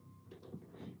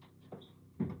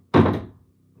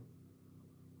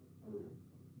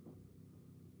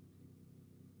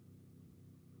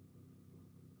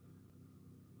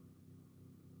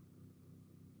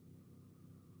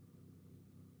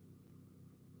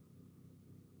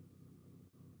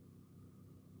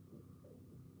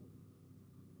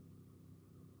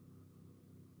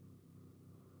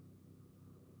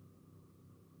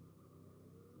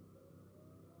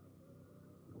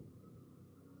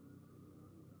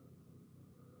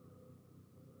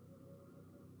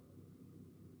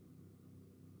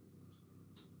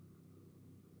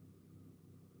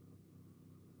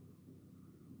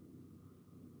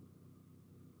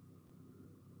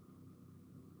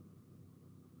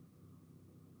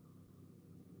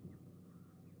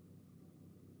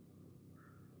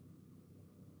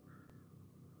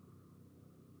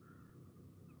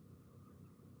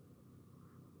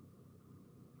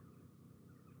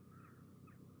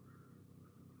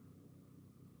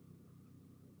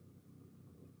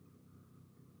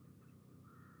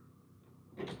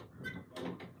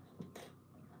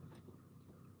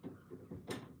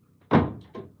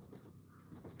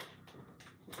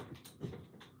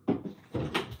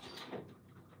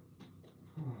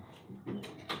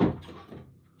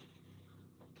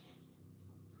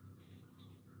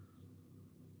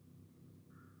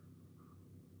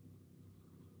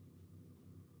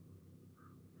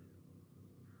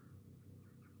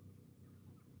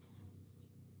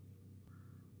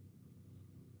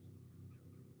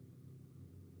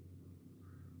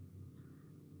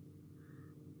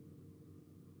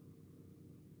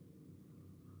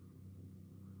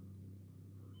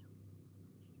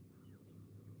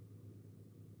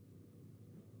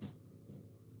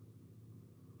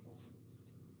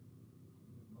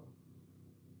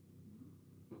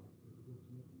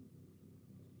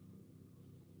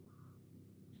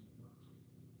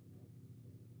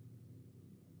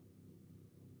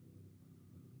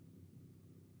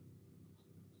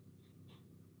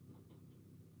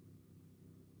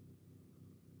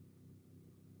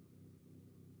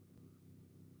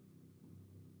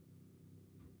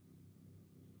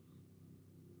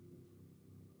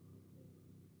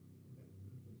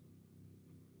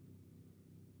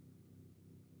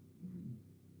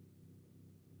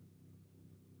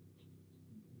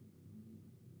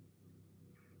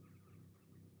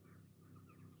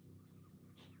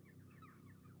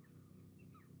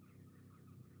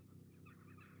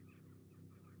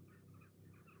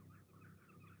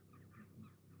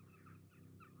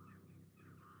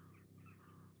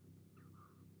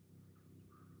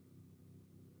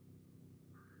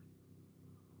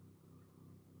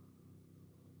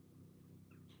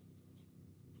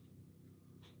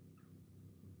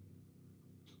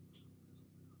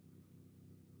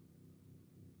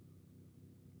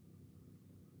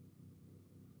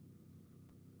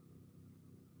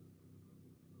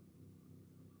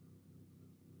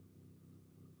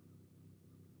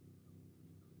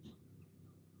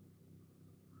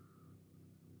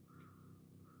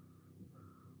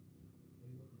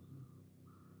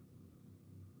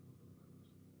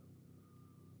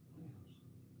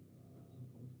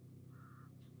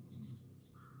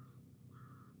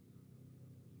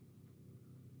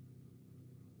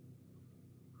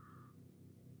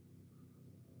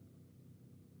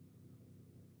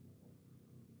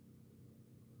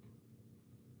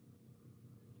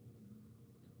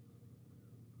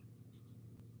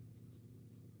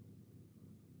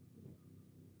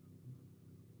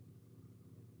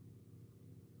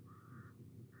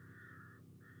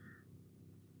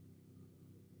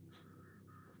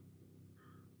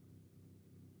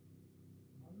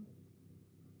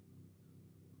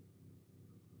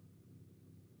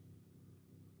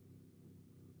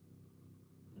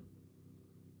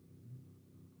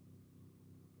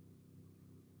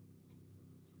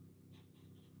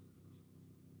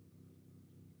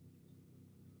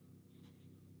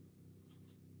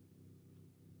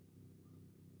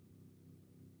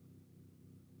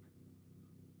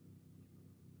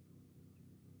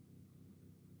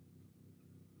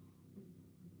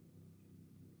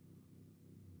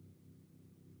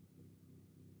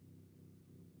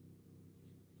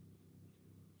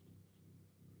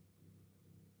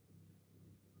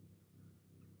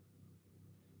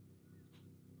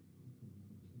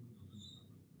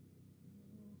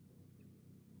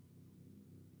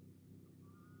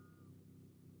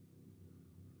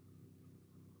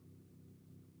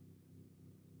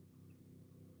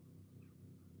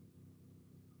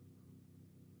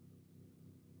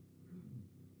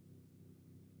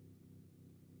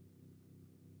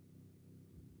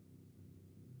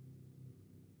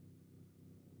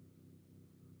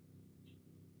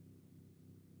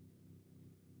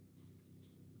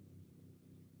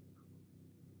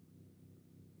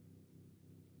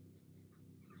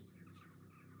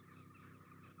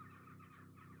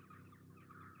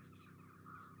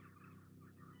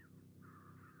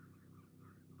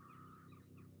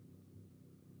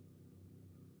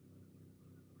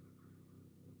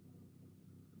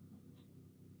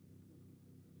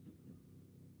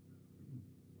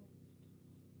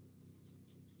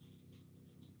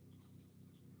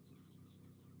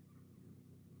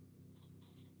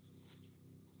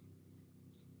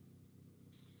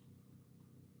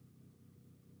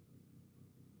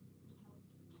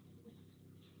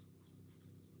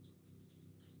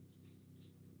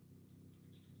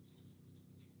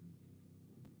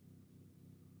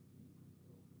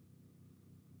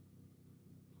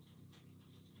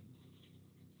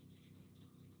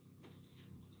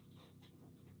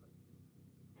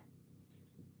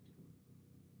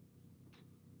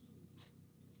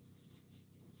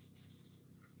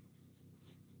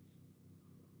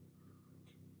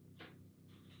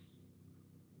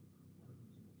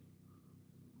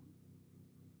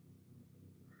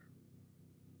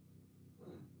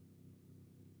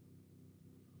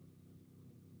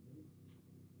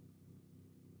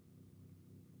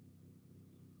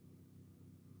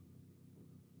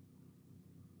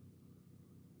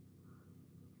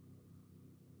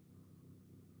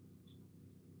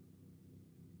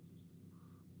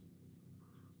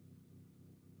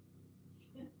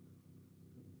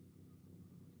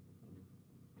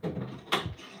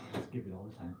 give it all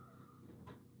the time.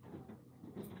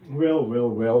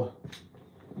 Well.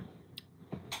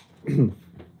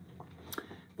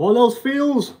 All else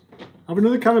fails, have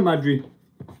another can of Madry.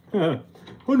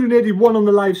 181 on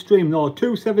the live stream. No,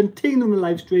 217 on the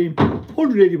live stream.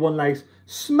 181 likes.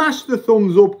 Smash the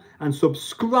thumbs up and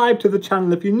subscribe to the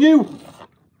channel if you're new.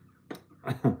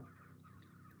 And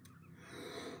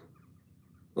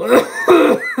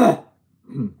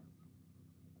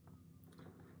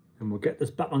we'll get this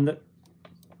back on the...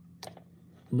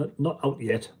 Not out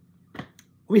yet.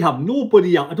 We have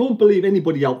nobody out. I don't believe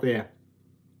anybody out there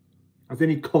has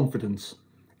any confidence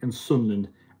in Sunderland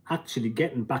actually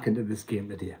getting back into this game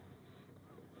today.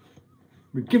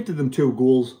 We've gifted them 2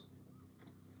 goals.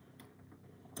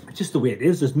 It's just the way it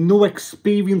is. There's no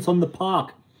experience on the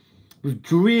park. We've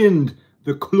drained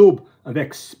the club of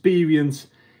experience,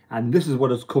 and this is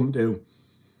what it's come to.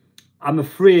 I'm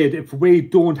afraid if we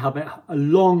don't have a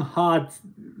long, hard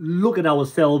look at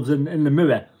ourselves in the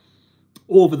mirror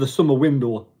over the summer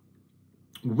window,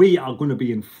 we are going to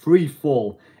be in free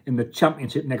fall in the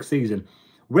Championship next season.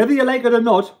 Whether you like it or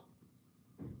not,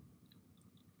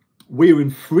 we're in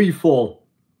free fall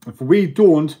if we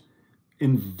don't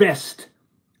invest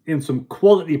in some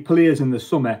quality players in the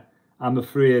summer. I'm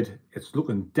afraid it's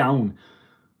looking down.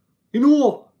 You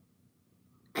know,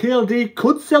 KLD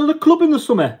could sell the club in the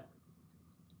summer,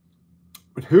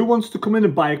 but who wants to come in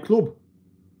and buy a club?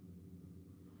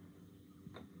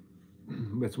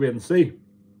 Let's wait and see.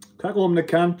 Crack on the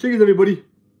can. Cheers, everybody.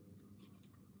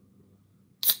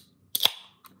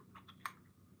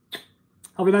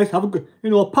 Have a good, you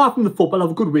know, apart from the football,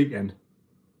 have a good weekend.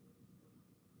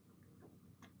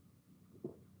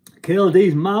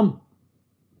 KLD's mum.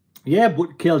 Yeah,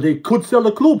 but KLD could sell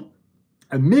the club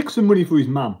and make some money for his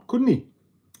mum, couldn't he?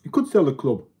 He could sell the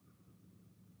club.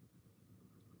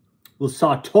 Will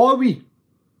Sartori?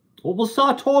 What will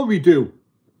Sartori do?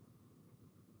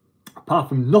 Apart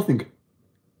from nothing.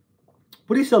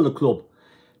 Would he sell the club?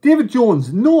 David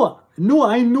Jones, no,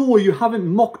 I know you haven't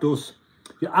mocked us.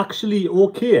 You're actually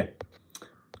okay.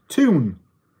 Toon,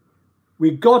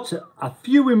 we got a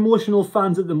few emotional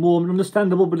fans at the moment,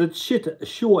 understandable, but it's shit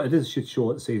show. It is a shit show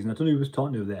at the season. I don't know who was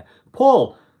talking to there.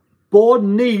 Paul, board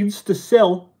needs to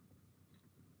sell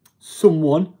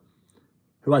someone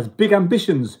who has big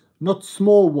ambitions, not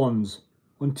small ones,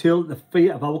 until the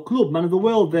fate of our club. Man of the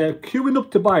world, they're queuing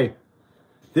up to buy.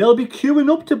 They'll be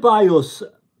queuing up to buy us.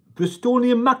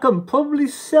 Bristonian Mackham, probably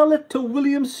sell it to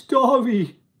William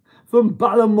Story from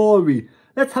Ballymore.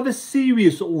 Let's have a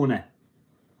serious owner.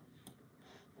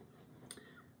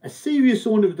 A serious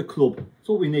owner of the club. That's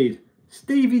what we need.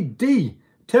 Stevie D.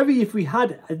 Terry, if we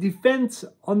had a defence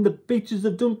on the beaches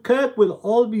of Dunkirk, we'll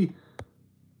all be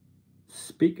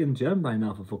speaking German by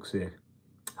now, for fuck's sake.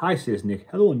 Hi, says Nick.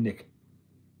 Hello, Nick.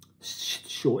 Shit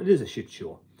show. It is a shit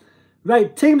show.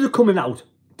 Right, teams are coming out.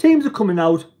 Teams are coming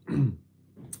out.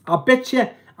 I'll bet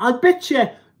you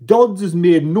Dodds has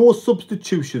made no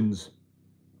substitutions.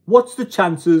 What's the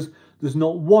chances there's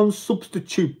not one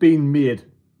substitute being made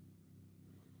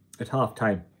at half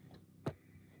time?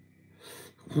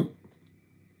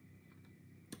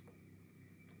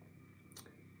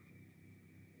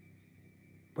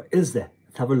 But is there?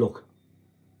 Let's have a look.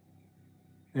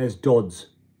 There's Dodds.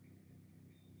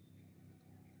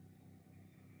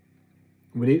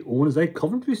 We need owners like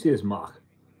Coventry, says Mark.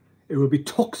 It will be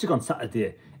toxic on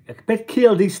Saturday. I bet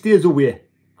KLD stays away.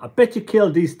 I bet you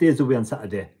KLD stays away on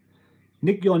Saturday.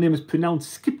 Nick, your name is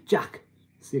pronounced Skipjack,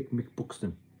 says Mick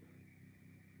Buxton.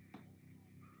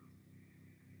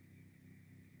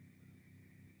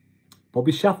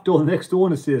 Bobby Shafto, the next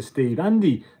owner, says Steve.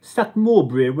 Andy, sack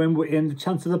Mowbray when we're in the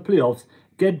chance of the playoffs.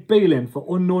 Get Bale in for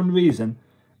unknown reason.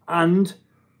 And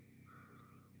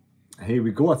here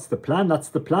we go. That's the plan. That's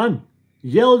the plan.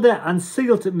 Yelder and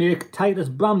Seal to make Titus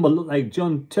Bramble look like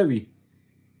John Terry.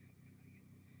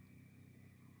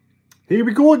 Here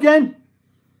we go again.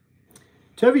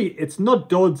 Terry, it's not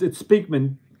Dodds, it's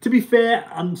Speakman. To be fair,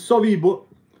 I'm sorry, but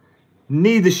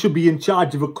neither should be in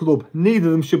charge of a club. Neither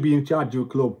of them should be in charge of a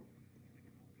club.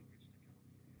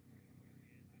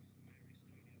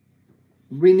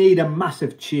 We need a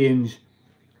massive change.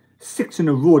 6 in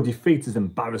a row defeats is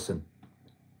embarrassing.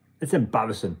 It's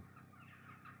embarrassing.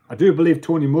 I do believe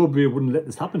Tony Mowbray wouldn't let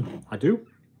this happen. I do.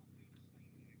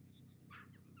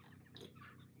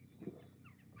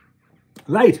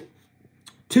 Right.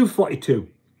 2:42.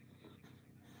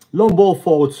 Long ball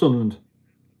forward, Sunderland.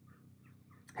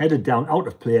 Headed down, out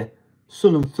of play.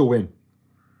 Sunderland throw in.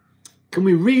 Can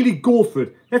we really go for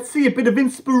it? Let's see a bit of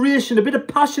inspiration, a bit of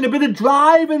passion, a bit of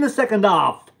drive in the second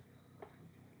half.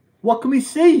 What can we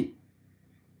see?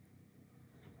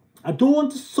 I don't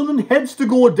want the Sunderland heads to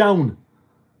go down.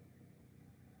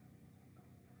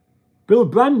 Bill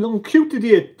Brand, looking cute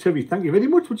today, Terry. Thank you very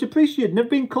much. Much appreciated. Never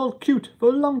been called cute for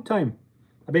a long time.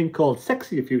 I've been called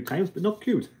sexy a few times, but not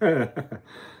cute.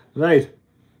 Right.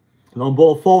 Long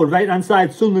ball forward, right hand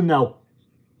side. Sunderland now.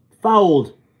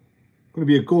 Fouled. Going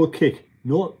to be a goal kick.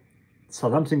 No.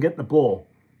 Southampton get the ball.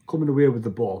 Coming away with the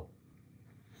ball.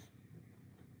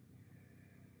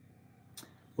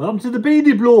 What happened to the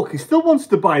beady bloke? He still wants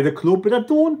to buy the club, but I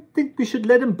don't think we should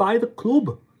let him buy the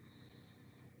club.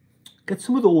 Get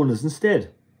some of the owners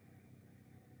instead.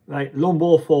 Right, long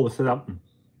ball forward, Southampton.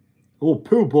 Oh,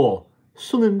 poor ball.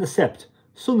 Sunderland intercept.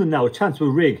 Sunderland now, a chance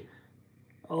with Rig.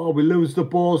 Oh, we lose the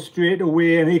ball straight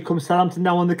away, and here comes Southampton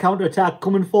now on the counter-attack,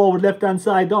 coming forward, left-hand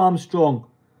side, Armstrong.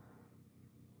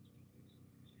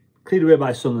 Cleared away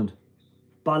by Sunderland.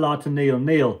 Ballard to Neil.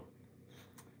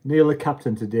 Neil the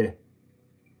captain today.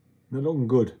 Not looking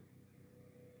good.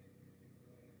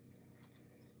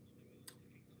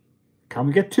 Can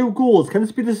we get 2 goals? Can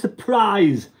this be the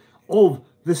surprise of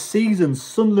the season?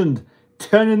 Sunderland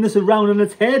turning this around on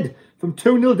its head from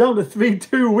 2-0 down to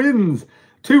 3-2 wins.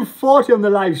 240 on the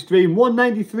live stream,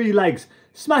 193 likes.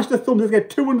 Smash the thumbs, let's get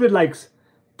 200 likes.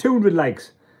 200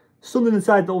 likes. Sunderland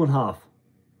inside the own half.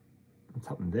 What's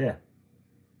happened there?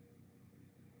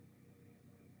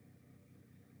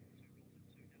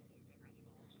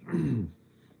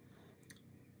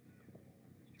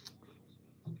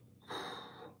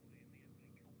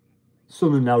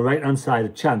 Sunderland now, right hand side, a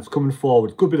chance coming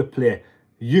forward. Good bit of play.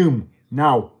 Hume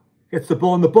now gets the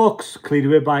ball in the box. Cleared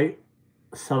away by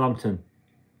Southampton.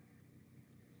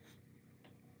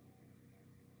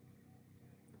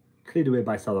 Cleared away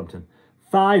by Southampton.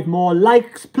 5 more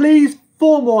likes, please.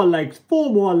 4 more likes.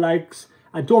 4 more likes.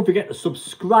 And don't forget to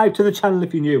subscribe to the channel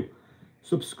if you're new.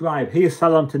 Subscribe. Here's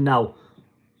Southampton now.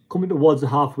 Coming towards the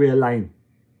halfway line.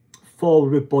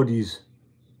 Forward with bodies.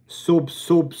 Sub,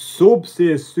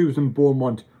 says Susan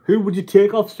Beaumont. Who would you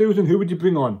take off, Susan? Who would you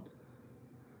bring on?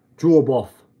 Drove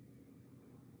off.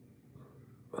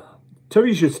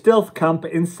 Terry should stealth camp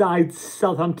inside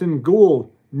Southampton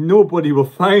goal. Nobody will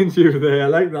find you there. I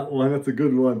like that one. That's a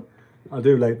good one. I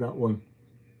do like that one.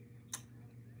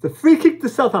 The free kick to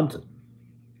Southampton.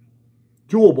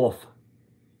 Drove off.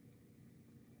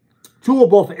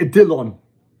 Drove off a Dillon.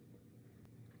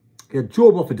 Yeah,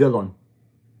 drove off a Dillon.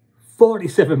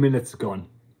 47 minutes gone.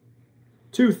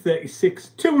 236.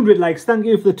 200 likes. Thank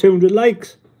you for the 200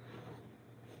 likes.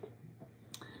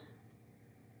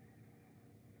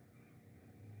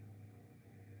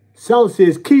 Sal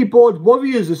says, keyboard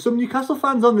warriors. There's some Newcastle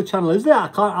fans on the channel, is there?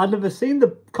 I've never seen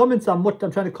the comments on what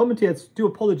I'm trying to commentate. Do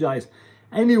apologise.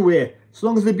 Anyway, as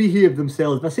long as they behave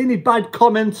themselves. If I see any bad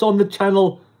comments on the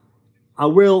channel, I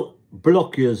will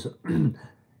block yours.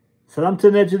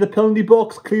 Southampton edge of the penalty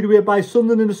box, cleared away by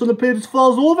Sunderland, and the Sunderland player just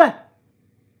falls over.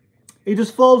 He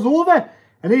just falls over.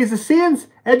 And here's the Saints,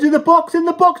 edge of the box, in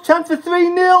the box, chance for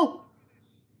 3-0.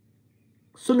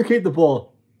 Sunderland keep the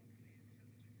ball.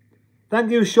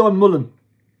 Thank you, Sean Mullen.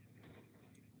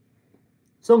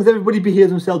 As long as everybody behaves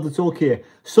themselves, it's okay.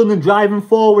 Sunderland driving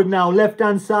forward now,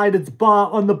 left-hand side, it's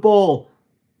Bar on the ball.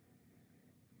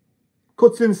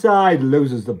 Cuts inside,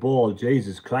 loses the ball.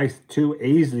 Jesus Christ, too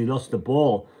easily lost the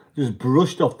ball. Just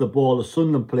brushed off the ball, a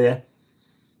Sunderland player.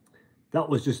 That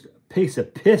was just a piece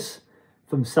of piss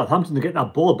from Southampton to get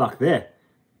that ball back there.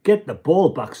 Get the ball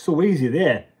back so easy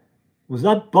there. Was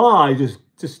that Bar just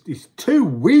he's too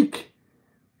weak.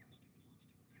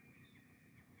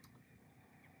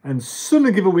 And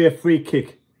Sunderland give away a free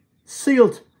kick.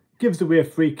 Sealed gives away a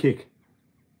free kick.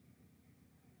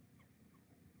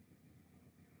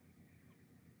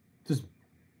 Just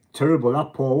terrible,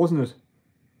 that Paul, wasn't it?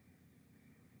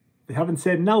 They haven't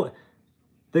said now.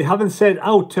 They haven't said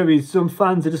out, Terry. Some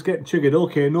fans are just getting triggered.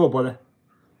 Okay, no bother.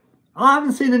 I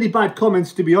haven't seen any bad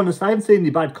comments, to be honest. I haven't seen any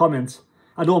bad comments.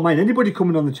 I don't mind anybody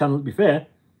coming on the channel, to be fair.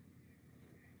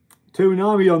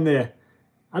 Toonari on there.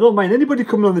 I don't mind anybody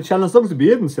coming on the channel as long as they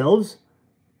behave themselves.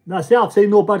 That's it. I've seen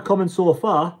no bad comments so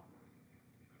far.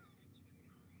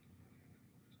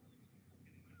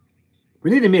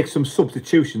 We need to make some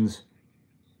substitutions.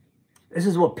 This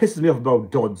is what pisses me off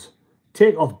about Dodds.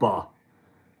 Take off Bar.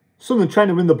 Sunderland trying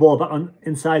to win the ball back on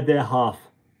inside their half.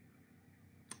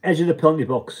 Edge of the penalty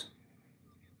box.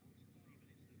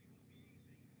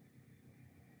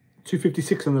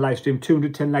 256 on the live stream,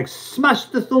 210 likes. Smash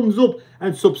the thumbs up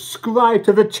and subscribe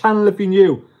to the channel if you're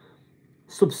new.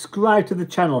 Subscribe to the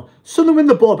channel. Sunderland win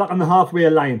the ball back on the halfway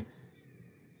line.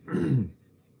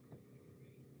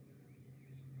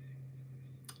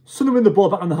 Sunderland win the ball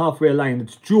back on the halfway line.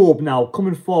 It's Job now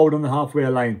coming forward on the halfway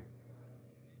line.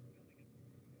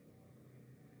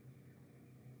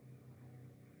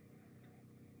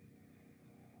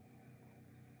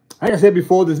 Like I said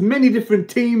before, there's many different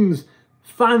teams.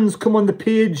 Fans come on the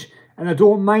page, and I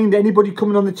don't mind anybody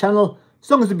coming on the channel. As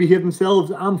long as they behave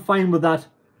themselves, I'm fine with that.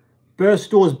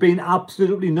 Burstow's been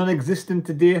absolutely non-existent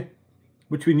today,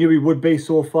 which we knew he would be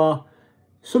so far.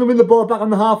 Sunderland win the ball back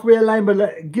on the halfway line,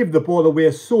 but give the ball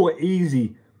away so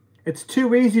easy. It's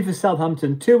too easy for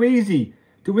Southampton, too easy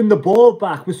to win the ball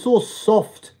back. We're so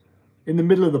soft in the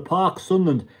middle of the park,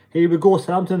 Sunderland. Here we go,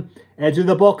 Southampton. Edge of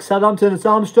the box, Southampton. It's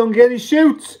Armstrong again, he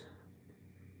shoots.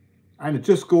 And it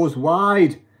just goes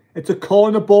wide. It's a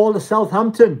corner ball to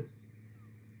Southampton.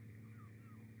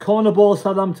 Corner ball,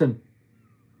 Southampton.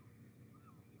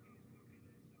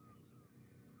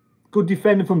 Good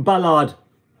defending from Ballard.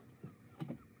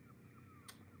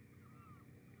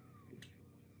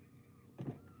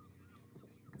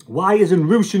 Why isn't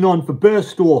Rushin on for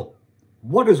Burstow?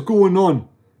 What is going on?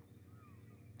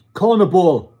 Corner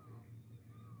ball.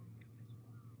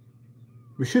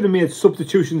 We should have made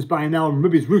substitutions by now.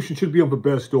 Maybe Rushin should be on for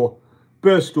Burstow.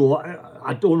 Burstow,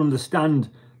 I don't understand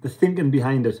the thinking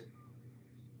behind it.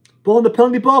 Ball in the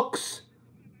penalty box.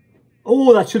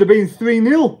 Oh, that should have been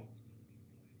 3-0.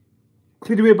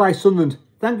 Cleared away by Sunderland.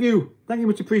 Thank you. Thank you,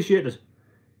 much appreciated.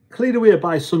 Cleared away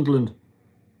by Sunderland.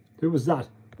 Who was that?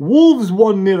 Wolves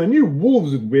 1-0. I knew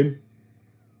Wolves would win.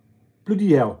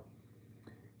 Bloody hell.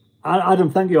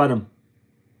 Adam, thank you, Adam.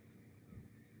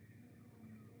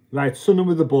 Right, Sunderland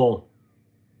with the ball.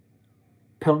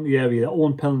 Penalty area, their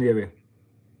own penalty area.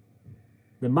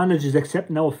 The manager's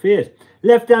accepting our fate.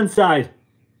 Left-hand side.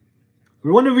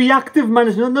 We want a reactive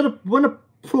manager, want a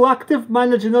proactive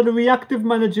manager, not a reactive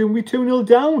manager, and we're 2-0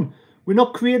 down. We're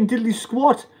not creating diddly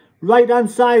squat.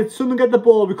 Right-hand side, Sunderland get the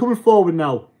ball. We're coming forward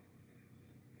now.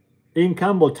 Ian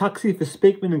Campbell, taxi for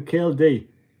Speakman and KLD.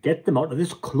 Get them out of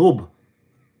this club.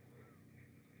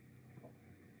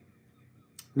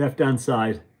 Left-hand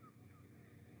side.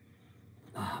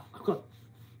 I've got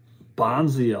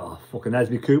Barnsley, fucking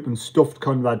Esby Coop and stuffed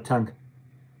Conrad Tank.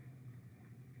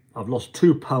 I've lost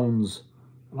 £2.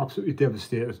 I'm absolutely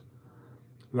devastated.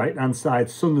 Right hand side,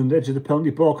 Sunderland, edge of the penalty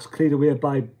box, cleared away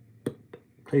by...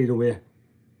 Cleared away.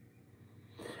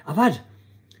 I've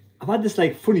had this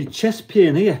like funny chest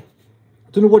pain here.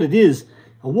 I don't know what it is.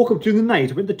 I woke up during the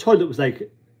night, I went to the toilet, it was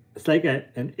like, it's like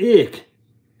an ache.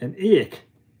 An ache.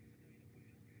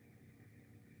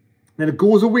 Then it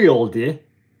goes away all day.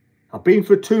 I've been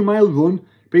for a 2-mile run,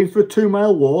 been for a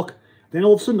 2-mile walk. Then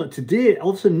all of a sudden, today, all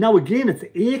of a sudden now again, it's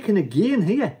aching again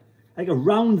here. Like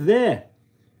around there.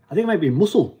 I think it might be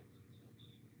muscle.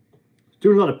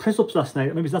 Doing a lot of press-ups last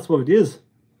night. Maybe that's what it is.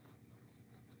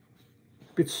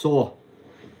 A bit sore.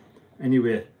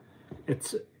 Anyway,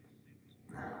 it's...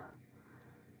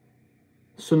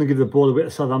 Sunderland give the ball away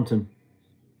to Southampton.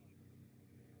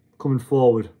 Coming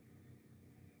forward.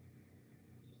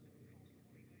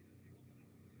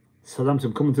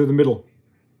 Southampton coming through the middle.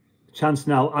 Chance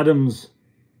now. Adams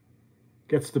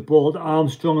gets the ball to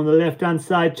Armstrong on the left-hand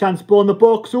side. Chance ball in the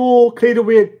box. Oh, cleared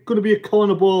away. Going to be a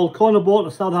corner ball. Corner ball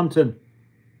to Southampton.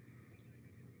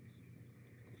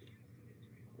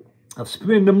 I've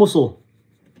sprained the muscle.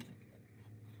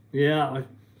 Yeah,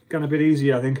 gone a bit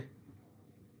easier, I think.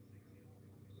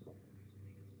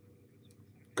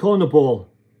 Corner ball.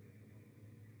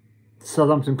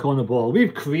 Southampton corner ball.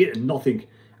 We've created nothing.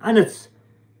 And it's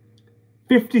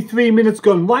 53 minutes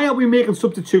gone. Why are we making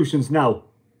substitutions now?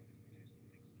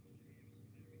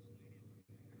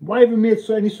 Why have we made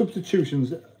so many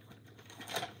substitutions?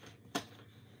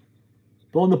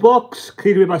 Ball in the box.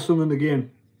 Cleared away by Sunderland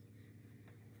again.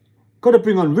 Got to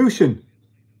bring on Rushin.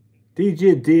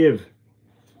 DJ Dave.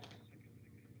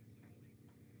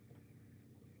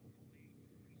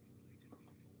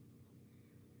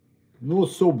 No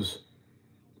subs.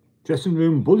 Dressing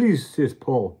room bullies, says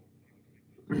Paul.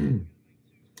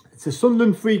 It's a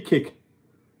Sunderland free kick.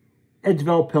 Edge of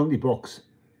our penalty box.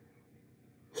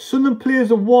 Sunderland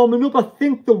players are warming up. I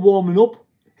think they're warming up.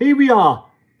 Here we are.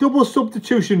 Double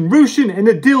substitution. Rushin and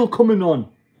Adil coming on.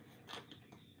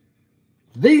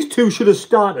 These two should have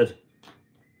started.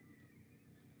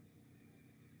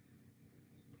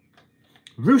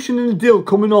 Rushin and Adil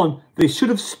coming on. They should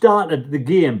have started the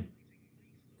game.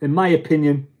 In my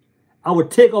opinion. I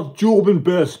would take off Job and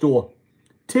Burstow.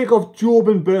 Take off Job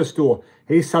and Burstow.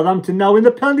 Here's Southampton now in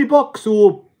the penalty box.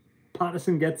 Oh,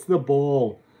 Patterson gets the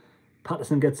ball.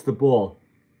 Patterson gets the ball.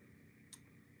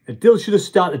 Adil should have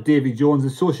started Davy Jones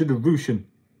and so should have Rushin.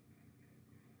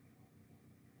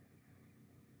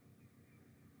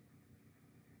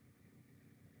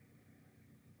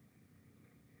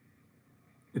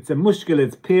 It's a muscular,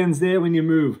 it's pains there when you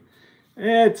move.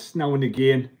 It's now and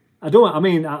again. I'm not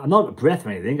out of breath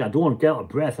or anything. I don't get out of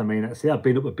breath. I mean, I say I've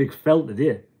been up a big felt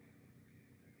today.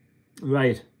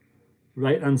 Right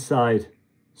hand side.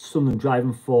 Sunderland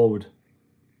driving forward.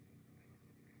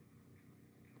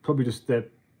 Probably just the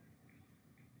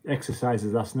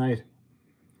exercises last night.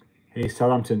 Hey,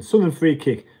 Southampton. Sunderland free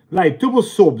kick. Right, double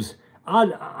subs.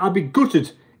 I'd be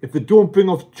gutted if they don't bring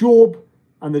off Job.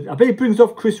 And I bet he brings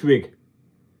off Chris Rigg.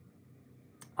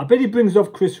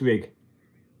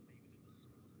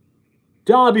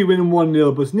 Derby winning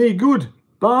 1-0, but it's no good.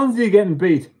 Barnsley getting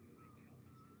beat.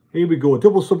 Here we go,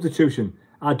 double substitution.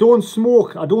 I don't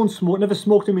smoke, never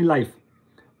smoked in my life.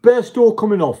 Burstow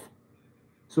coming off.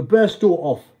 So Burstow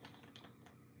off.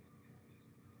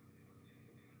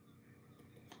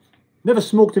 Never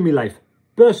smoked in my life.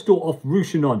 Burstow off,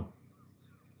 Rushin on.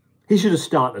 He should have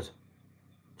started.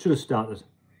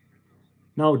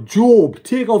 Now Job,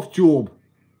 take off Job.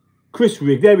 Chris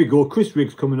Rigg, there we go. Chris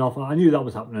Rigg's coming off. I knew that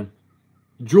was happening.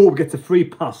 Job gets a free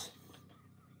pass.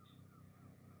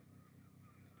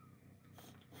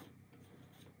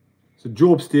 So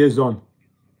Job stays on.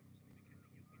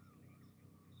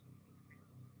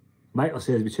 Michael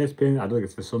says, "Be chest pain." I don't think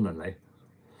it's for Sunderland, like.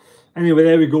 Anyway,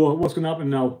 there we go. What's going to happen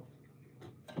now?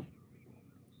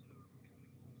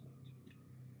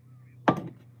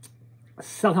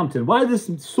 Southampton. Why are there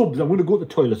some subs? I'm going to go to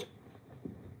the toilet.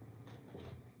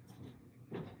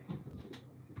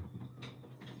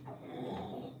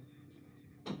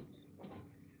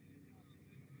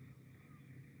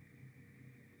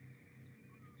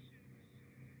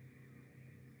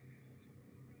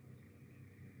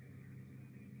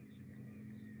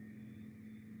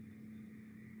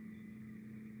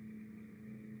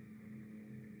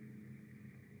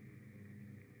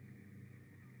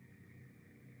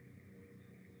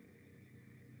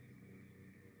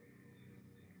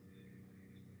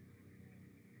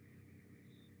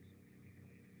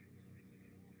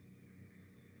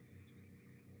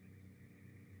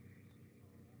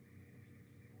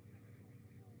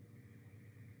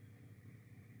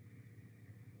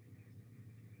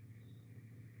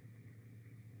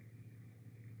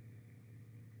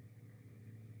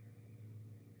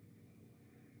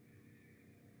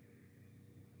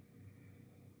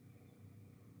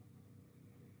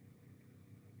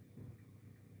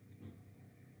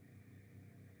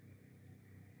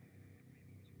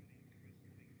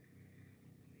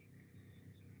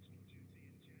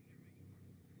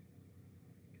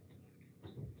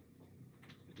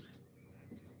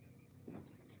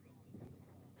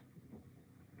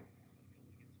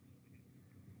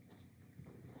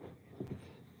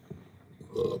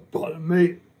 Pardon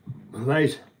me.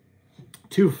 Right.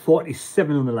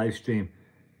 2:47 on the live stream.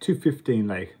 2:15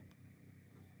 like.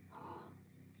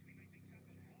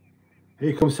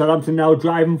 Here comes Southampton now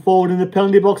driving forward in the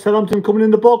penalty box. Southampton coming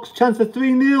in the box. Chance for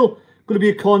 3-0. Going to be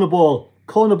a corner ball.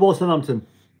 Corner ball Southampton.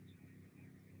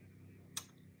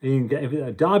 You can get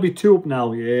everything. Derby 2 up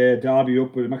now. Yeah, Derby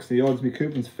up with max the odds. Me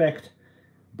Cooper's fecht.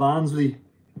 Barnsley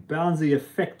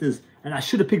effectors. And I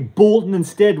should have picked Bolton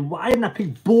instead. Why didn't I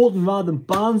pick Bolton rather than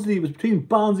Barnsley? It was between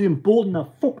Barnsley and Bolton. I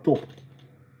fucked up.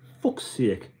 Fuck's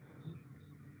sake.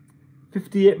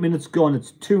 58 minutes gone.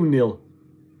 It's 2-0.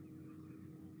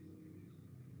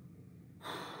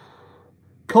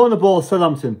 Corner ball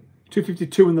Southampton.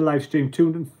 252 in the live stream.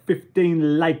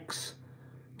 215 likes.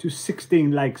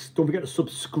 216 likes. Don't forget to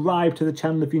subscribe to the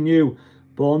channel if you're new.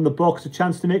 Ball in the box. A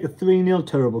chance to make a 3-0.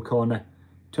 Terrible corner.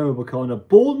 Terrible corner.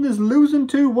 Bolton is losing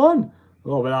 2-1.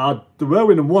 Oh, well, they were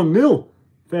winning 1-0.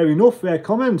 Fair enough, fair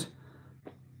comment.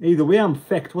 Either way, I'm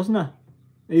fecked, wasn't I?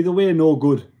 Either way, no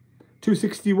good.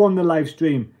 261 the live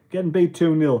stream. Getting beat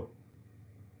 2-0.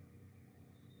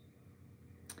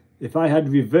 If I had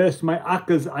reversed my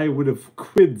Ackers, I would have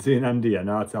quid saying Andy. And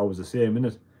that's always the same, isn't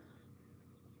it?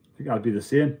 I think I'd be the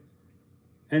same.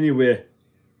 Anyway,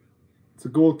 it's a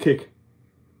goal kick.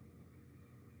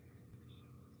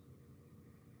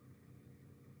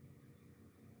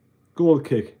 Goal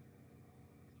kick.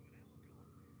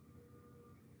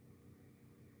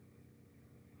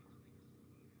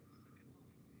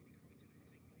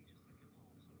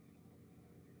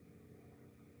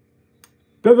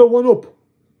 Better one up.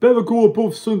 Better go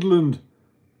above Sunderland.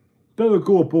 Better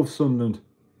go above Sunderland.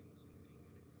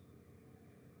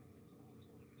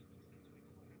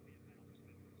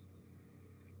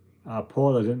 Ah,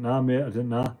 Paul, I didn't know, mate. I didn't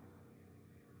know.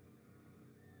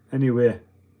 Anyway,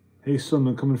 here's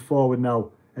Sunderland coming forward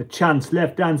now. A chance,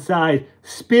 left-hand side.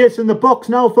 Space in the box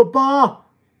now for Barr.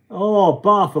 Oh,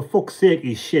 Barr, for fuck's sake,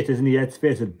 he's shit, isn't he? Let's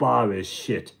face it, Barr is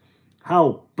shit.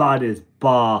 How bad is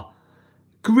Barr?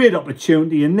 Great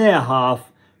opportunity in their half.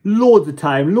 Loads of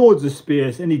time, loads of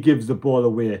space, and he gives the ball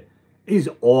away. He's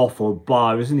awful,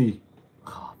 Barr, isn't he?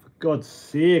 Oh, for God's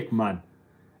sake, man.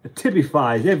 It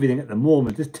typifies everything at the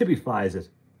moment. This typifies it.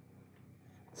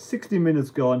 60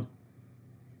 minutes gone.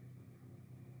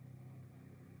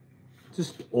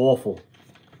 Just awful.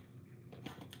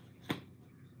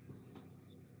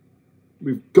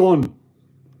 We've got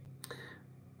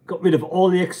rid of all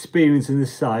the experience in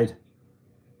this side.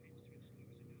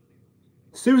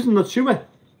 Susan, not sure.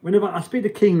 Whenever I speak to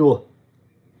Keno,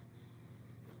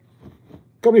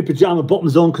 got my pyjama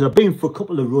bottoms on because I've been for a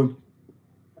couple of run.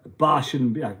 Bar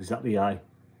shouldn't be exactly high.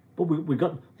 But we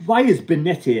got, why is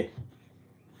Bennett here?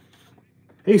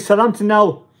 Hey, Southampton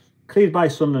now, cleared by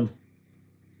Sunderland.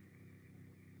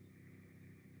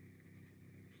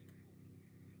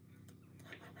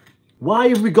 Why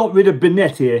have we got rid of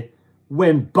Bennett here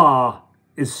when Bar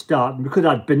is starting? Because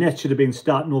that Bennett should have been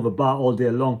starting over Bar all day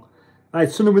long.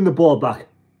 Right, Sunderland win the ball back.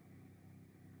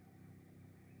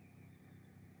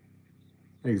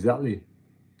 Exactly.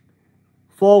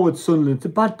 Forward Sunderland. It's a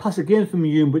bad pass again from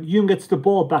Hume, but Hume gets the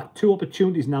ball back. 2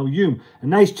 opportunities now. Hume, a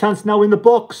nice chance now in the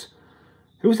box.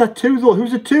 Who's that 2 though?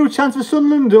 Who's the 2? Chance for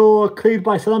Sunderland or cleared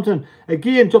by Southampton?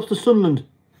 Again, drops to Sunderland.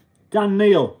 Dan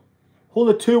Neil. Hold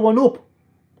the 2-1 up.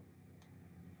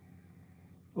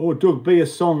 Oh, Doug B, a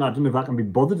song. I don't know if I can be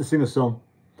bothered to sing a song.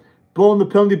 Ball in the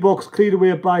penalty box, cleared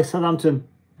away by Southampton.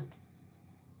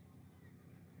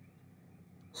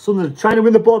 Sunderland trying to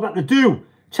win the ball back. They do.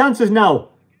 Chances now.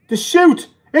 To shoot.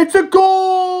 It's a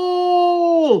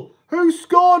goal! Who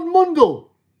scored? Mundle.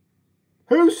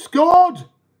 Who scored?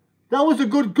 That was a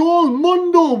good goal.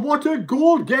 Mundle. What a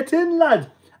goal. Get in, lad.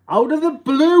 Out of the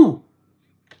blue.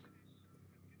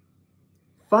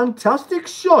 Fantastic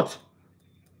shot.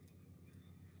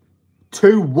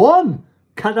 2-1.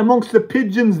 Cat amongst the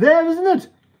pigeons there, isn't it?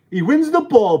 He wins the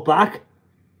ball back.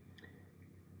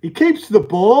 He keeps the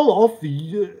ball off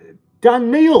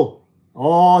Dan Neil.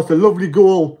 Oh, it's a lovely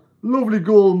goal. Lovely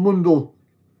goal, Mundle.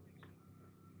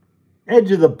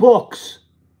 Edge of the box.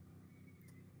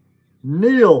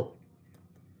 Neil.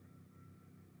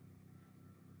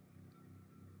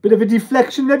 Bit of a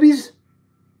deflection, maybe.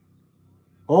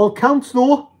 All counts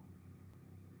though.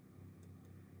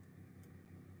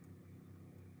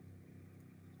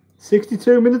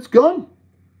 $62 minutes gone.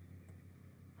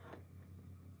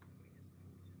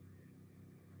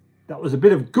 That was a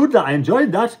bit of good. That I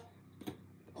enjoyed that.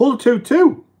 Hull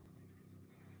 2-2.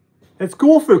 Let's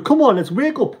go for it. Come on, let's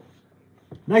wake up.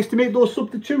 Nice to make those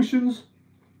substitutions.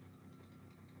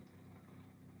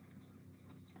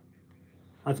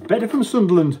 That's better from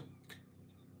Sunderland.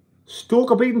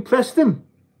 Stoke are beating Preston.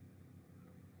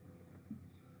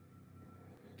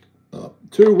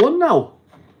 2-1 now.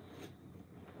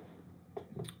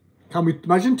 Can we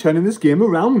imagine turning this game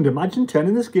around? Imagine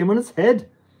turning this game on its head.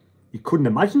 You couldn't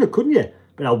imagine it, couldn't you?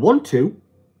 But I want to.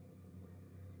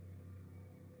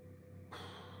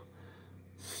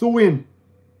 So in.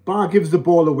 Bar gives the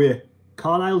ball away.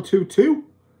 Carlisle 2-2.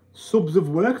 Subs have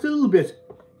worked a little bit.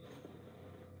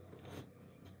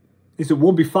 It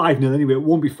won't be 5-0 anyway. It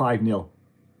won't be 5-0.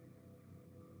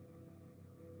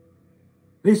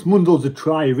 At least Mundle's a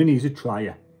trier, isn't he? He's a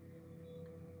trier.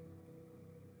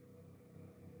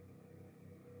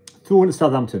 Throw into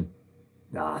Southampton.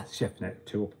 Nah, Chef net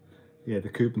 2 up. Yeah, the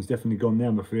coupon's definitely gone there,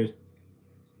 I'm afraid.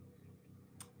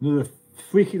 Another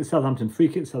free kick to Southampton. Free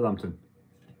kick to Southampton.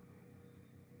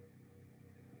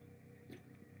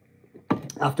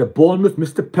 After Bournemouth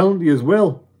missed a penalty as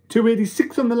well.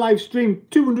 286 on the live stream.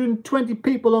 220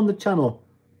 people on the channel.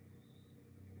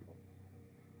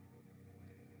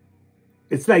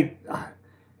 It's like,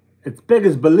 it's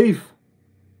beggars belief.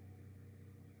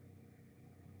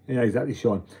 Yeah, exactly,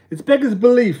 Sean. It's beggars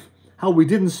belief how we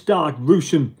didn't start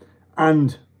Rushin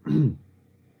and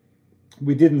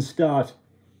we didn't start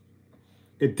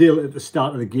a deal at the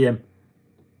start of the game.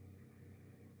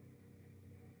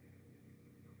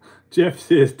 Jeff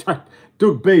says,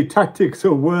 Doug B, tactics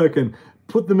are working.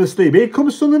 Put them asleep. Here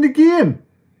comes Sunderland again.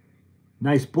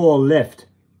 Nice ball left.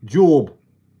 Job.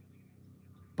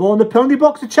 Ball in the penalty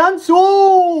box. A chance.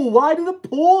 Oh, wide of the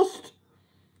post.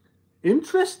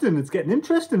 Interesting. It's getting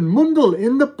interesting. Mundle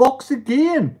in the box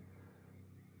again.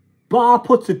 Bar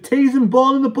puts a teasing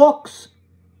ball in the box.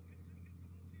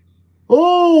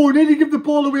 Oh, nearly give the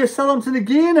ball away to Southampton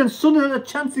again, and Sunderland had a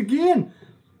chance again.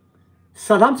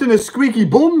 Southampton are squeaky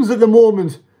bums at the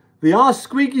moment. They are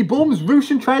squeaky bums.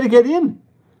 Rushin trying to get in.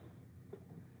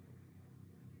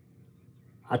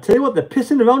 I tell you what, they're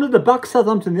pissing around at the back,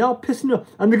 Southampton. They are pissing around.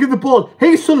 And they give the ball.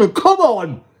 Hey, Sunderland, come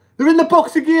on. They're in the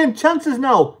box again. Chances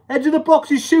now. Edge of the box,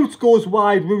 he shoots, goes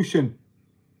wide. Rushin.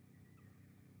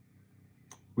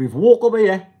 We've woke up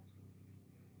here.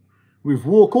 We've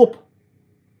woke up.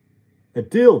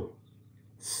 Adil.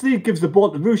 Sleeve gives the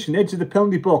ball to Rushin. Edge of the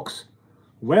penalty box.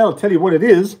 Well, tell you what it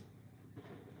is.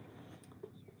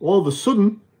 All of a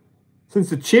sudden, since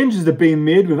the changes have been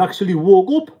made, we've actually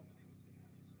woke up.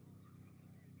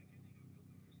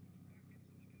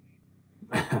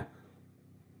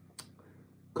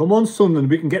 Come on, Sunderland,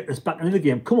 we can get this back into the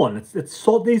game. Come on, let's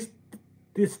sort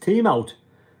this team out.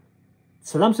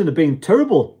 Southampton have been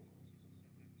terrible.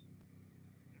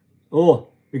 Oh,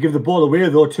 we give the ball away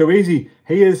though, too easy.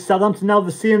 Here's Southampton now,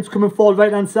 the Saints coming forward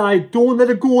right hand side. Don't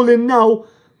let a goal in now.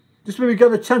 Just when we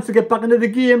get a chance to get back into the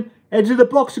game. Edge of the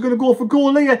box are going to go for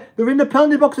goal here. They're in the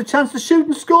penalty box, a chance to shoot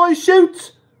and score. He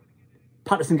shoots.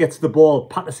 Patterson gets the ball.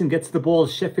 Patterson gets the ball.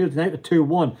 Sheffield United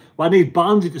 2-1. Well, I need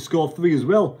Barnsley to score 3 as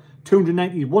well.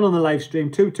 291 on the live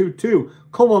stream. 2-2-2.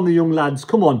 Come on, the young lads.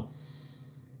 Come on.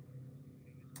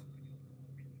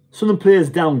 Sunderland players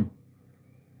down.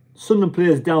 Sunderland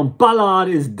players down. Ballard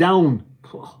is down.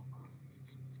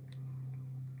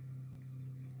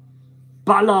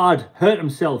 Ballard hurt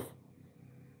himself.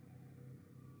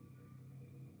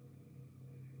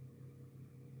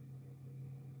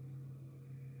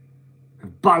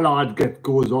 Ballard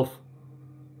goes off.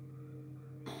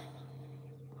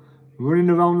 Running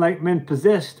around like men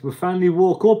possessed. We finally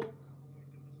woke up.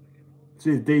 This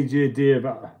is DJ Dave.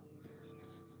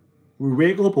 We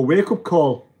wake up, a wake-up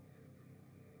call.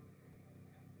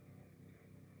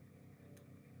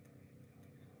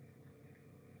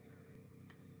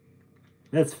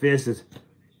 Let's face it.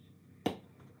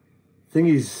 Thing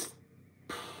is,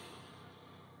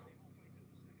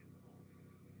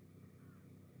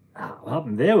 what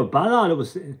happened there with Ballard? It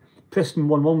was Preston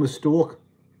 1-1 with Stoke.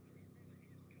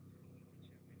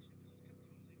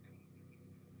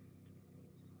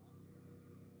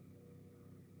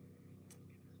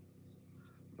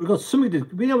 We've got something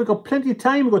to, we've got plenty of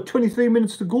time. We've got 23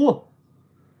 minutes to go.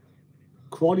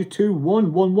 Crawley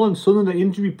 2-1, 1-1. Sunderland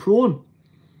injury prone.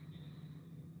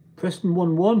 Preston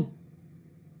 1-1.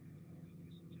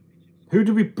 Who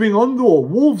do we bring on though?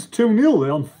 Wolves 2-0.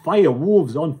 They're on fire.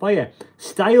 Wolves on fire.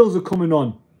 Styles are coming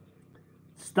on.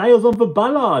 Styles on for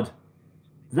Ballard.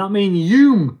 Does that mean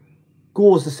Hume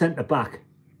goes to centre back?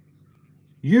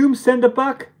 Hume centre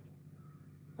back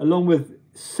along with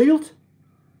Sealt.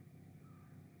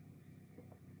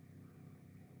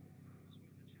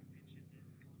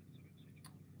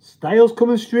 Styles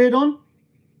coming straight on.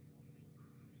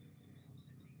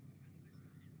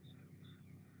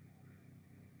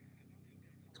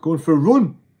 It's going for a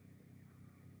run.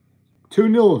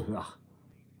 2-0.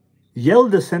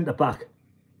 Yelder centre back.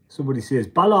 Somebody says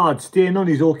Ballard staying on,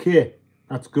 he's okay.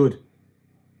 That's good.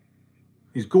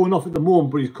 He's going off at the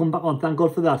moment, but he's come back on. Thank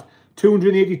God for that.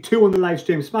 282 on the live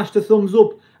stream. Smash the thumbs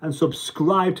up and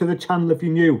subscribe to the channel if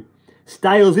you're new.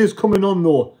 Styles is coming on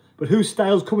though. But who's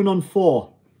Styles coming on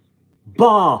for?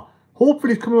 Bar.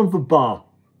 Hopefully he's coming on for Bar.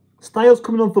 Styles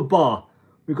coming on for Bar.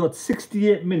 We've got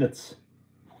 68 minutes.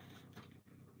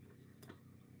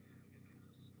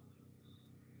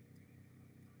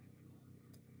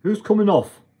 Who's coming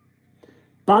off?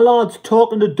 Ballard's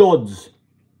talking to Dodds.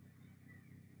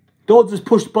 Dodds has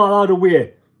pushed Ballard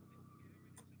away.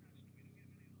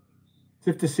 As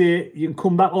if to say, you can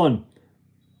come back on.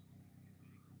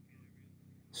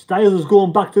 Styles is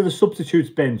going back to the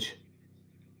substitutes bench.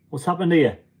 What's happened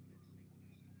here?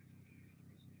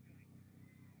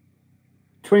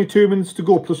 22 minutes to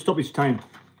go plus stoppage time.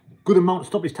 Good amount of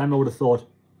stoppage time, I would have thought.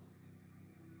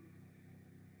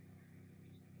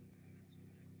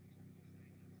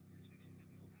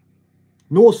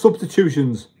 No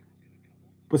substitutions.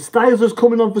 But Styles is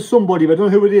coming on for somebody, but I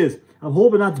don't know who it is. I'm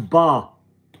hoping that's Bar.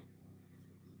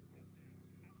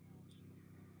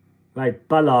 Right,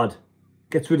 Ballard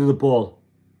gets rid of the ball.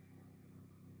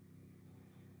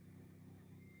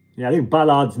 Yeah, I think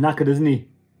Ballard's knackered, isn't he?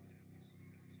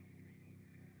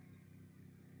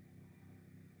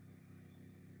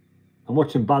 I'm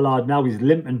watching Ballard now, he's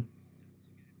limping.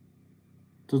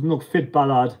 Doesn't look fit,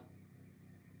 Ballard.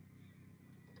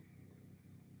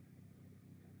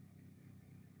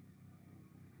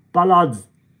 Ballard's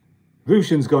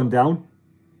Rushen's gone down.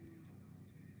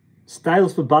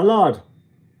 Styles for Ballard.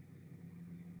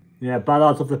 Yeah,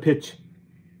 Ballard's off the pitch.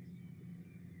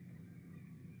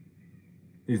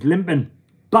 He's limping.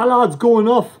 Ballard's going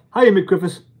off. Hiya, Mick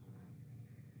Griffiths.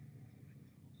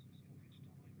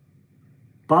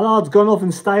 Ballard's gone off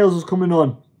and Styles is coming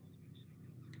on.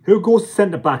 Who goes to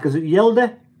centre back? Is it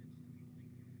Yelder?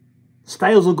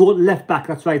 Styles will go to left back.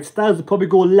 That's right. Styles will probably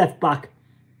go left back.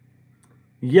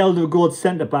 Yelder will go to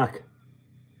centre back.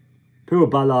 Poor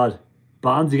Ballard.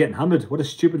 Barnsley getting hammered. What a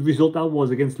stupid result that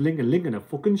was against Lincoln. Lincoln are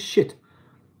fucking shit.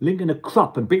 Lincoln are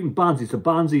crap and beating Barnsley. So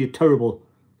Barnsley are terrible.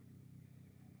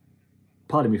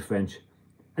 Pardon me French.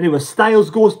 Anyway, Styles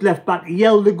goes to left back.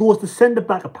 Yelder goes to centre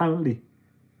back, apparently.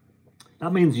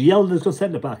 That means Yelder's got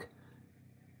centre back.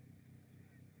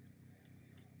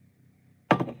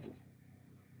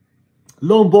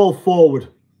 Long ball forward.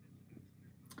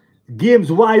 The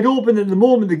game's wide open at the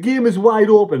moment. The game is wide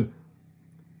open.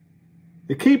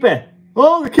 The keeper.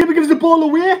 Oh, the keeper gives the ball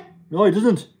away. No, he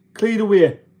doesn't. Cleared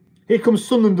away. Here comes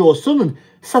Sunderland though. Sunderland.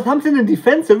 Southampton in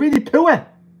defence are really poor.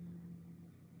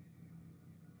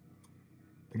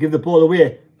 They give the ball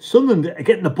away. Sunderland are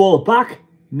getting the ball back.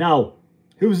 Now,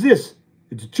 who's this?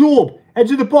 It's Job.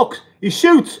 Edge of the box. He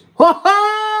shoots.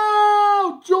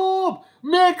 Ho-ho! Job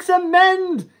makes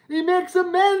amends. He makes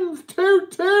amends.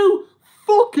 2-2.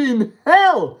 Fucking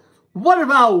hell. What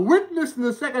have I witnessed in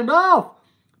the second half?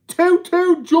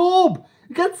 2-2 Job.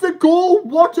 He gets the goal.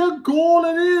 What a goal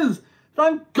it is.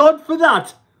 Thank God for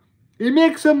that. He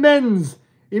makes amends.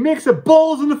 He makes the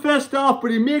balls in the first half,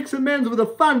 but he makes amends with a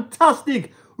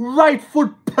fantastic right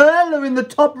foot perler in the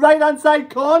top right hand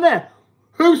side corner.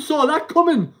 Who saw that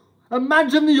coming?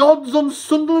 Imagine the odds on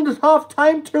Sunderland at half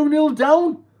time, 2-0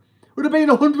 down. Would have been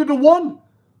 100-1.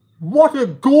 What a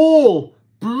goal.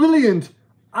 Brilliant.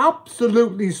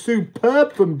 Absolutely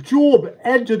superb from Job,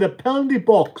 edge of the penalty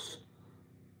box.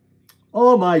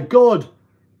 Oh my God.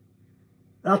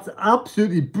 That's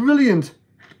absolutely brilliant.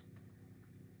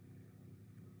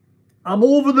 I'm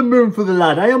over the moon for the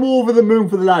lad. I am over the moon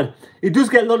for the lad. He does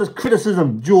get a lot of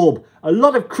criticism, Job. A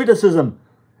lot of criticism.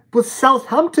 But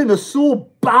Southampton are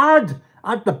so bad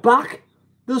at the back.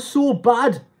 They're so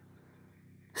bad.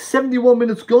 71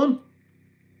 minutes gone.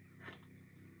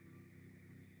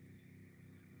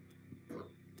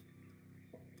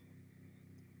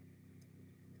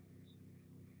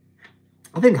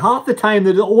 I think half the time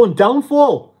they're their own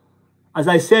downfall. As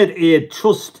I said,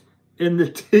 trust in the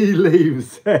tea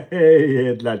leaves.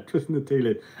 Hey, lad, trust in the tea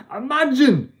leaves.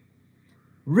 Imagine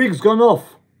Riggs gone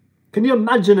off. Can you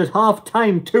imagine at half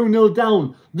time, 2-0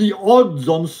 down, the odds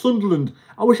on Sunderland?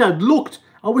 I wish I'd looked.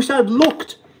 I wish I'd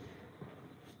looked.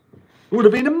 It would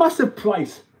have been a massive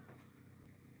price.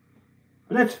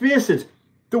 But let's face it,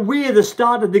 the way they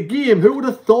started the game, who would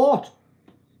have thought?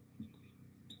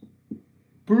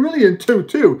 Brilliant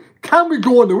 2-2. Can we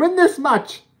go on to win this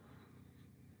match?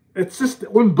 It's just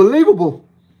unbelievable.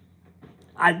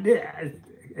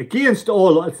 Against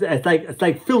all, it's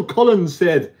like Phil Collins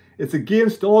said, it's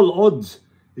against all odds.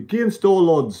 Against all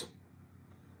odds.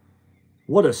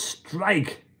 What a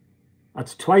strike.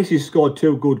 That's twice he scored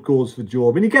 2 good goals for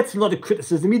Job. And he gets a lot of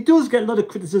criticism. He does get a lot of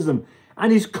criticism.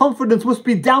 And his confidence must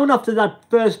be down after that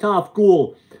first half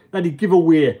goal that he gave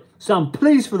away. So I'm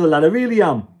pleased for the lad. I really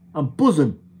am. I'm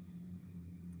buzzing.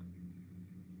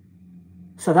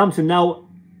 Southampton now,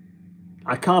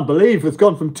 I can't believe it's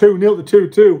gone from 2-0 to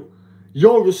 2-2.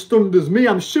 You're as stunned as me.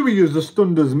 I'm sure you're as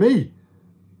stunned as me.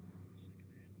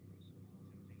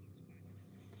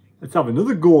 Let's have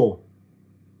another goal.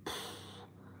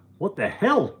 What the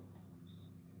hell?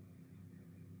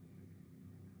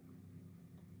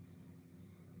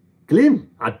 Glenn,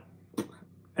 at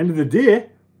end of the day,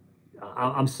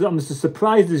 I'm as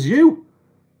surprised as you.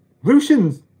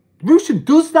 Rushin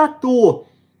does that though.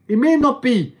 He may not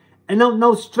be an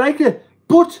out-and-out striker,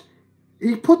 but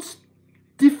he puts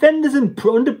defenders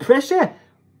under pressure.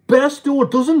 Burstow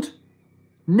doesn't.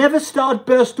 Never start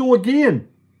Burstow again.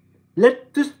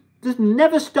 Just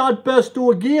never start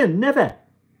Burstow again. Never.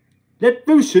 Let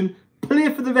Rushin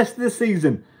play for the rest of the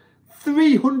season.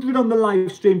 300 on the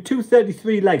live stream,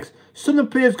 233 likes.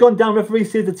 Sunderland player's gone down. Referee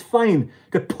says it's fine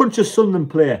to punch a Sunderland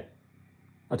player.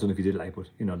 I don't know if you did like, but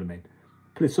you know what I mean.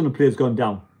 Sunderland player's gone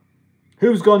down.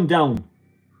 Who's gone down?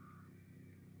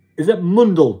 Is it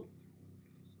Mundell?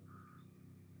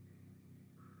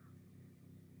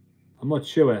 I'm not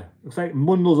sure. Looks like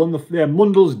Mundell's on the flare.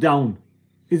 Mundell's down.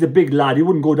 He's a big lad. He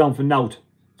wouldn't go down for nout.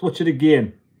 Let's watch it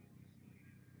again.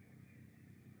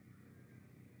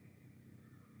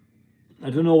 I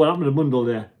don't know what happened to Mundell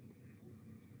there.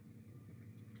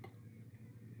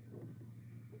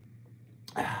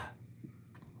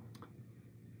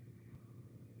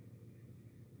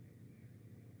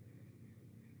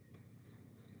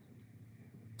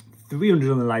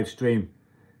 $300 on the live stream.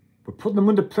 We're putting them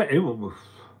under pressure.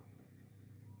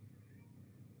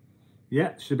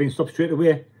 Yeah, should have been stopped straight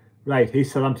away. Right,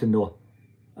 here's Southampton though.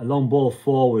 A long ball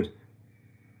forward.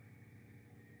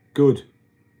 Good.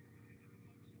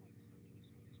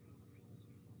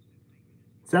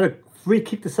 Is that a free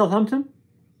kick to Southampton?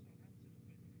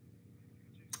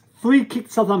 Free kick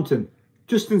to Southampton.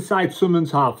 Just inside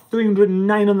Sunderland's half.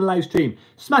 309 on the live stream.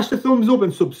 Smash the thumbs up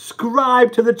and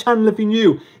subscribe to the channel if you're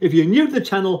new. If you're new to the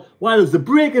channel, while there's the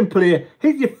break and play,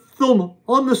 hit your thumb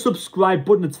on the subscribe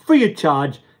button. It's free of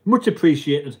charge. Much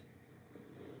appreciated.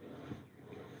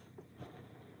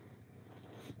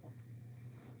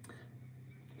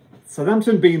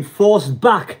 Southampton being forced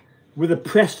back with a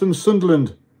press from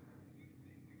Sunderland.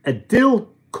 Adil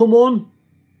come on,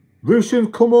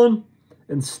 Rushan come on,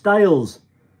 and Styles.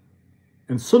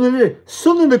 And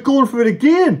Sunderland are going for it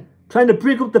again, trying to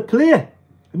break up the play.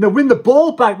 And they win the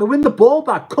ball back,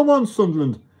 Come on,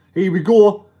 Sunderland. Here we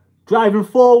go, driving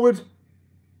forward.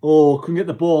 Oh, couldn't get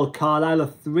the ball. Carlisle are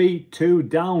 3-2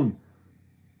 down.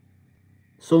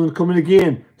 Sunderland coming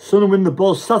again. Sunderland win the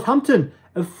ball. Southampton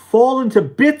have fallen to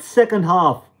bits second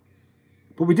half.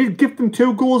 But we did give them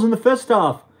 2 goals in the first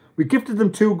half. We gifted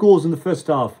them 2 goals in the first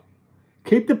half.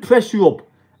 Keep the pressure up.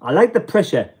 I like the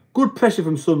pressure. Good pressure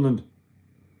from Sunderland.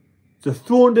 So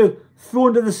throw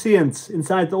into the Saints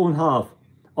inside their own half.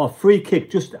 Or free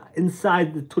kick just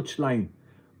inside the touchline.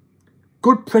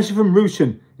 Good pressure from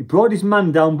Rushan. He brought his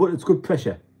man down, but it's good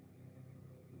pressure.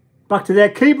 Back to their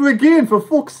keeper again. For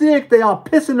fuck's sake, they are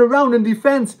pissing around in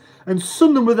defence. And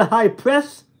Sunderland with a high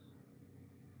press.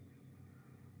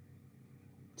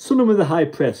 Sunderland with a high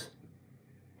press.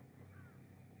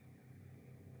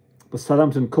 But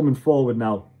Southampton coming forward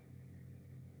now.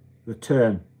 The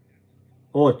turn.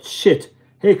 Oh, shit.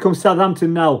 Here comes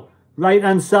Southampton now. Right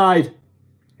hand side.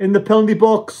 In the penalty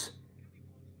box.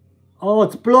 Oh,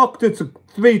 it's blocked. It's a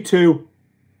 3-2.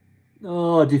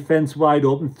 Oh, defence wide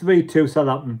open. 3-2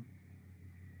 Southampton.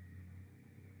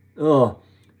 Oh,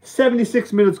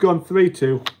 76 minutes gone.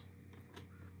 3-2.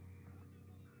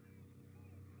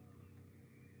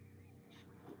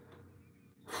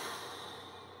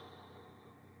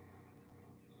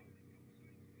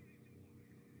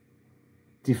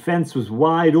 Defence was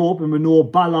wide open with no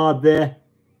Ballard there.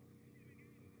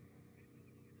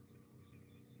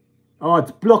 Oh,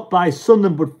 it's blocked by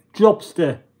Sunderland, but drops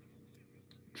to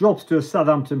a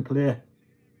Southampton player.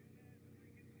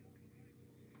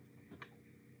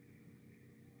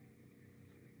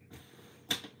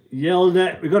 Yelled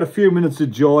it. We got a few minutes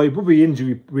of joy, but we're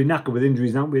knackered with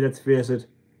injuries, aren't we? Let's face it.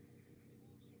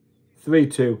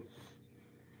 3-2.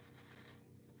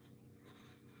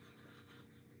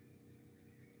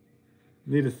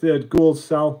 Need a third goal,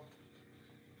 Sal.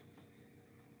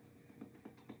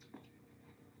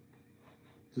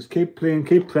 Just keep playing,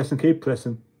 keep pressing, keep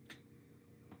pressing.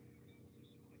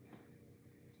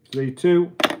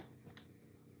 3-2.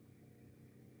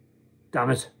 Damn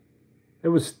it. It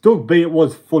was Doug B. It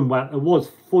was fun while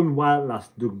it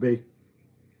lasted, Doug B.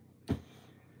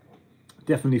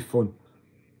 Definitely fun.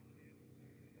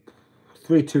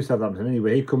 3-2 Southampton.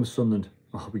 Anyway, here comes Sunderland.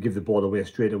 Oh, we give the ball away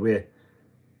straight away.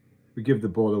 We give the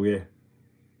ball away.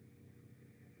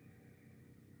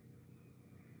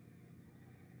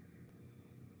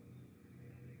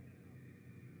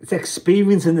 It's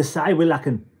experience in the side we're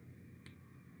lacking.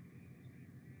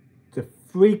 It's a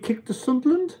free kick to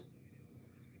Sunderland.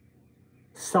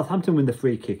 Southampton win the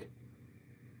free kick.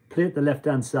 Play at the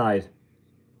left-hand side.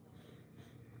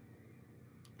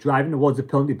 Driving towards the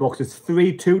penalty box. It's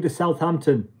 3-2 to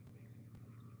Southampton.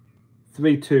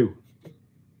 3-2.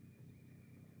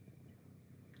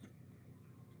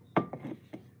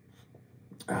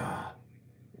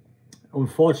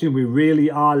 Unfortunately, we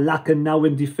really are lacking now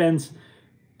in defence.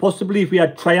 Possibly if we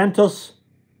had Triantos.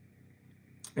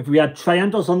 If we had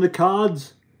Triantos on the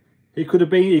cards, he could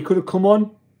have come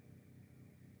on.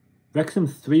 Wrexham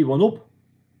 3-1 up.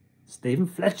 Stephen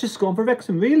Fletcher's gone for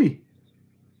Wrexham, really.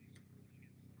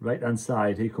 Right hand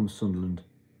side, here comes Sunderland.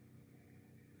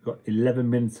 Got 11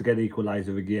 minutes to get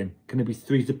equaliser again. Can it be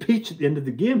 3 to Peach at the end of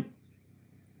the game?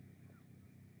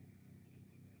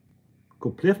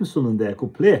 Good play from Sunderland there,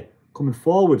 good play. Coming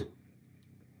forward.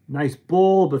 Nice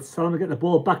ball, but Salmon get the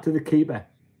ball back to the keeper.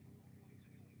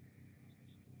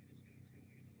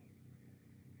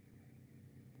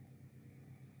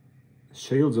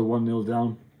 Shields are 1-0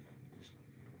 down.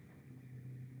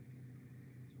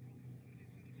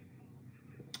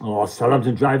 Oh,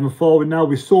 Southampton driving forward now.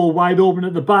 We're so wide open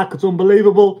at the back. It's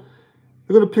unbelievable.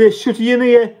 They're going to play shooty in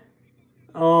here.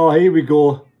 Oh, here we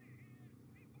go.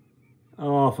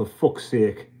 Oh, for fuck's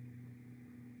sake.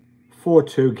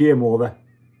 4-2, game over.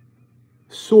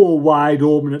 So wide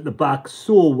open at the back.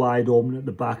 So wide open at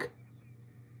the back.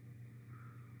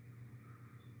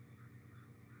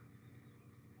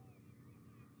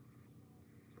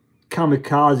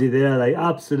 Kamikaze there, like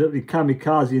absolutely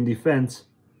kamikaze in defence.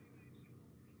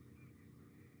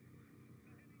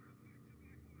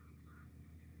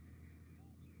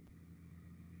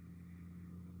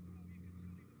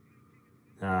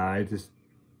 Just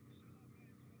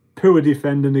poor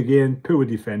defending again, poor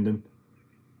defending.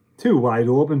 Too wide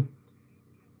open.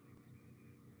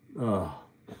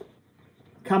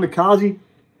 Kamikaze.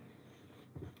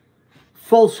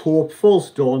 False hope,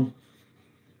 false dawn.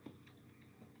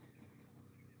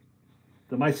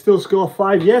 They might still score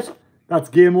 5 yet. That's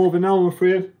game over now, I'm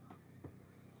afraid.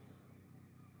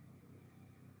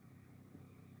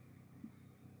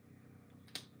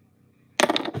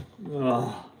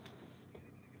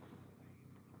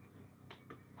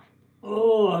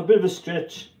 Oh, a bit of a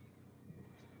stretch.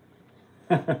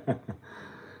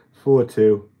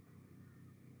 4-2.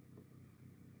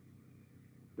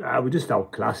 We're just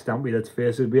outclassed, aren't we? Let's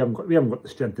face it. We haven't got the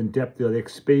strength and depth or the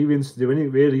experience to do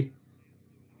anything really.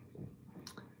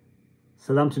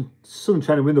 Southampton, Sunderland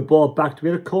trying to win the ball back. Do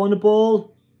we get a corner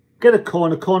ball? Get a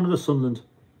corner to Sunderland.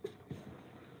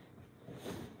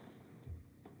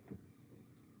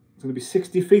 It's going to be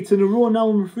 60 feet in a row now,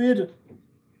 I'm afraid.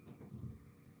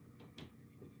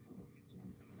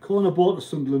 Corner ball to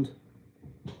Sunderland.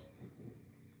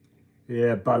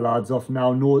 Yeah, Ballard's off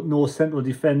now. No central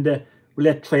defender. We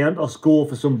let Triantos go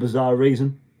for some bizarre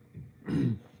reason.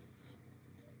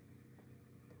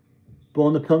 Ball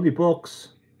in the penalty box.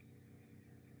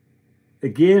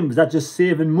 Again, was that just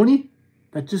saving money?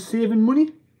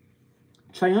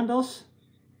 Triantos?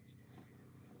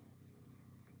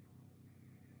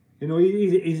 You know,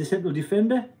 he's a central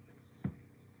defender.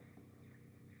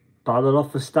 Ballard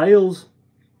off for Styles.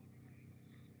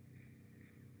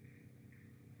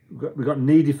 We've got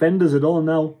knee defenders at all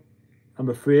now, I'm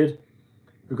afraid.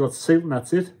 We've got Silton,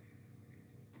 that's it.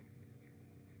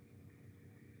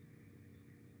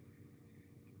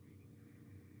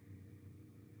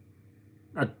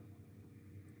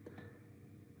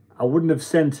 I wouldn't have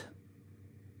sent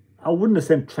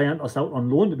Triantos out on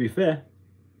loan, to be fair.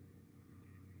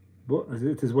 But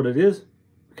it is what it is.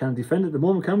 We can't defend at the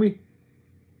moment, can we?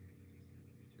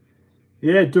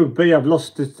 Yeah, Doug B, I've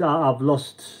lost it. I've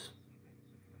lost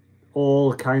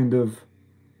all kind of.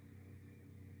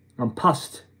 I'm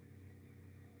past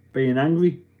being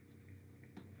angry.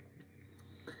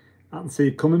 I can see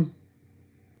it coming.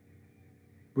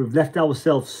 We've left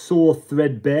ourselves so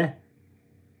threadbare.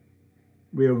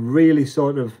 We're really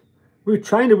we're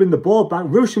trying to win the ball back.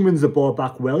 Rushin wins the ball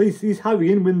back well. He's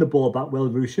hurrying, win the ball back well,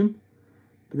 Rushin.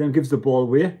 But then gives the ball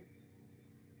away.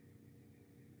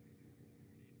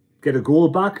 Get a goal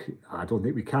back? I don't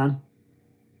think we can.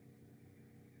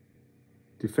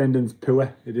 Defending's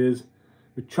poor, it is.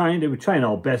 We're trying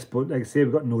our best, but like I say,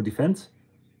 we've got no defence.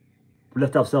 We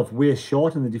left ourselves way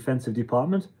short in the defensive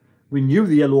department. We knew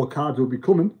the yellow cards would be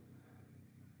coming.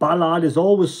 Ballard is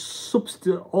always,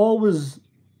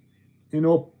 you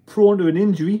know, prone to an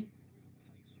injury.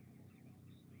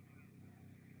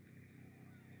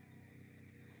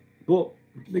 But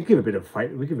they give a bit of a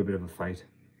fight. We give a bit of a fight.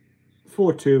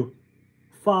 4-2.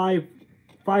 5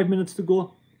 minutes to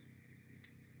go.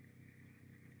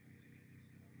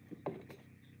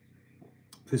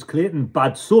 This Clayton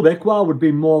bad sub, Ekwa would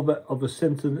be more of a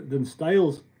centre than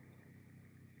Styles.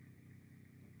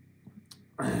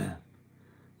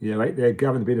 Yeah, right there,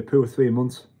 Gavin, been a poor 3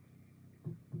 months.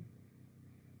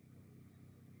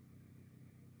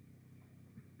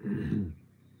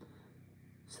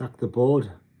 Sack the board.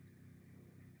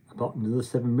 About another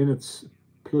 7 minutes.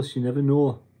 Plus, you never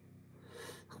know.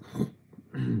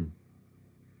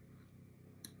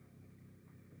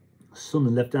 Sun on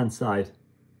the left-hand side.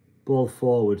 Ball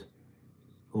forward.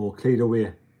 Or cleared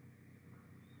away.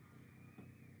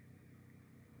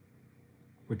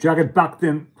 We drag it back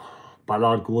then.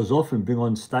 Ballard goes off and bring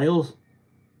on Styles.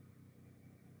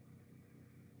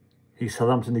 He's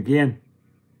Southampton again.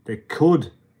 They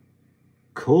could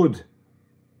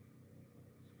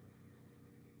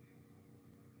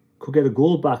get a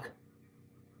goal back.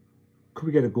 Could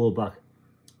we get a goal back?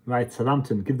 Right,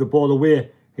 Southampton, give the ball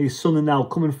away. He's Son now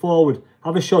coming forward.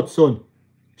 Have a shot, Son.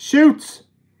 Shoots!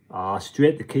 Ah,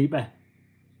 straight to keeper.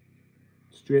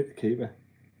 Straight to keeper.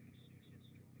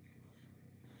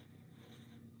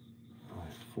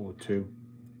 4-2.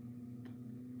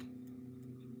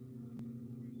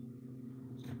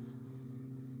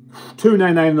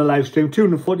 $2.99 in the live stream,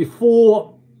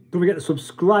 244. Don't forget to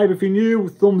subscribe if you're new.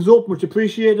 Thumbs up, much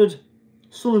appreciated.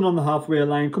 Sunderland on the halfway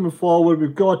line, coming forward.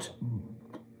 We've got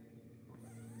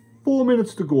 4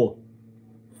 minutes to go.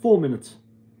 4 minutes.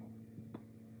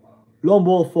 Long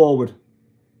ball forward.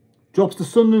 Drops to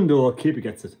Sunderland, or keeper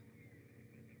gets it.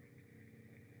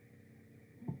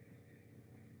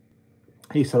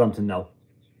 He's Southampton now.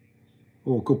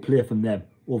 Oh, good play from them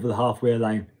over the halfway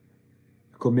line.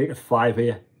 Could make it 5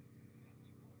 here.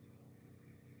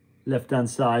 Left hand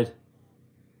side.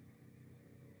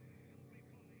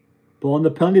 Ball in the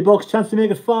penalty box. Chance to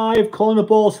make it 5. Corner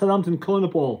ball. Southampton corner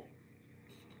ball.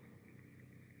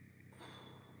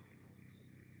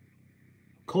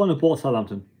 Corner ball,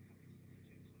 Southampton.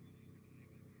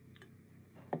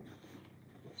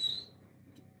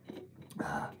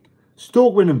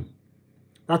 Stoke winning.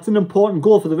 That's an important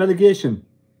goal for the relegation.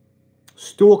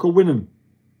 Stoke are winning.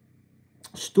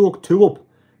 Stoke 2 up.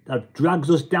 That drags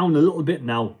us down a little bit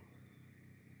now.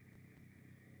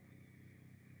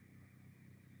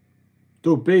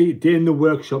 Doug B, day in the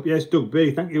workshop. Yes, Doug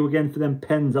B, thank you again for them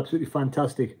pens. Absolutely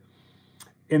fantastic.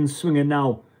 In swinging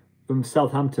now from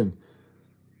Southampton.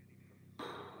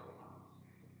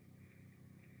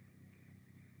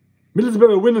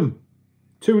 Middlesbrough winning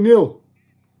 2-0.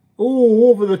 Oh,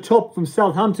 over the top from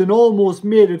Southampton. Almost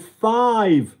made it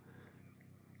 5.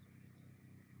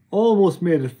 Almost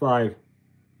made it 5.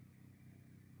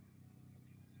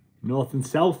 North and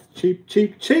South. Cheap,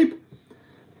 cheap, cheap.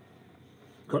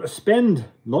 Got to spend. A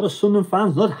lot of Sunderland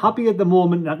fans not happy at the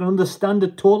moment. I can understand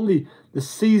it totally. The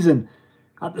season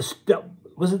at the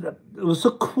it was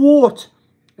a quote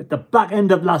at the back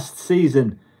end of last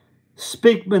season.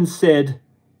 Speakman said,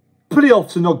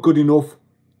 "Playoffs are not good enough.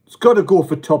 It's got to go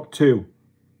for top 2."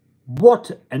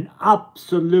 What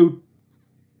absolute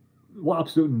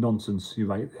nonsense you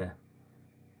right there.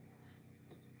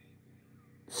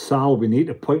 Sal, we need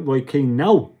to point Roy Keane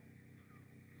now.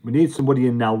 We need somebody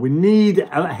in now. We need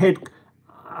a head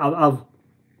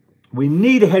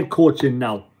coach in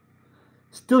now.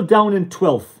 Still down in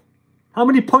 12th. How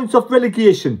many points off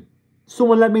relegation?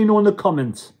 Someone let me know in the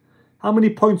comments. How many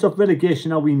points off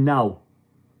relegation are we now?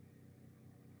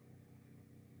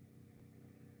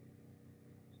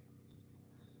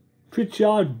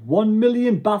 Pritchard 1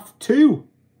 million, Bath 2.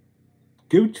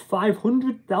 Gooch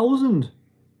 500,000.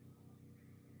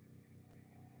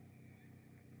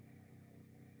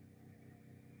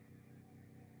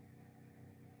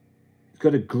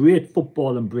 Got a great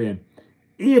footballing brain.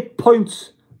 8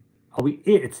 points. Are we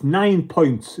 8? It's 9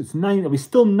 points. It's 9. Are we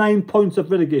still 9 points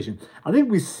of relegation? I think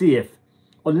we're safe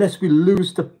unless we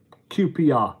lose to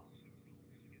QPR.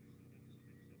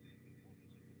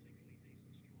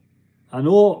 I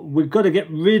know we've got to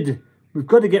get rid.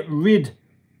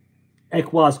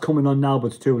 Ekwa's coming on now, but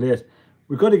it's too late.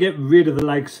 We've got to get rid of the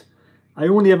likes. I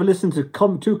only ever listen to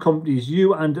two companies,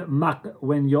 you and Mac,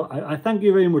 when you're... I thank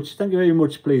you very much. Thank you very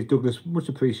much, please, Douglas. Much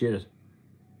appreciated.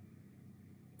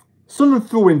 Sunderland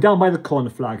throwing down by the corner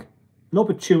flag. An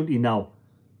opportunity now.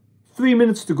 3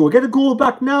 minutes to go. Get a goal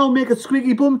back now. Make it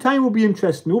squeaky bum time. Will be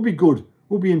interesting. Will be good.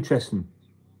 Will be interesting.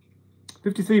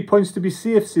 53 points to be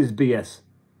safe, says BS.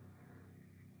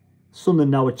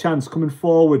 Sunderland now a chance coming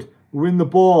forward. Win the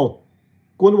ball.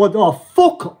 Going to what? Oh,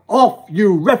 fuck off,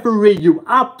 you referee, you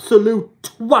absolute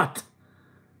twat.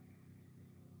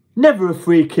 Never a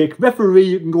free kick. Referee,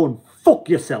 you can go and fuck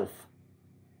yourself.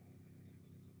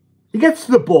 He gets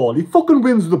the ball. He fucking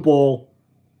wins the ball.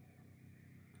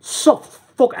 Soft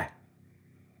fucker.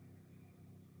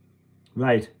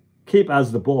 Right. Keeper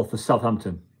has the ball for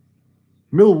Southampton.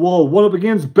 Millwall 1 up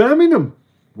against Birmingham.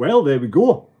 Well, there we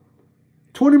go.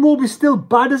 Tony Mowbray's still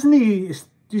bad, isn't he?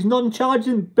 He's not in charge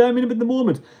in Birmingham at the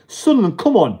moment. Sunderland,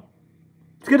 come on.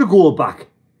 Let's get a goal back.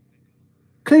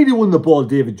 Clearly won the ball,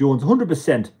 David Jones,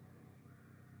 100%.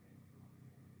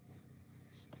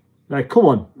 Right, come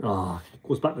on. Oh,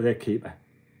 goes back to their keeper.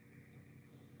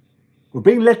 We're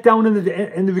being let down in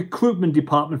the recruitment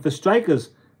department for strikers.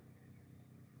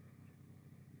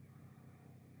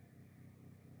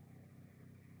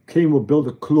 Keane will build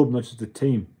a club, not just a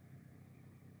team.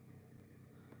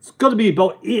 It's got to be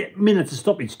about 8 minutes of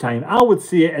stoppage time. I would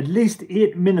say at least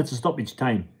 8 minutes of stoppage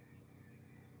time.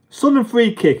 Sunderland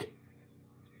free kick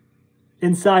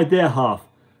inside their half.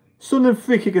 Sunderland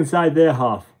free kick inside their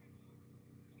half.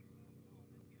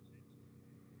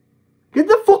 Get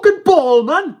the fucking ball,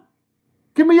 man.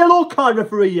 Give me a yellow card,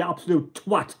 referee, you absolute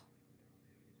twat.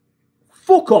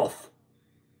 Fuck off.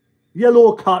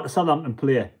 Yellow card to Southampton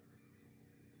player.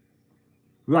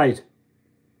 Right.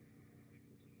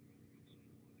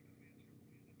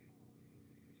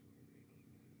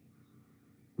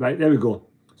 Right, there we go.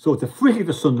 So it's a free kick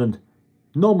to Sunderland.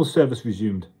 Normal service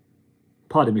resumed.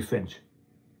 Pardon me, French.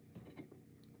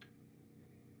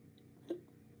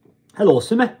 Hello,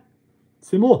 Simmer.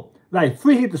 Simo. Right,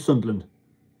 free kick to Sunderland.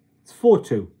 It's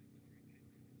 4-2.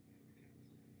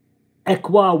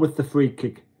 Ekwa with the free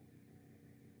kick.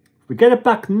 If we get it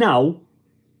back now,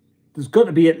 there's got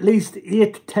to be at least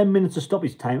 8 to 10 minutes of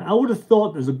stoppage time. I would have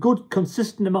thought there's a good,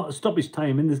 consistent amount of stoppage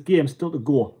time in this game still to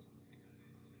go.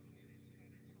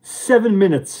 7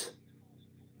 minutes.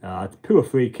 It's poor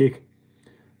free kick.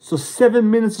 So 7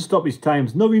 minutes of stoppage time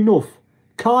is not enough.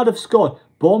 Cardiff scored.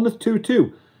 Bournemouth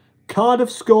 2-2. Cardiff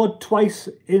scored twice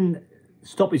in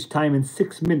stoppage time in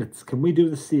 6 minutes. Can we do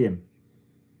the same?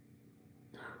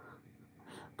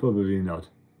 Probably not.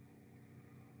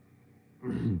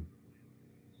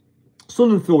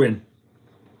 Sunderland throw in.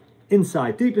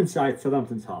 Inside, deep inside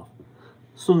Southampton's half.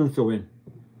 Sunderland throw in.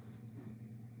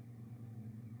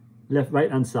 Left,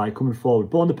 right hand side, coming forward.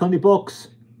 Ball in the penalty box.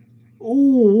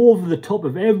 Oh, over the top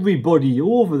of everybody.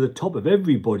 Over the top of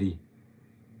everybody.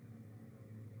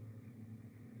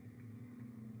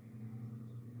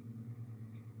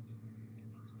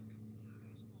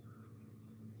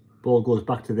 Ball goes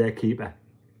back to their keeper.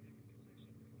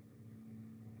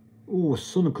 Oh,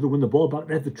 Sunderland could have won the ball back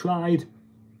there if they tried.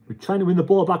 We're trying to win the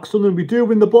ball back. Sunderland, we do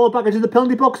win the ball back into the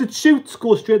penalty box. It shoots,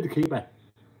 goes straight to the keeper.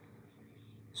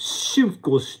 Shoot,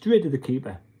 goes straight to the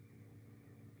keeper.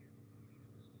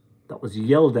 That was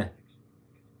Yelder.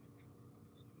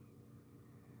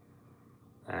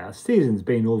 Season's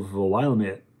been over for a while,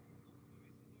 mate.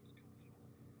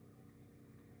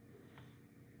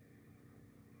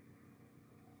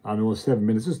 I know, 7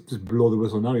 minutes. Just blow the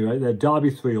whistle now, right there. Derby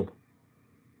 3 up.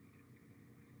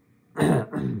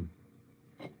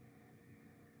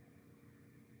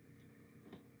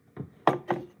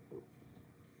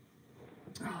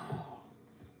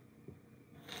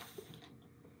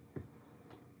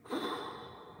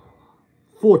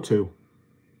 (4-2).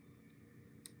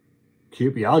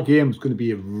 QPR game is going to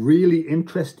be a really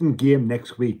interesting game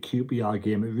next week. QPR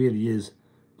game, it really is.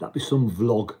 That'd be some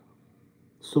vlog.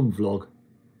 Some vlog.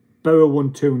 Borough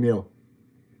won 2-0.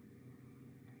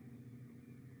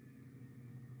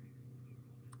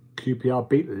 QPR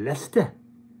beat Leicester.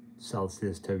 Sal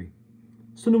says Terry.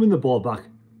 Sunderland win the ball back.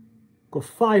 Got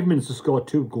 5 minutes to score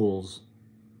 2 goals.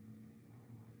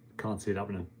 Can't see it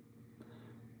happening.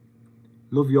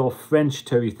 Love your French,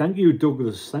 Terry. Thank you,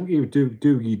 Douglas. Thank you,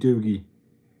 Doogie.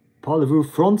 Parlez-vous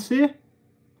français?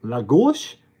 La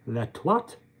gauche? La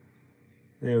droite?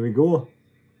 There we go.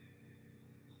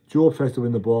 Joe tries to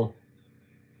win the ball.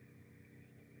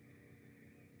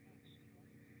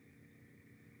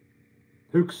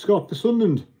 Who scored for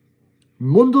Sunderland?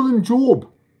 Mundell and Job.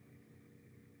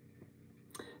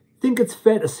 I think it's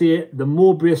fair to say the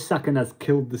Mowbray sacking has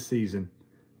killed the season.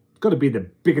 It's got to be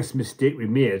the biggest mistake we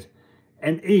made.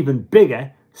 And even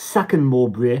bigger, sacking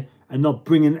Mowbray and not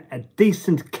bringing a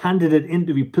decent candidate in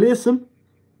to replace him.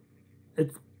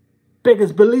 It's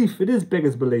beggars belief. It is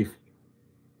beggars belief.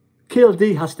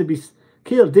 KLD has to be...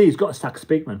 KLD's got to sack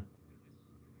Speakman.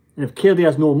 And if KLD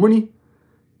has no money,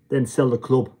 then sell the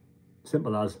club.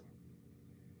 Simple as.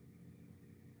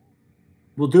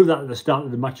 We'll do that at the start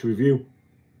of the match review.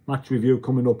 Match review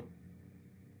coming up.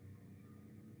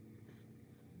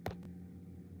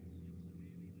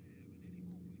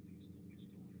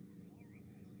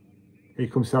 Here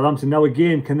comes Southampton now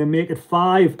again. Can they make it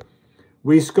 5?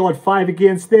 We scored 5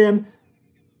 against them.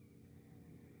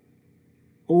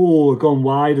 Oh, it's gone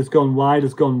wide. It's gone wide.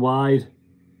 It's gone wide.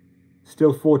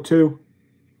 Still 4-2.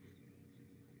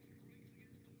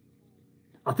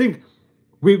 I think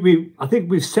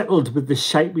we've settled with the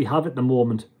shape we have at the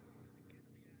moment.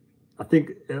 I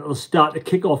think it'll start to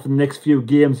kick off in the next few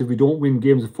games if we don't win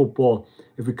games of football.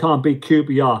 If we can't beat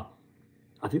QPR,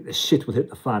 I think the shit will hit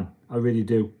the fan. I really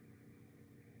do.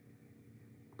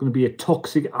 It's going to be a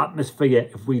toxic atmosphere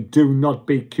if we do not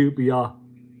beat QPR.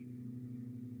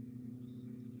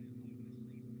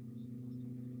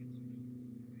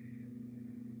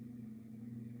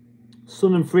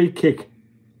 Sunderland free kick.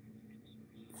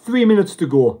 3 minutes to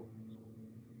go.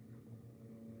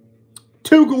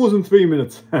 2 goals in 3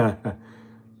 minutes.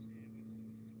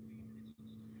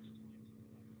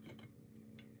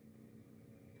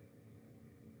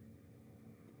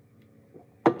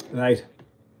 Right.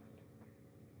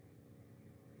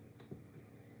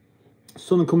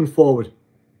 Sunderland coming forward.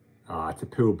 Ah, it's a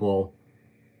poor ball.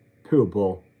 Poor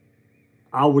ball.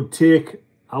 I would take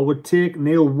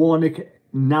Neil Warnock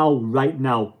now, right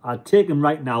now. I'd take him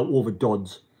right now over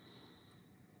Dodds.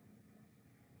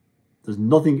 There's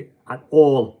nothing at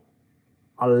all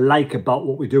I like about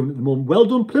what we're doing at the moment. Well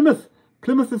done, Plymouth.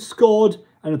 Plymouth have scored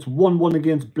and it's 1-1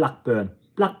 against Blackburn.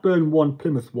 Blackburn 1,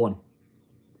 Plymouth 1.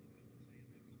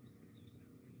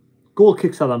 Goal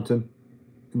kick Southampton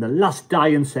in the last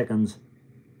dying seconds.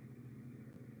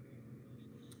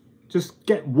 Just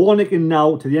get Warnock in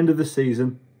now to the end of the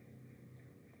season.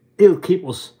 He'll keep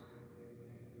us.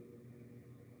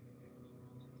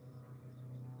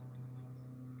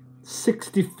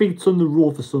 "60 feet on the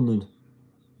row for Sunderland."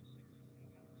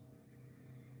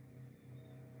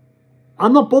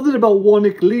 I'm not bothered about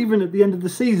Warnock leaving at the end of the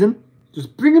season.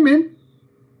 Just bring him in.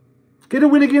 Get a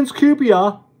win against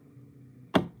QPR.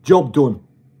 Job done.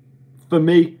 For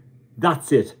me,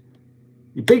 that's it.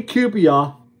 You beat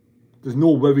QPR, there's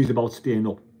no worries about staying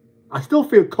up. I still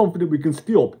feel confident we can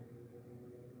stay up.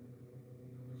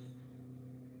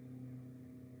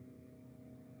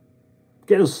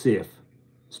 Get us safe.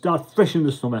 Start fresh in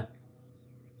the summer.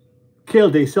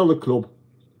 KLD, sell the club.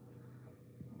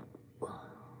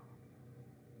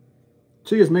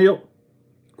 Cheers, Neil.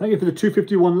 Thank you for the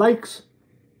 251 likes.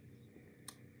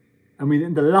 I mean,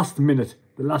 in the last minute.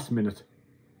 100%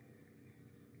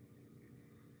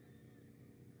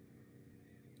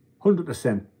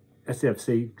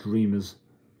 SFC Dreamers.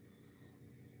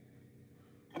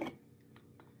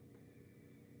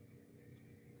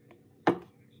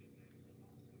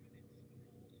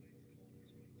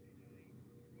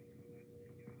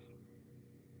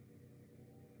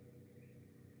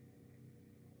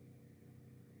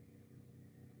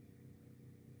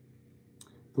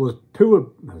 Those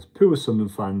poor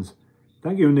Sunderland fans.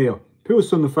 Thank you, Neil. Poor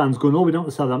Sunderland fans going all the way down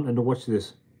to Southampton to watch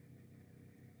this.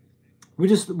 We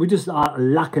just are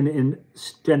lacking in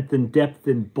strength and depth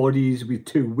in bodies. We're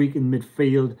too weak in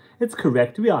midfield. It's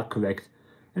correct. We are correct.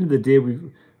 End of the day,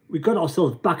 we got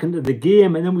ourselves back into the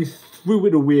game and then we threw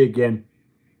it away again.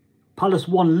 Palace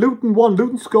 1, Luton 1.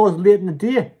 Luton scores late in the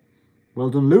day. Well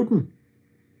done, Luton.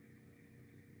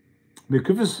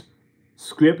 McGriffiths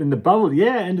scraping the barrel.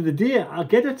 Yeah, end of the day, I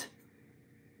get it.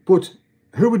 But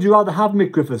who would you rather have,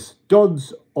 Mick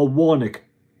Dodds or Warnock?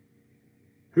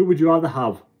 Who would you rather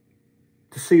have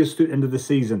to see us through the end of the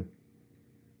season?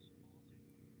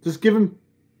 Just get him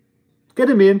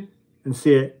in and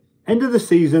say, end of the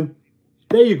season,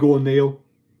 there you go, Neil.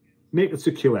 Make it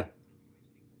secure.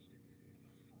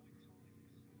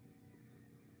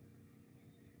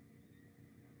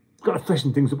 Got to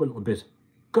freshen things up a little bit.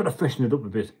 Got to freshen it up a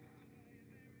bit.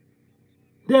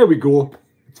 There we go.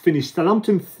 It's finished.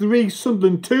 Southampton 3,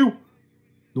 Sunderland 2.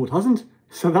 No, it hasn't.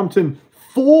 Southampton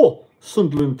 4,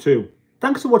 Sunderland 2.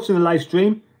 Thanks for watching the live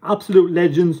stream. Absolute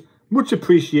legends. Much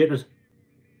appreciated.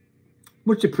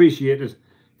 Much appreciated.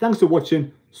 Thanks for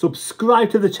watching.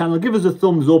 Subscribe to the channel. Give us a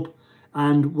thumbs up.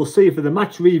 And we'll see you for the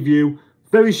match review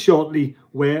very shortly,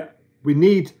 where we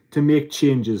need to make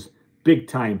changes. Big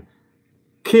time.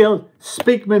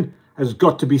 Speakman has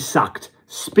got to be sacked.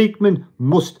 Speakman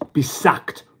must be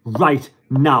sacked right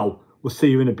now. We'll see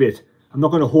you in a bit. I'm not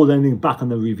going to hold anything back on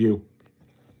the review.